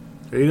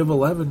 8 of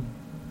 11.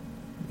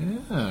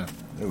 Yeah.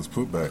 It was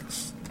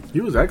putbacks.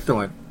 He was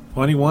excellent.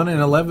 21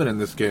 and 11 in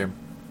this game.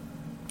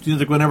 Seems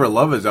like whenever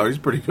Love is out, he's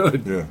pretty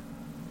good. Yeah.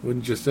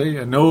 Wouldn't you say?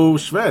 And no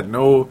Shved,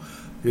 no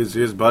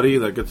his buddy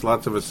that gets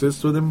lots of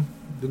assists with him,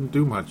 didn't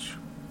do much.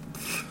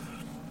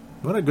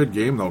 What a good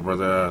game, though, for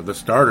the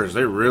starters.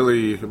 They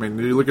really, I mean,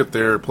 you look at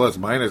their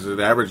plus-minus, it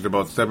averaged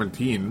about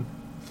 17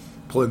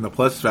 in the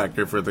plus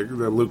factor for the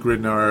Luke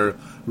Ridnour,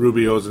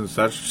 Rubios, and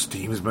such.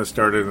 Steamsma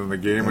started in the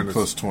game. And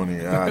plus 20,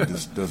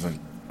 just doesn't...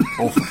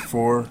 0 for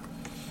 4.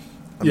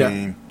 I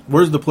mean...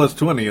 Where's the plus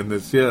 20 in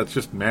this? Yeah, it's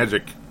just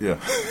magic. Yeah.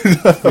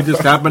 He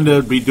just happened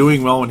to be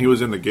doing well when he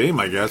was in the game,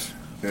 I guess.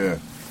 Yeah.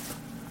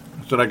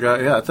 That's what I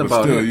got. Yeah, that's but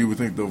about still, it. You would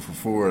think, though, for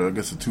 4, I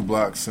guess the 2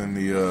 blocks and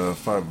the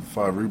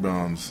five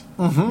rebounds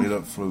made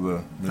up for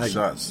the missed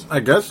shots. I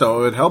guess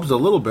so. It helps a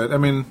little bit. I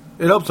mean,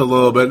 it helps a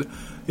little bit.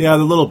 Yeah,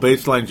 the little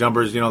baseline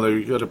jumpers, you know,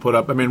 they got to put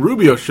up. I mean,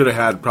 Rubio should have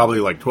had probably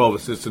like 12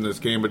 assists in this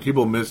game, but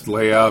people missed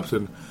layups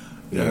and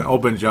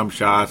open jump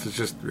shots. It's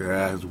just,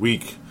 it's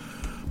weak.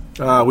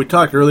 We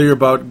talked earlier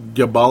about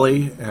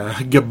Gabali.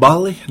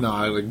 Gabali?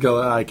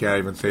 No, I can't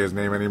even say his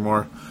name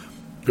anymore.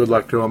 Good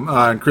luck to him.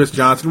 And Chris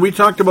Johnson. We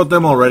talked about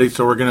them already,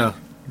 so we're going to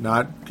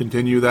not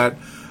continue that.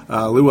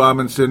 Lou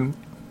Amundsen,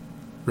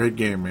 great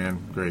game,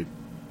 man. Great.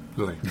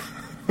 Really.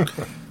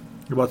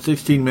 About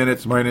 16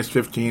 minutes, minus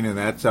 15, and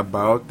that's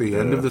about the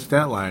end of the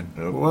stat line.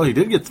 Yep. Well, he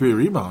did get 3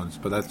 rebounds,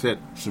 but that's it.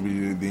 Should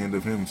be the end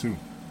of him, too,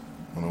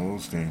 on the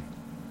Wolves team.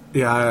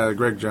 Yeah,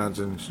 Greg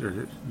Johnson.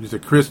 He's a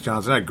Chris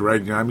Johnson, not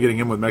Greg. I'm getting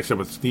him mixed up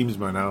with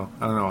Steamsma now.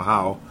 I don't know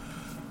how.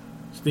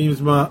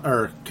 Steamsma,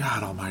 or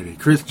God almighty,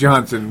 Chris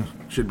Johnson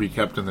should be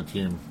kept in the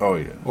team. Oh,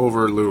 yeah.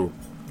 Over Lou.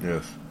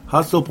 Yes.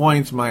 Hustle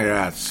points my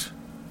ass.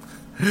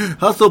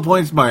 Hustle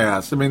points my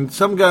ass. I mean,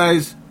 some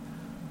guys,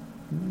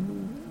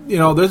 you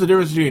know, there's a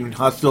difference between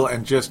hustle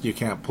and just you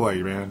can't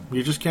play, man.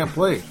 You just can't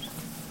play.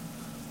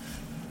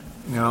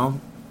 You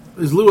know?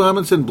 Is Lou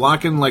Amundsen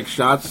blocking, like,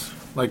 shots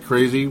like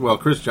crazy? Well,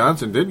 Chris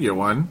Johnson did get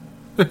one.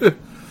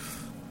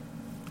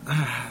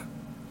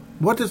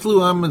 What does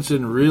Lou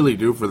Amundsen really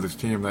do for this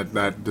team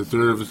that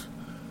deserves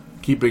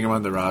keeping him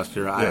on the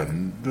roster?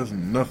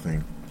 Doesn't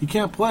nothing. He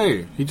can't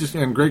play.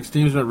 And Greg's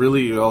team's not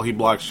really, he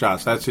blocks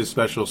shots. That's his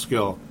special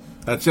skill.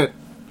 That's it.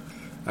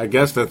 I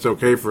guess that's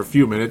okay for a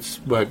few minutes,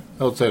 but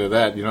outside of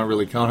that, you don't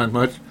really count on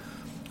much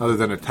other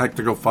than a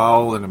tactical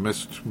foul and a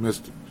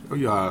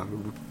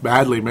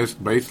badly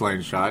missed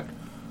baseline shot,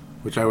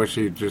 which I wish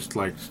he'd just,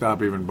 like,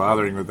 stop even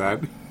bothering with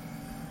that.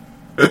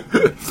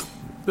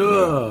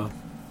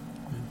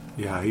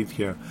 Yeah, he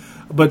can't.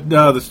 But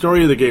the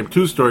story of the game,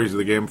 2 stories of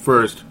the game.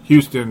 First,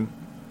 Houston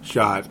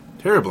shot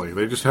terribly.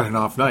 They just had an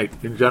off night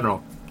in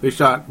general. They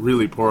shot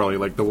really poorly,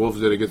 like the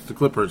Wolves did against the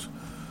Clippers.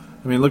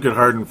 I mean, look at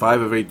Harden,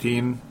 5 of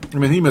 18. I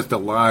mean, he missed a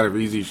lot of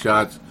easy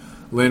shots.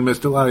 Lynn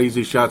missed a lot of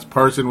easy shots.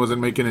 Parson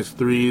wasn't making his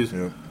threes.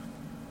 Yeah.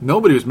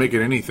 Nobody was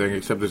making anything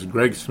except this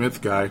Greg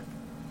Smith guy.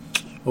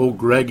 Oh,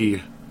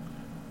 Greggy.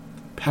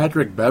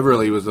 Patrick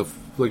Beverly was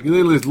they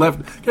just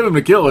left. Kevin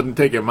McHale didn't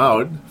take him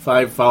out.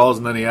 5 fouls,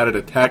 and then he added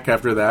a tech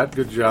after that.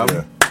 Good job.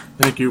 Yeah.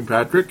 Thank you,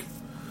 Patrick.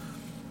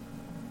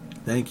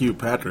 Thank you,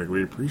 Patrick.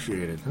 We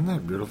appreciate it. Isn't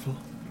that beautiful?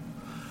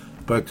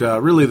 But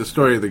really, the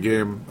story of the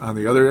game on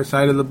the other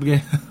side of the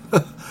game,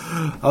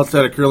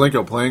 outside of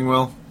Kirilenko playing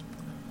well,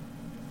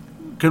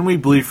 can we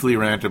briefly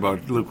rant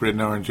about Luke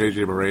Ridnour and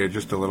JJ Barea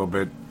just a little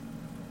bit?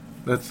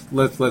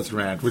 Let's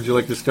rant. Would you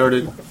like to start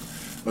it?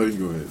 Oh, you can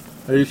go ahead.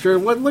 Are you sure?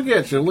 What? Look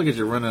at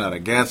you running out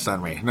of gas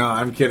on me. No,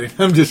 I'm kidding.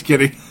 I'm just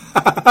kidding.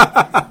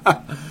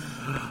 I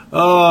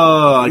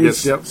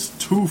guess It's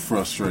too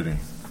frustrating.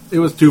 It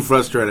was too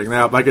frustrating.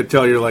 Now, I could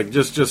tell you're like,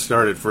 just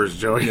start it first,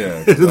 Joey.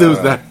 Yeah. There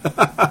was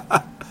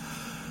that.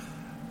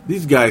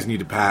 These guys need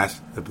to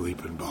pass the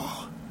bleeping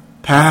ball.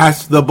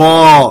 Pass the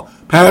ball.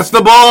 Pass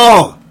the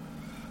ball.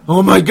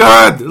 Oh, my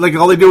God. Like,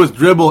 all they do is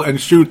dribble and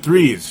shoot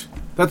threes.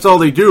 That's all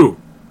they do.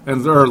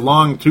 And they're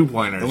long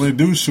 2-pointers. When they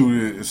do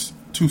shoot it, it's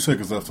 2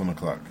 seconds left on the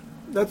clock.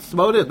 That's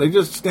about it. They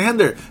just stand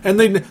there. And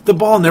the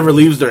ball never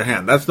leaves their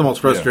hand. That's the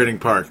most frustrating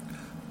part.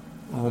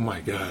 Oh,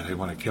 my God. I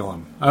want to kill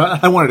him.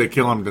 I wanted to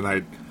kill him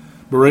tonight.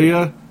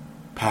 Barea,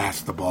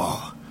 pass the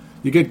ball.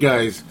 You get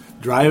guys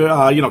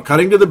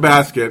cutting to the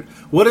basket.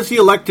 What does he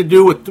elect to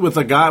do with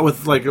a guy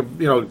with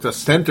a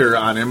center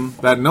on him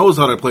that knows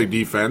how to play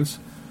defense?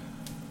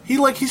 He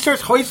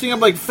starts hoisting up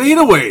like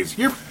fadeaways.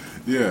 You're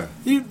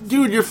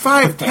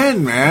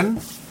 5'10", man.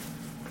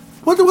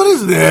 What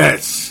is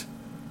this?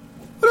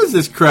 What is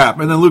this crap?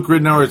 And then Luke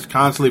Ridnour is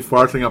constantly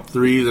farting up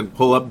threes and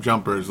pull up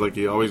jumpers like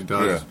he always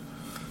does.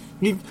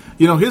 Yeah.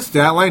 His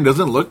stat line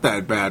doesn't look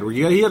that bad.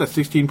 He had a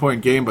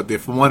 16-point game, but the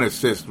 1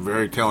 assist,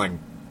 very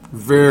telling.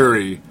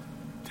 Very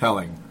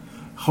telling.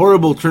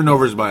 Horrible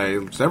turnovers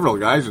by several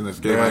guys in this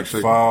game,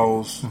 actually.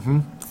 Fouls. Mm-hmm.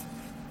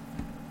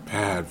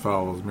 Bad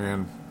fouls,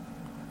 man.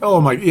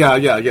 Oh, my...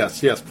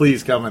 Yes,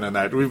 please comment on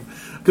that.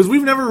 Because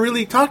we've never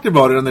really talked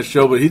about it on the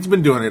show, but he's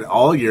been doing it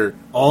all year,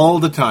 all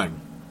the time.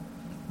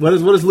 What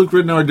does Luke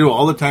Ridnour do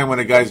all the time when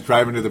a guy's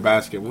driving to the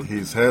basket? He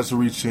has to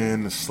reach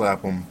in and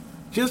slap him.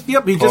 He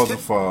calls a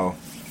foul.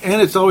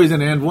 And it's always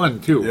an and one,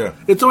 too. Yeah.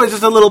 It's always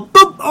just a little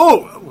boop.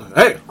 Oh,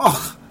 hey.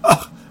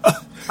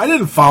 I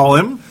didn't foul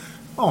him.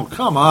 Oh,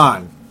 come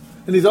on.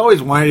 And he's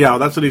always whining. Yeah,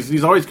 that's what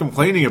he's always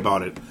complaining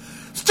about it.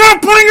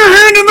 Stop putting your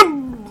hand in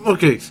the...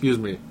 Okay, excuse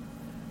me.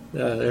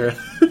 Yeah, there.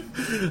 I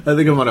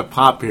think I'm going to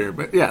pop here.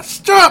 But yeah,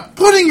 stop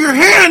putting your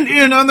hand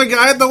in on the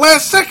guy at the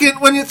last second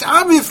when it's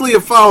obviously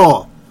a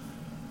foul.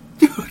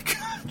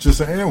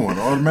 Just an and one,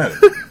 automatic.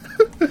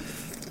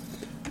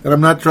 And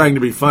I'm not trying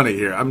to be funny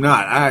here. I'm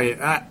not.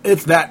 I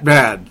it's that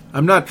bad.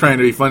 I'm not trying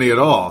to be funny at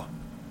all.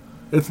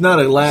 It's not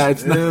a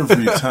last.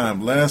 Every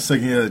time. Last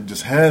second, he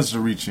just has to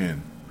reach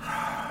in.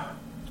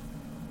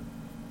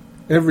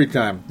 Every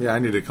time. Yeah, I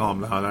need to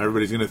calm down.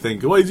 Everybody's going to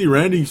think, why is he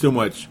ranting so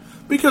much?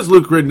 Because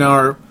Luke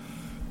Ridnour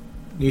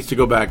needs to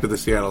go back to the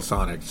Seattle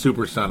Sonics.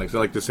 Supersonics. I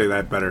like to say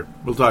that better.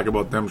 We'll talk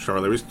about them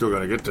shortly. We're still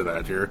going to get to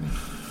that here.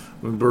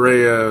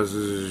 Berea's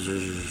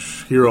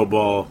hero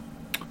ball.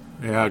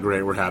 Yeah,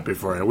 great. We're happy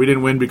for you. We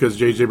didn't win because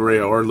J.J.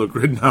 Barea or Luke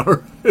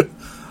Ridnour.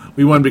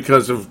 We won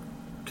because of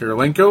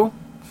Kirilenko.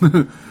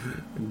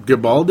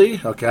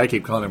 Gibaldi. Okay, I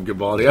keep calling him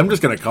Gibaldi. I'm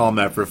just going to call him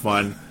that for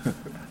fun.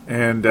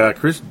 And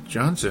Chris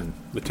Johnson,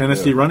 the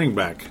Tennessee running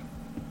back,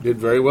 did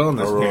very well in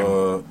this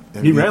game.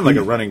 He ran like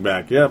a running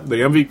back. Yep, the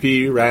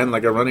MVP ran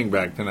like a running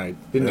back tonight,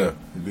 didn't he? Yeah,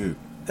 he did.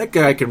 That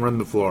guy can run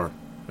the floor.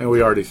 And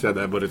we already said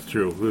that, but it's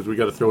true. We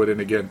got to throw it in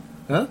again.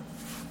 Huh?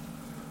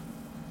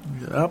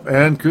 Yep,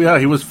 and yeah,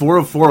 he was 4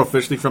 of 4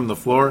 officially from the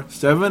floor.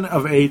 7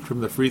 of 8 from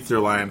the free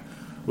throw line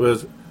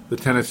was the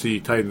Tennessee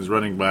Titans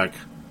running back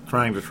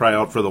trying to try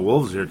out for the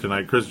Wolves here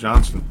tonight. Chris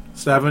Johnson,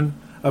 7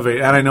 of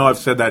 8. And I know I've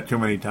said that too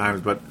many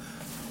times, but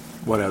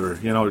whatever.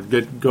 You know,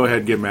 go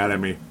ahead, get mad at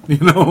me. You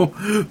know,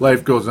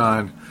 life goes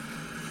on.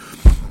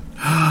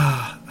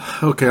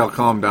 Okay, I'll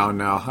calm down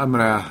now. I'm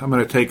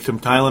gonna take some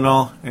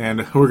Tylenol,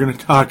 and we're gonna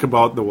talk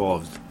about the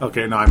Wolves.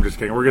 Okay, no, I'm just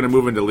kidding. We're gonna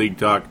move into league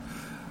talk.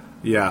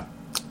 Yeah,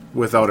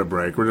 without a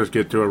break. We'll just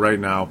get to it right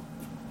now.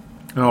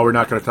 No, we're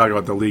not going to talk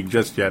about the league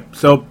just yet.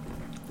 So,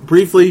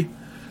 briefly,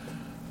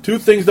 2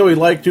 things that we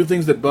liked, 2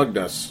 things that bugged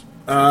us.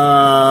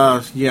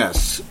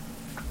 Yes.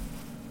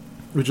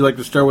 Would you like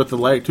to start with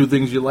the 2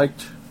 things you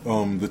liked?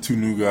 The 2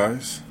 new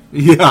guys.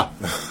 Yeah.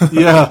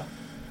 Yeah.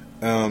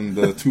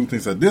 The 2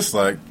 things I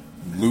disliked,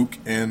 Luke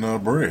and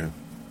Barea.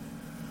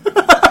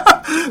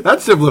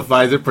 That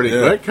simplifies it pretty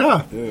quick,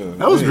 huh? Yeah.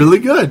 That was really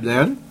good,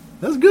 man.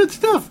 That's good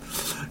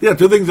stuff. Yeah,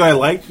 2 things I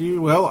liked.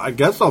 Well, I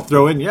guess I'll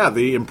throw in,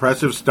 the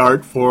impressive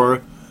start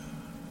for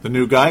the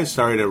new guys.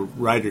 Sorry to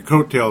ride your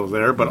coattails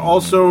there, but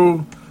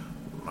also,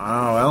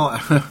 well,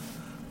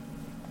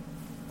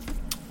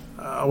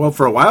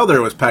 for a while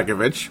there was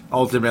Pekovic,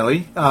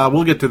 ultimately.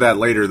 We'll get to that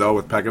later, though,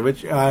 with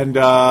Pekovic. And,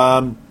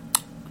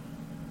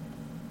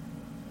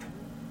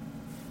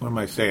 what am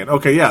I saying?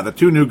 Okay, the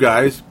 2 new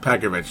guys,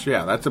 Pekovic.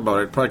 Yeah, that's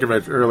about it.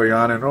 Pekovic early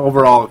on, and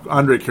overall,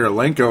 Andrei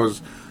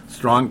Kirilenko's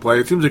strong play.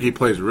 It seems like he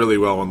plays really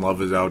well when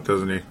Love is out,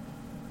 doesn't he?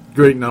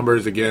 Great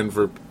numbers again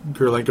for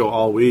Kirilenko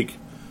all week.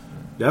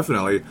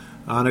 Definitely.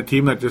 On a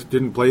team that just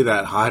didn't play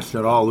that hot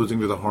at all, losing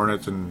to the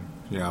Hornets, and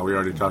we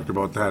already talked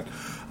about that.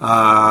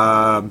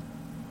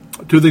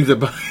 2 things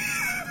that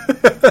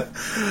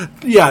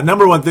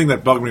number 1 thing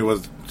that bugged me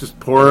was just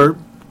poor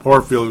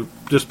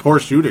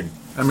shooting.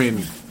 I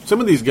mean, some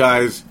of these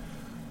guys,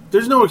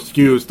 there's no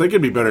excuse. They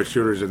could be better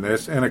shooters than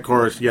this. And, of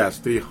course, yes,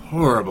 the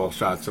horrible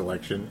shot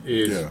selection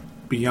is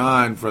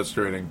beyond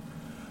frustrating.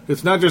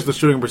 It's not just the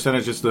shooting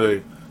percentage, it's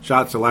the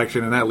shot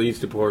selection, and that leads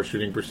to poor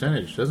shooting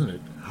percentage, doesn't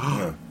it?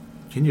 Yeah.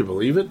 Can you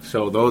believe it?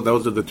 So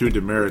those are the 2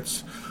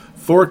 demerits.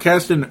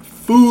 Forecasting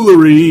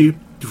foolery.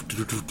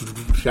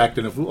 Shacked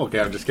a fool. Okay,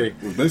 I'm just kidding.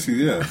 Well,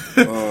 basically, yeah.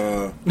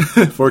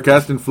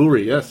 Forecasting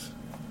foolery, yes.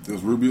 It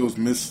was Rubio's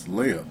missed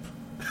layup.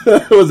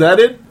 Was that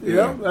it?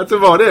 Yeah, that's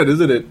about it,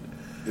 isn't it?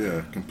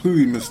 Yeah,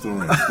 completely missed the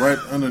rim. Right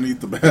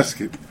underneath the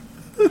basket.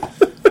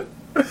 That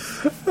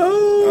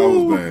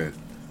was bad.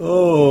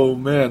 Oh,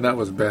 man, that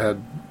was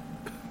bad.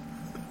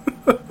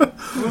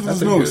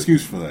 There's no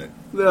excuse for that.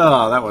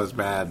 No, that was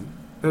bad.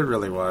 It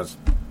really was.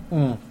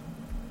 And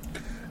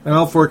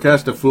I'll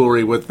forecast a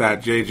foolery with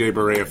that J.J.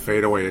 Barea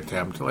fadeaway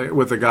attempt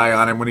with the guy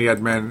on him when he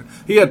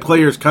had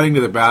players cutting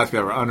to the basket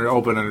or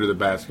open under the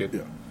basket.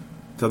 Yeah.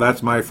 So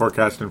that's my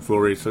forecast and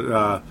foolery.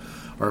 So,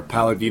 or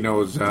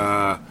Palladino's,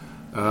 I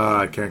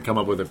can't come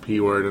up with a P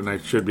word, and I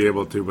should be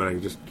able to, but I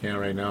just can't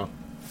right now.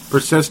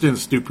 Persistent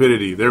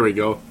stupidity. There we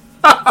go.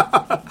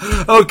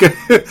 Okay.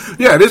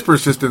 Yeah, it is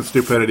persistent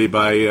stupidity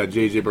by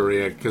J.J.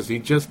 Barea because he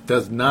just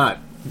does not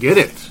get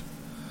it.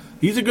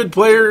 He's a good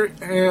player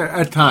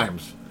at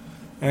times,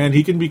 and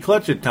he can be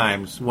clutch at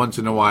times once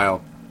in a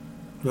while.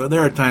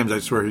 There are times I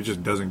swear he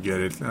just doesn't get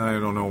it. I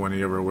don't know when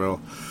he ever will.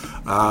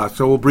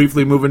 So we'll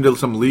briefly move into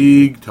some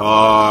league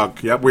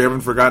talk. Yep, we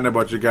haven't forgotten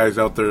about you guys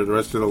out there, the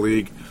rest of the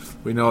league.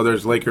 We know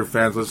there's Laker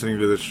fans listening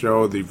to this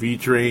show, the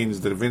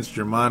V-Trains, the Vince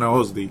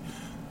Germanos,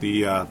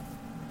 the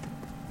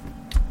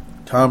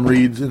Tom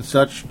Reeds and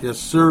such. Yes,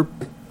 sir.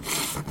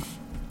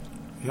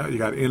 Yeah, you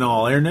got In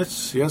All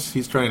Airness. Yes,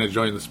 he's trying to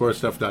join the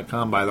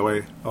sportstuff.com, by the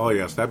way. Oh,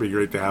 yes, that'd be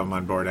great to have him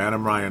on board.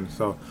 Adam Ryan.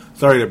 So,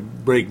 sorry to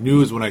break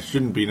news when I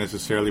shouldn't be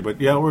necessarily, but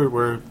yeah,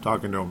 we're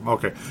talking to him.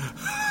 Okay.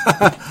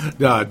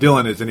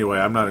 Dylan is anyway.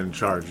 I'm not in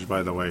charge,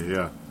 by the way.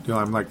 Yeah.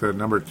 I'm like the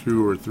number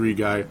 2 or 3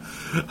 guy.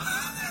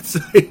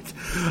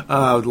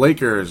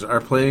 Lakers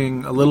are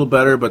playing a little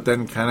better, but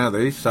then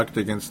they sucked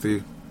against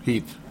the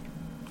Heat.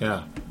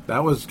 Yeah,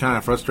 that was kind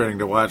of frustrating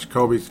to watch.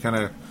 Kobe's kind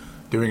of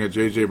doing a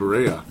JJ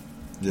Barea.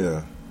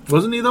 Yeah.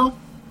 Wasn't he, though?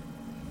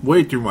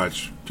 Way too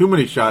much. Too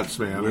many shots,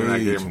 man, in that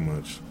game. Way too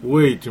much.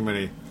 Way too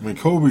many. I mean,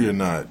 Kobe or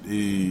not,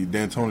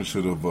 D'Antoni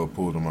should have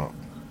pulled him out.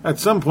 At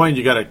some point,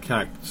 you got to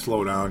kind of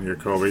slow down here,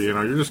 Kobe.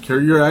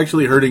 You're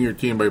actually hurting your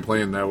team by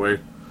playing that way.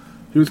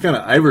 He was kind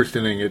of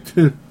Iversoning it,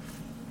 too.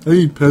 I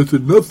ain't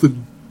passing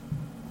nothing.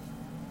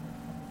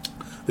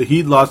 The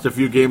Heat lost a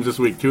few games this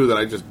week, too, that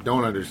I just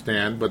don't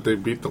understand, but they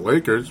beat the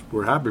Lakers.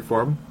 We're happy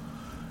for them.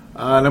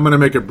 And I'm going to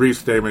make a brief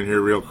statement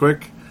here real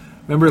quick.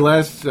 Remember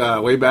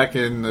way back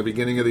in the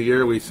beginning of the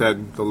year, we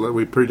said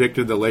we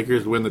predicted the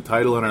Lakers win the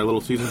title in our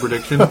little season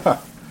prediction?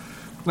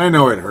 I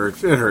know it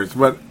hurts,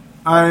 but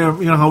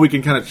how we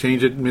can kind of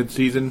change it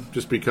mid-season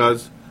just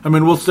because. I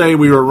mean, we'll say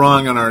we were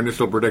wrong on our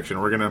initial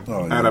prediction. We're going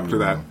to add up to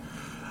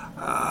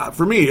that.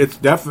 For me, it's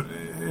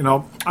definitely,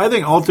 I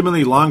think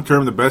ultimately,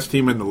 long-term, the best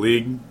team in the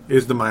league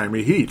is the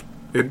Miami Heat.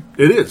 It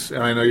is.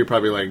 And I know you're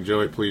probably like,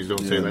 Joey, please don't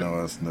say that.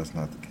 No, that's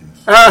not the case.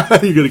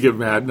 You're going to get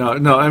mad.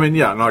 No, I mean,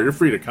 you're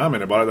free to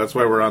comment about it. That's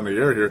why we're on the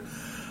air here.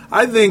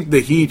 I think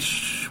the Heat,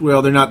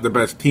 they're not the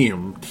best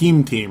team.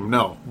 Team,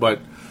 no. But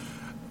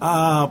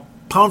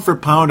pound for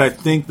pound, I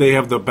think they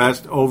have the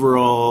best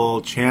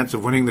overall chance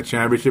of winning the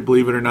championship,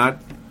 believe it or not,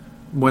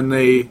 when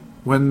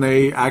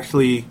they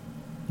actually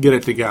get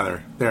it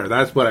together.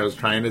 That's what I was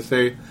trying to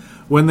say.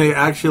 When they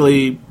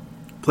actually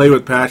play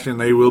with passion,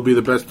 they will be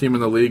the best team in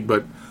the league,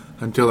 but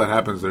until that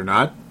happens, they're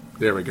not.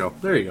 There we go.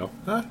 There you go.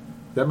 Huh?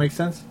 That makes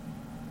sense?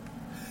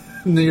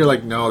 And then you're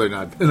like, no, they're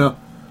not.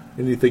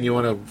 Anything you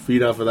want to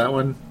feed off of that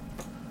one?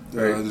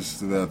 Yeah,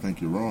 I think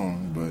you're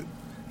wrong, but...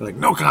 You're like,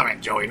 no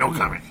comment, Joey, no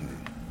comment.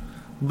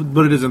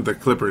 But it isn't the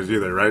Clippers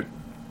either, right?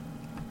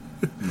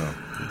 No.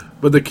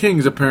 But the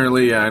Kings,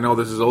 apparently, I know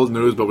this is old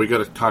news, but we got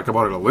to talk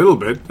about it a little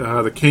bit.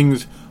 The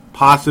Kings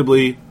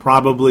probably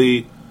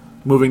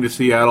moving to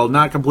Seattle.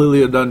 Not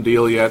completely a done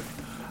deal yet.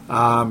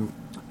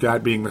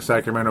 That being the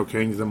Sacramento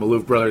Kings, the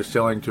Maloof brothers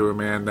selling to a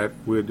man that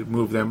would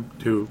move them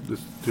to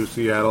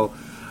Seattle.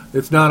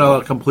 It's not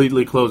a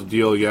completely closed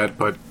deal yet,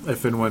 but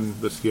if and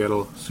when the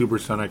Seattle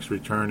Supersonics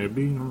return, it'd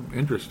be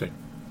interesting.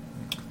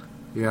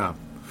 Yeah.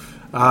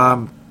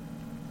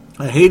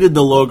 I hated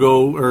the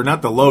logo, or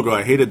not the logo,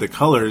 I hated the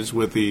colors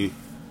with the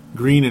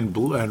green and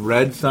blue and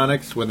red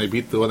Sonics when they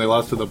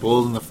lost to the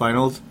Bulls in the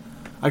finals.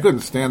 I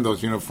couldn't stand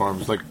those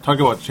uniforms. Like, talk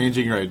about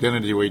changing your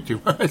identity way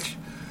too much.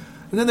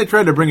 And then they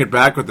tried to bring it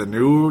back with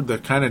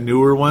the kind of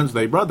newer ones.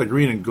 They brought the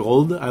green and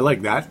gold. I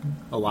like that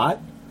a lot.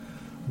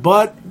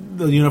 But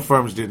the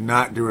uniforms did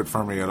not do it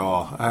for me at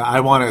all. I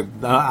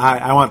want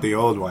the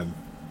old one,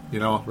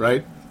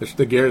 right? It's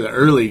the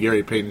early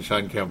Gary Payton,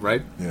 Sean Kemp,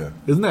 right? Yeah.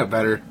 Isn't that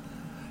better?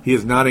 He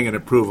is nodding in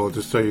approval,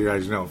 just so you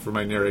guys know, for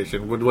my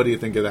narration. What do you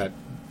think of that?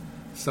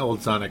 It's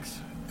old Sonics.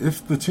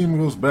 If the team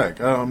goes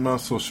back, I'm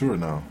not so sure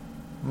now.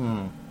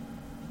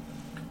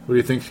 What do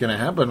you think's going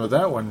to happen with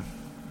that one?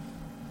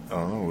 I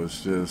don't know.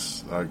 It's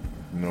just,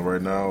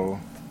 right now,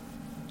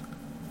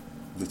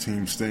 the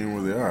team's staying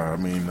where they are. I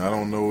mean, I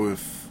don't know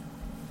if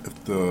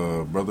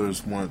the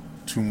brothers want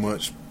too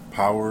much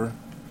power.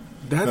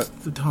 That's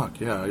the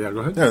talk. Yeah, go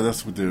ahead. Yeah,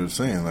 that's what they were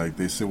saying. Like,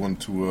 they still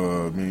want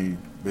to be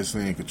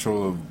basically in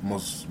control of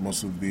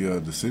most of the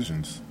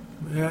decisions.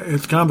 Yeah,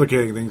 it's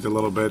complicating things a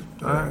little bit.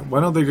 Why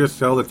don't they just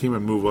sell the team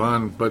and move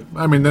on? But,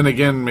 I mean, then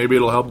again, maybe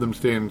it'll help them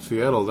stay in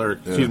Seattle, or,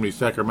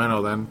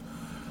 Sacramento then.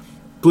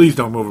 Please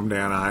don't move them to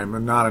Anaheim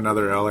and not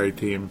another L.A.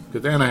 team.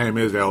 Because Anaheim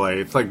is L.A.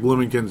 It's like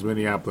Bloomington's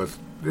Minneapolis.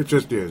 It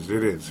just is.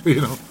 It is,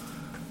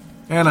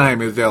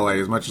 Anaheim is L.A.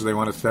 as much as they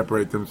want to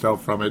separate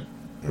themselves from it,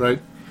 right?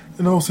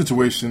 In the whole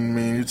situation, I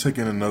mean, you're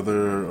taking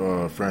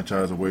another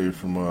franchise away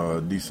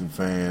from decent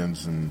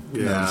fans and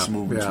just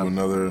moving to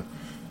another.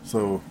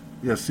 So,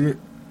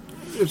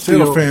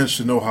 Seattle fans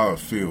should know how it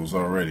feels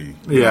already.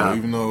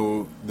 Even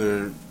though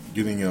they're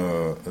getting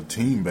a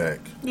team back.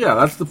 Yeah,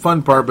 that's the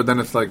fun part, but then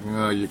it's like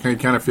you can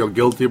kind of feel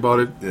guilty about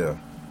it. Yeah.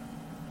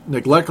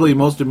 Like, luckily,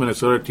 most of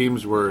Minnesota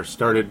teams were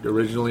started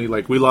originally.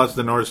 Like, we lost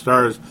the North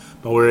Stars,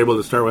 but we were able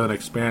to start with an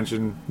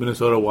expansion.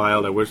 Minnesota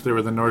Wild, I wish they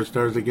were the North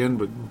Stars again,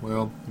 but,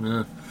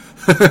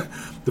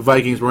 the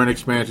Vikings were an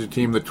expansion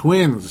team. The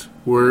Twins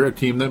were a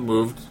team that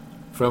moved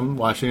from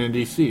Washington,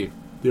 D.C.,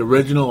 the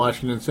original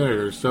Washington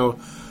Senators. So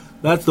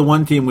that's the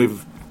one team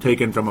we've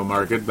taken from a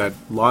market that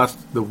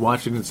lost the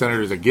Washington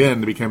Senators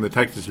again to become the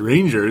Texas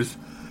Rangers.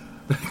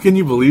 Can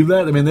you believe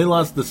that? I mean, they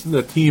lost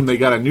the team. They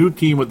got a new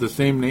team with the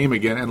same name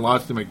again and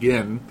lost them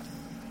again.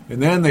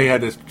 And then they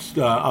had to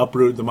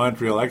uproot the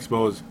Montreal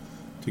Expos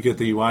to get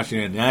the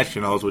Washington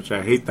Nationals, which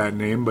I hate that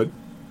name. But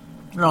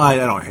I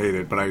don't hate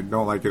it, but I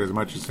don't like it as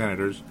much as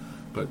Senators.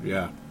 But,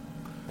 yeah.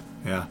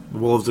 The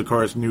Wolves, of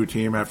course, new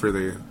team after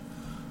the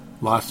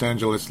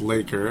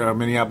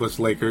Minneapolis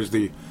Lakers,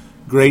 the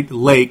Great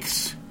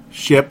Lakes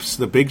ships,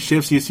 the big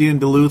ships you see in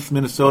Duluth,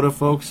 Minnesota,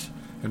 folks.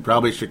 and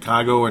probably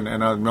Chicago and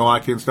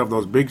Milwaukee and stuff,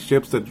 those big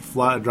ships that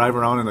drive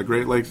around in the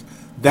Great Lakes,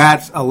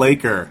 that's a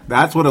Laker.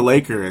 That's what a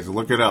Laker is.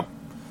 Look it up.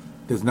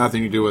 There's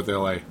nothing to do with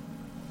L.A.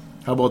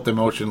 How about them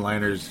ocean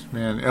liners?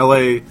 Man,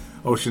 L.A.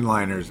 ocean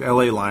liners.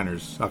 L.A.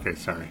 liners. Okay,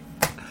 sorry.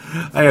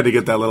 I had to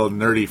get that little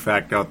nerdy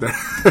fact out there.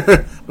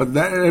 But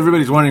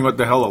everybody's wondering what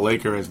the hell a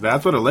Laker is.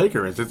 That's what a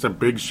Laker is. It's a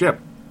big ship.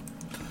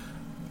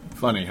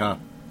 Funny, huh?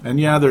 And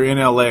yeah, they're in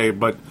L.A.,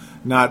 but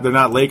they're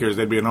not Lakers.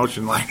 They'd be an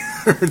ocean liner.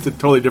 It's a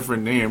totally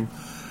different name.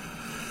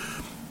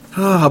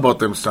 Oh, how about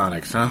them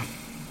Sonics, huh?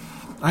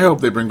 I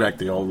hope they bring back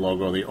the old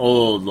logo,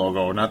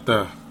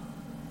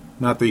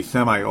 not the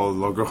semi-old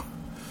logo.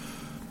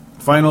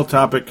 Final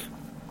topic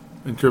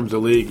in terms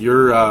of league.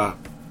 You're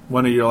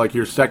one of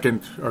your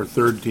second or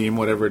third team,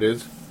 whatever it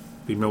is.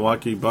 The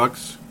Milwaukee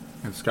Bucks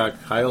and Scott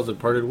Skiles have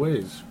parted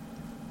ways.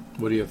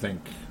 What do you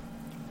think?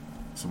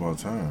 It's about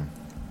time.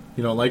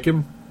 You don't like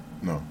him?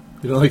 No.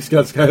 You don't like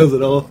Scott Skiles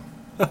at all?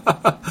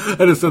 I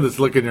just saw this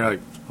look and you're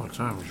like, it's about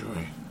time,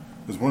 Joey.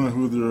 I was wondering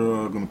who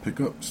they're going to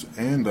pick up,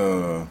 and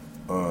the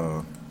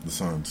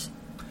Suns.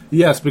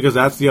 Yes, because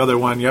that's the other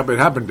one. Yep, it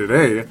happened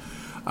today.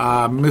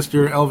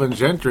 Mr. Elvin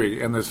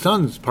Gentry and the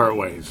Suns part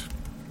ways.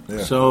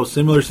 Yeah. So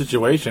similar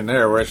situation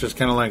there, where it's just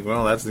kind of like,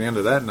 well, that's the end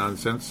of that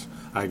nonsense,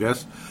 I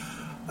guess.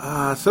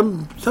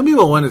 Some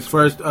people went as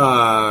far as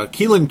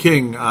Keelan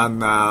King on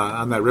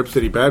that Rip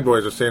City Bad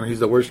Boys are saying he's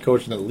the worst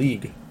coach in the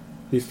league.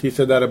 He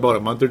said that about a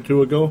month or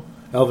two ago.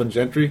 Elvin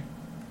Gentry.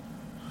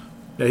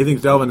 Yeah, he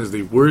thinks Elvin is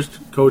the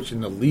worst coach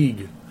in the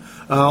league.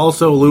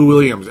 Also, Lou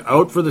Williams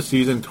out for the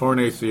season, torn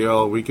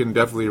ACL. We can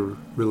definitely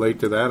relate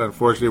to that.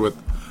 Unfortunately,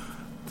 with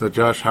the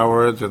Josh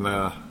Howards and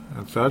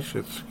such,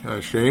 it's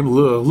a shame.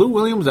 Lou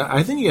Williams,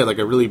 I think he had like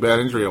a really bad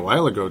injury a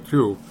while ago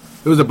too.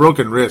 It was a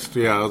broken wrist.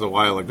 Yeah, it was a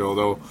while ago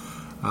though.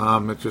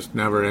 It just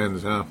never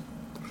ends, huh?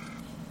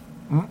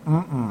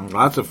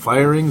 Lots of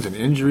firings and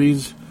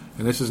injuries,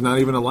 and this is not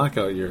even a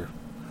lockout year.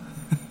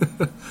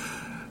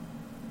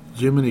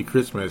 Jiminy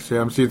Christmas.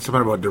 Yeah, I'm seeing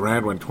something about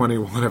Durant went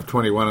 21 of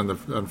 21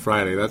 on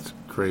Friday. That's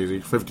crazy.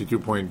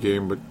 52-point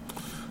game, but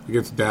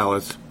against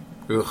Dallas.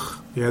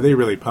 Ugh. Yeah, they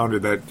really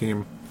pounded that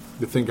team.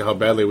 To think of how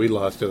badly we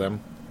lost to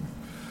them.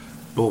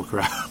 Bull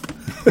crap.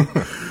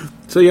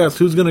 So, yes,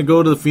 who's going to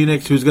go to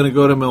Phoenix? Who's going to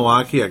go to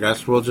Milwaukee? I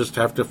guess we'll just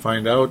have to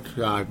find out.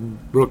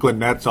 Brooklyn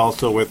Nets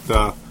also with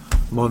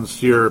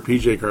Monsieur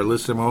PJ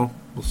Carlissimo.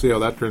 We'll see how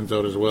that turns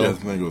out as well. Yeah, I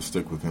think they'll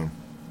stick with him.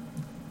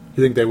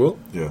 You think they will?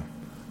 Yeah.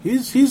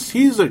 He's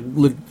a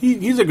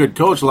good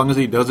coach as long as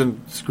he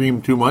doesn't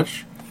scream too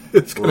much.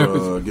 It's get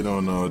on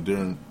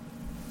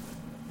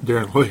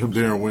Darren Williams.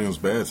 Darren Williams'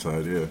 bad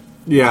side, yeah.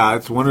 Yeah,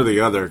 it's one or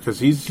the other because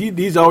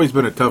he's always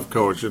been a tough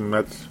coach, and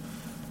that's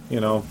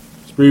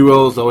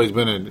Sprewell's always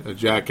been a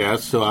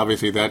jackass. So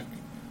obviously that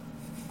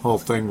whole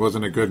thing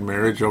wasn't a good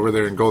marriage over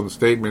there in Golden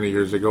State many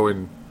years ago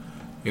in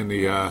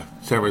the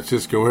San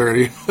Francisco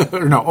area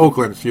or no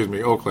Oakland,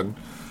 Oakland.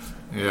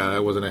 Yeah,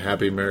 that wasn't a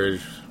happy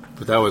marriage.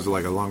 But that was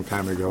like a long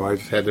time ago. I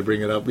just had to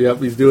bring it up. Yep,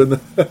 he's doing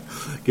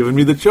giving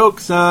me the choke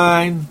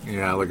sign.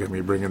 Yeah, look at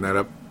me bringing that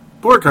up.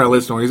 Poor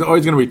Carlissimo. He's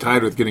always going to be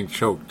tied with getting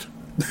choked.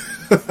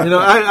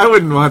 I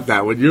wouldn't want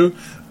that, would you?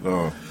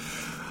 No.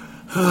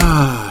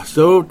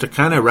 So to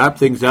kind of wrap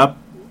things up,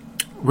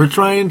 we're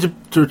trying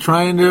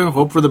to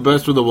hope for the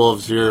best with the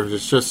Wolves here.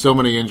 There's just so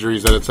many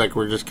injuries that it's like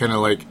we're just kind of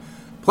like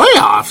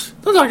playoffs.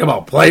 Don't talk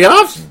about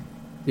playoffs.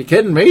 You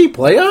kidding me?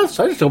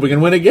 Playoffs? I just hope we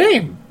can win a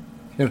game.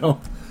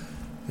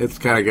 It's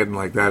kind of getting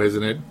like that,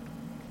 isn't it?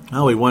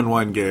 Oh, we won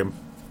one game.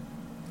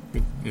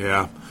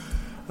 Yeah.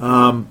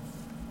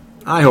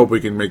 I hope we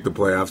can make the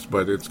playoffs,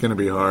 but it's going to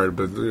be hard.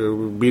 But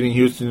beating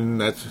Houston,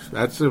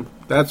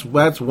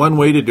 that's one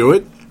way to do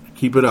it.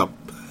 Keep it up.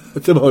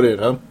 That's about it,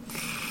 huh?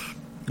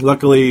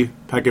 Luckily,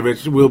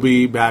 Pekovic will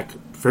be back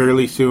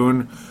fairly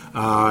soon.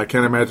 I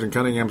can't imagine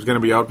Cunningham's going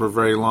to be out for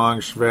very long.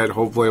 Shved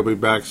hopefully will be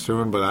back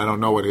soon, but I don't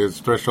know what his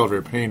threshold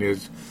for pain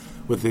is.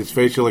 With his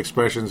facial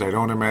expressions, I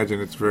don't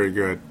imagine it's very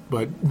good.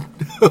 But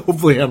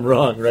hopefully I'm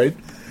wrong, right?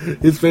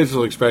 His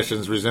facial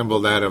expressions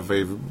resemble that of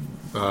a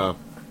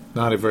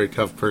not a very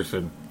tough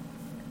person.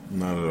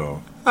 Not at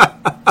all.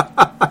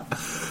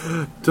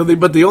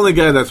 But the only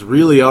guy that's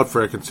really out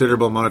for a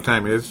considerable amount of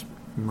time is,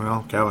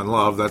 Kevin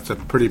Love. That's a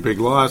pretty big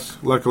loss.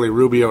 Luckily,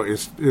 Rubio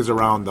is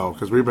around, though,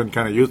 because we've been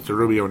kind of used to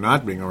Rubio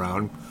not being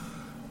around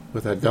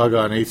with that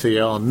doggone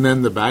ACL and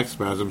then the back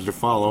spasms to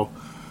follow.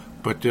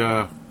 But,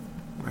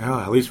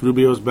 at least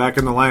Rubio's back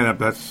in the lineup.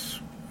 That's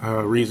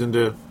a reason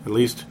to at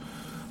least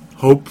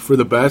hope for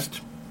the best.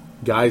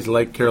 Guys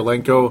like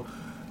Karolinko,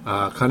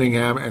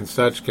 Cunningham, and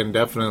such can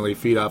definitely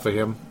feed off of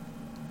him.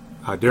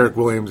 Derek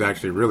Williams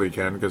actually really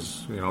can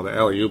because, the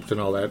alley-oops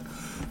and all that.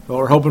 So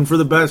we're hoping for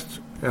the best.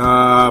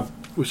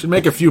 We should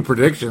make a few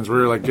predictions.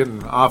 We're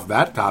getting off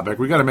that topic.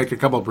 We got to make a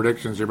couple of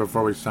predictions here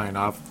before we sign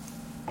off.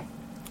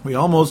 We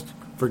almost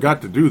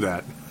forgot to do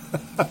that,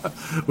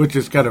 which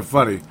is kind of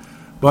funny.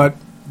 But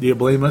do you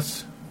blame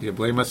us? Yeah,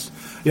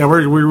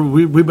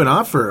 we've been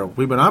off for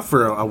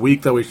a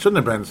week that we shouldn't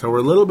have been, so we're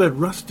a little bit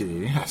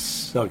rusty.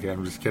 Yes. Okay,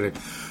 I'm just kidding.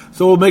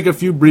 So we'll make a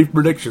few brief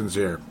predictions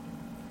here.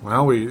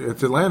 Well,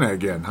 it's Atlanta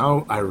again.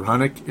 How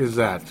ironic is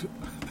that?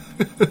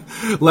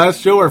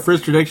 Last show, our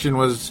first prediction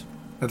was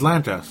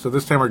Atlanta. So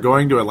this time we're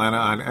going to Atlanta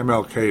on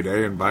MLK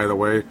Day. And by the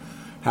way,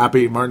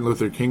 happy Martin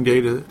Luther King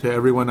Day to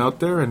everyone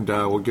out there. And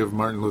we'll give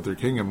Martin Luther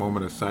King a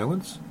moment of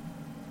silence.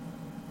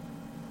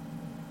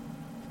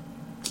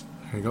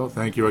 There you go.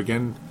 Thank you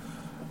again,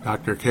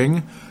 Dr.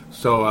 King.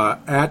 So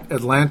at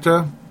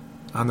Atlanta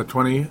on the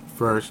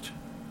 21st,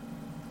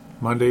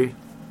 Monday,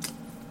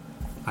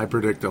 I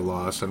predict a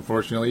loss,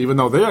 unfortunately, even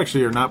though they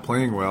actually are not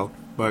playing well.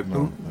 But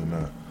no,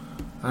 they're not.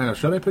 I don't know.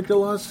 Should I pick a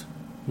loss?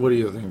 What do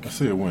you think? I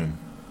say a win.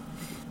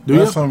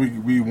 Last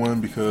time we won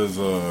because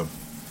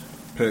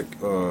Peck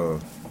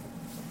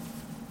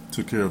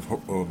took care of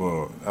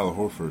Al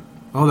Horford.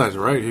 Oh, that's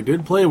right. He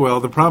did play well.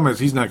 The problem is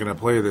he's not going to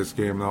play this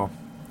game, though.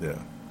 Yeah.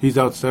 He's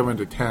out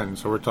 7-10,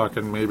 so we're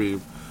talking maybe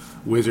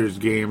Wizards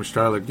game,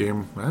 Charlotte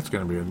game. That's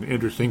going to be an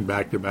interesting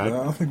back-to-back.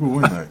 Yeah, I think we'll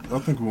win that. I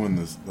think we'll win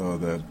this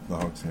the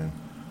Hawks game.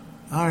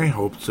 I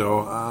hope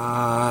so.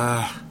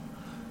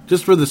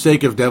 Just for the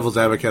sake of devil's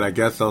advocate, I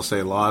guess I'll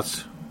say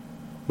loss.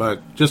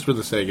 But just for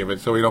the sake of it,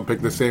 so we don't pick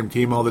the same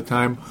team all the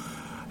time.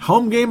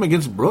 Home game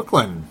against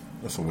Brooklyn.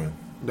 That's a win.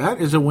 That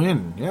is a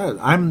win. Yeah,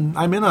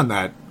 I'm in on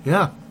that.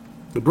 Yeah.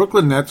 The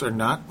Brooklyn Nets are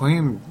not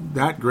playing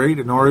that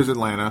great, nor is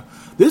Atlanta.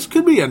 This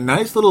could be a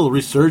nice little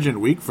resurgent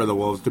week for the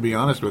Wolves, to be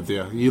honest with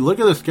you. You look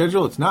at the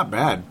schedule, it's not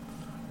bad.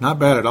 Not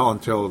bad at all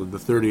until the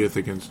 30th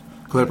against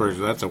Clippers.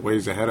 That's a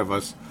ways ahead of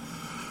us.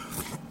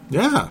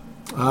 Yeah.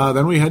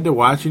 Then we head to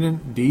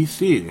Washington,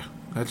 D.C.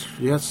 That's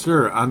yes,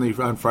 sir.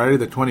 On Friday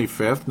the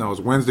 25th. No, it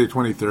was Wednesday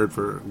 23rd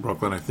for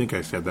Brooklyn. I think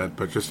I said that,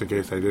 but just in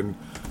case I didn't.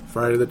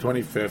 Friday the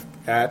 25th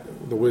at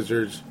the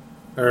Wizards.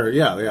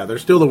 They're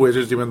still the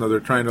Wizards, even though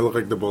they're trying to look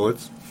like the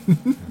Bullets. If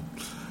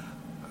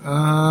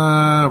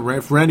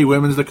Randy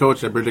Wittman's the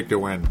coach, I predict a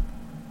win.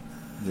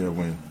 Yeah,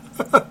 win.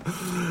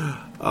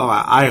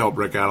 I hope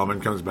Rick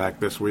Adelman comes back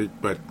this week,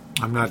 but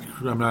I'm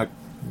not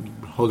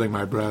holding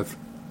my breath.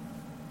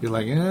 You're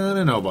like, I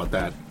don't know about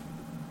that.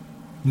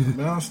 Man,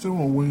 I still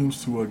want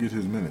Williams to get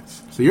his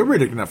minutes. So you're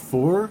predicting a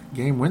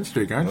 4-game win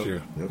streak, aren't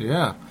you? Yep.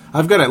 Yeah.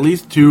 I've got at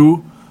least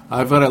 2.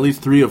 I've got at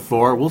least 3 of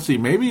 4. We'll see.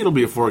 Maybe it'll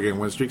be a 4-game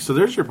win streak. So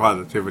there's your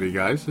positivity,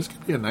 guys. This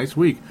could be a nice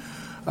week.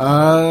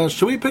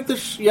 Should we pick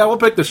we'll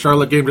pick the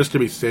Charlotte game just to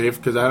be safe,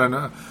 because I don't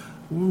know.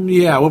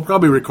 Yeah, we'll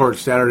probably record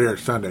Saturday or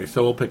Sunday,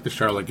 so we'll pick the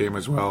Charlotte game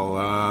as well.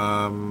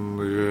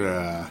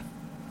 Yeah.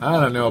 I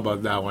don't know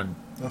about that one.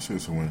 I'll say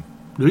it's a win.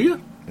 Do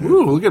you? Yeah.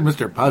 Ooh, look at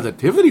Mr.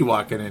 Positivity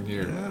walking in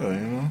here. Yeah, you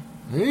know.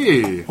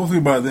 Hey. Hopefully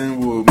by then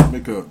we'll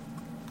make a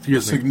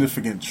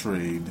significant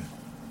trade.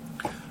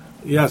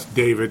 Yes,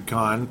 David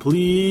Kahn.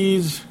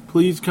 Please,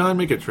 Kahn,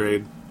 make a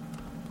trade.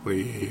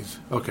 Please.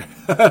 Okay.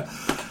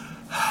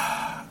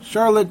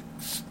 Charlotte,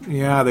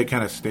 yeah, they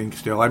kind of stink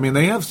still. I mean,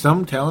 they have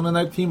some talent on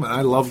that team.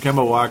 I love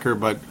Kemba Walker,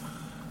 but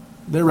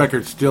their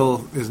record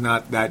still is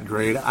not that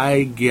great.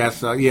 I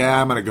guess, I'm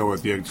going to go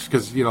with you.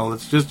 Because,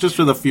 it's just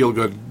for the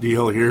feel-good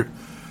deal here.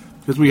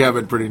 Because we have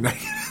been pretty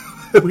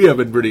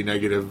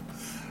negative.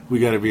 We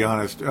got to be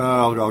honest.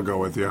 I'll go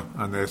with you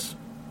on this.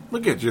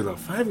 Look at you, though.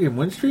 5-game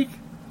win streak?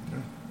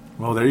 Okay.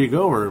 Well, there you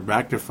go. We're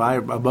back to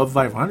above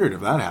 500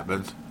 if that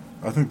happens.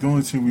 I think the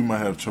only team we might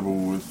have trouble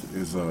with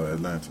is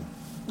Atlanta.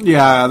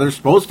 Yeah, they're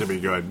supposed to be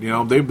good.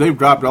 They've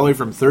dropped all the way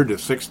from 3rd to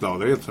 6th, though.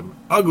 They had some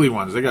ugly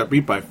ones. They got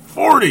beat by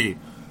 40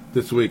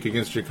 this week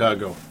against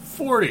Chicago.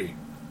 40.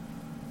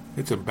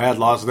 It's a bad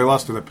loss. They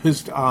lost to the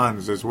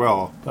Pistons as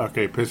well.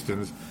 Okay,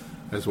 Pistons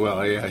as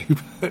well. Yeah,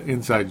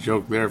 inside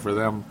joke there for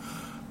them.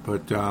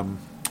 But,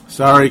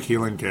 sorry,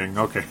 Keelan King.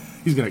 Okay,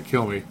 he's going to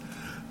kill me.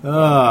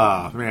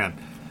 Oh, man.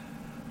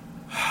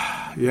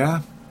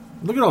 Yeah.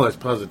 Look at all this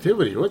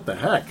positivity. What the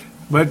heck?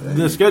 But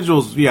the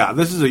schedule's,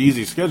 this is an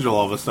easy schedule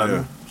all of a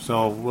sudden. Yeah.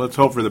 So let's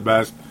hope for the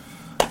best.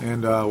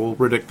 And we'll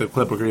predict the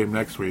Clipper game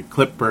next week.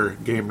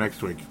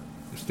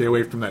 Stay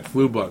away from that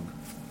flu bug.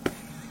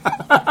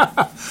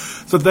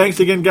 So thanks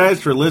again,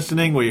 guys, for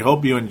listening. We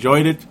hope you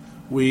enjoyed it.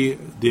 We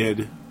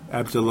did.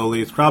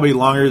 Absolutely. It's probably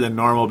longer than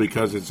normal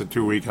because it's a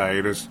 2-week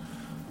hiatus.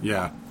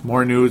 Yeah.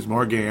 More news,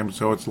 more games,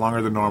 so it's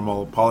longer than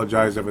normal.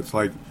 Apologize if it's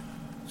like,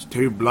 it's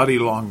too bloody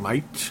long,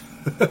 mate.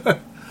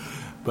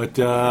 But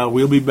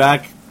we'll be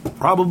back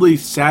probably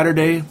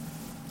Saturday.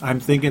 I'm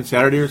thinking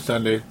Saturday or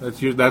Sunday.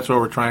 That's what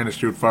we're trying to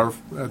shoot for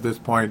at this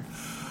point.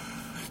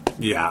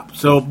 Yeah.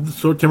 So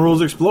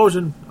Timberwolves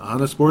Explosion on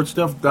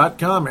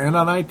thesportstuff.com and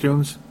on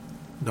iTunes.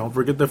 Don't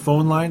forget the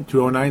phone line,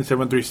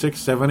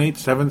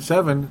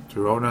 209-736-7877.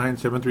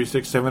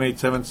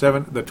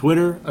 209-736-7877. The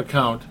Twitter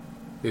account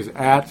is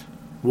at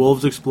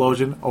Wolves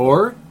Explosion,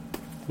 or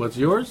what's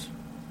yours?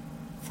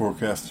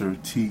 Forecaster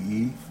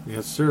TE.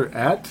 Yes, sir.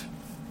 At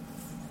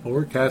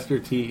Forecaster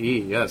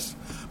TE. Yes.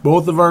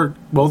 Both of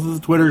the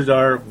Twitters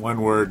are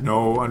one word,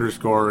 no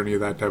underscore or any of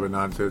that type of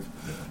nonsense.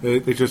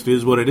 It just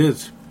is what it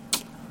is.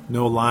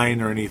 No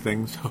line or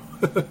anything. So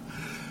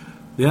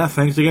yeah,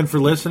 thanks again for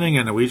listening,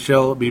 and we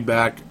shall be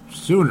back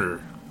sooner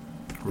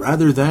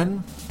rather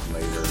than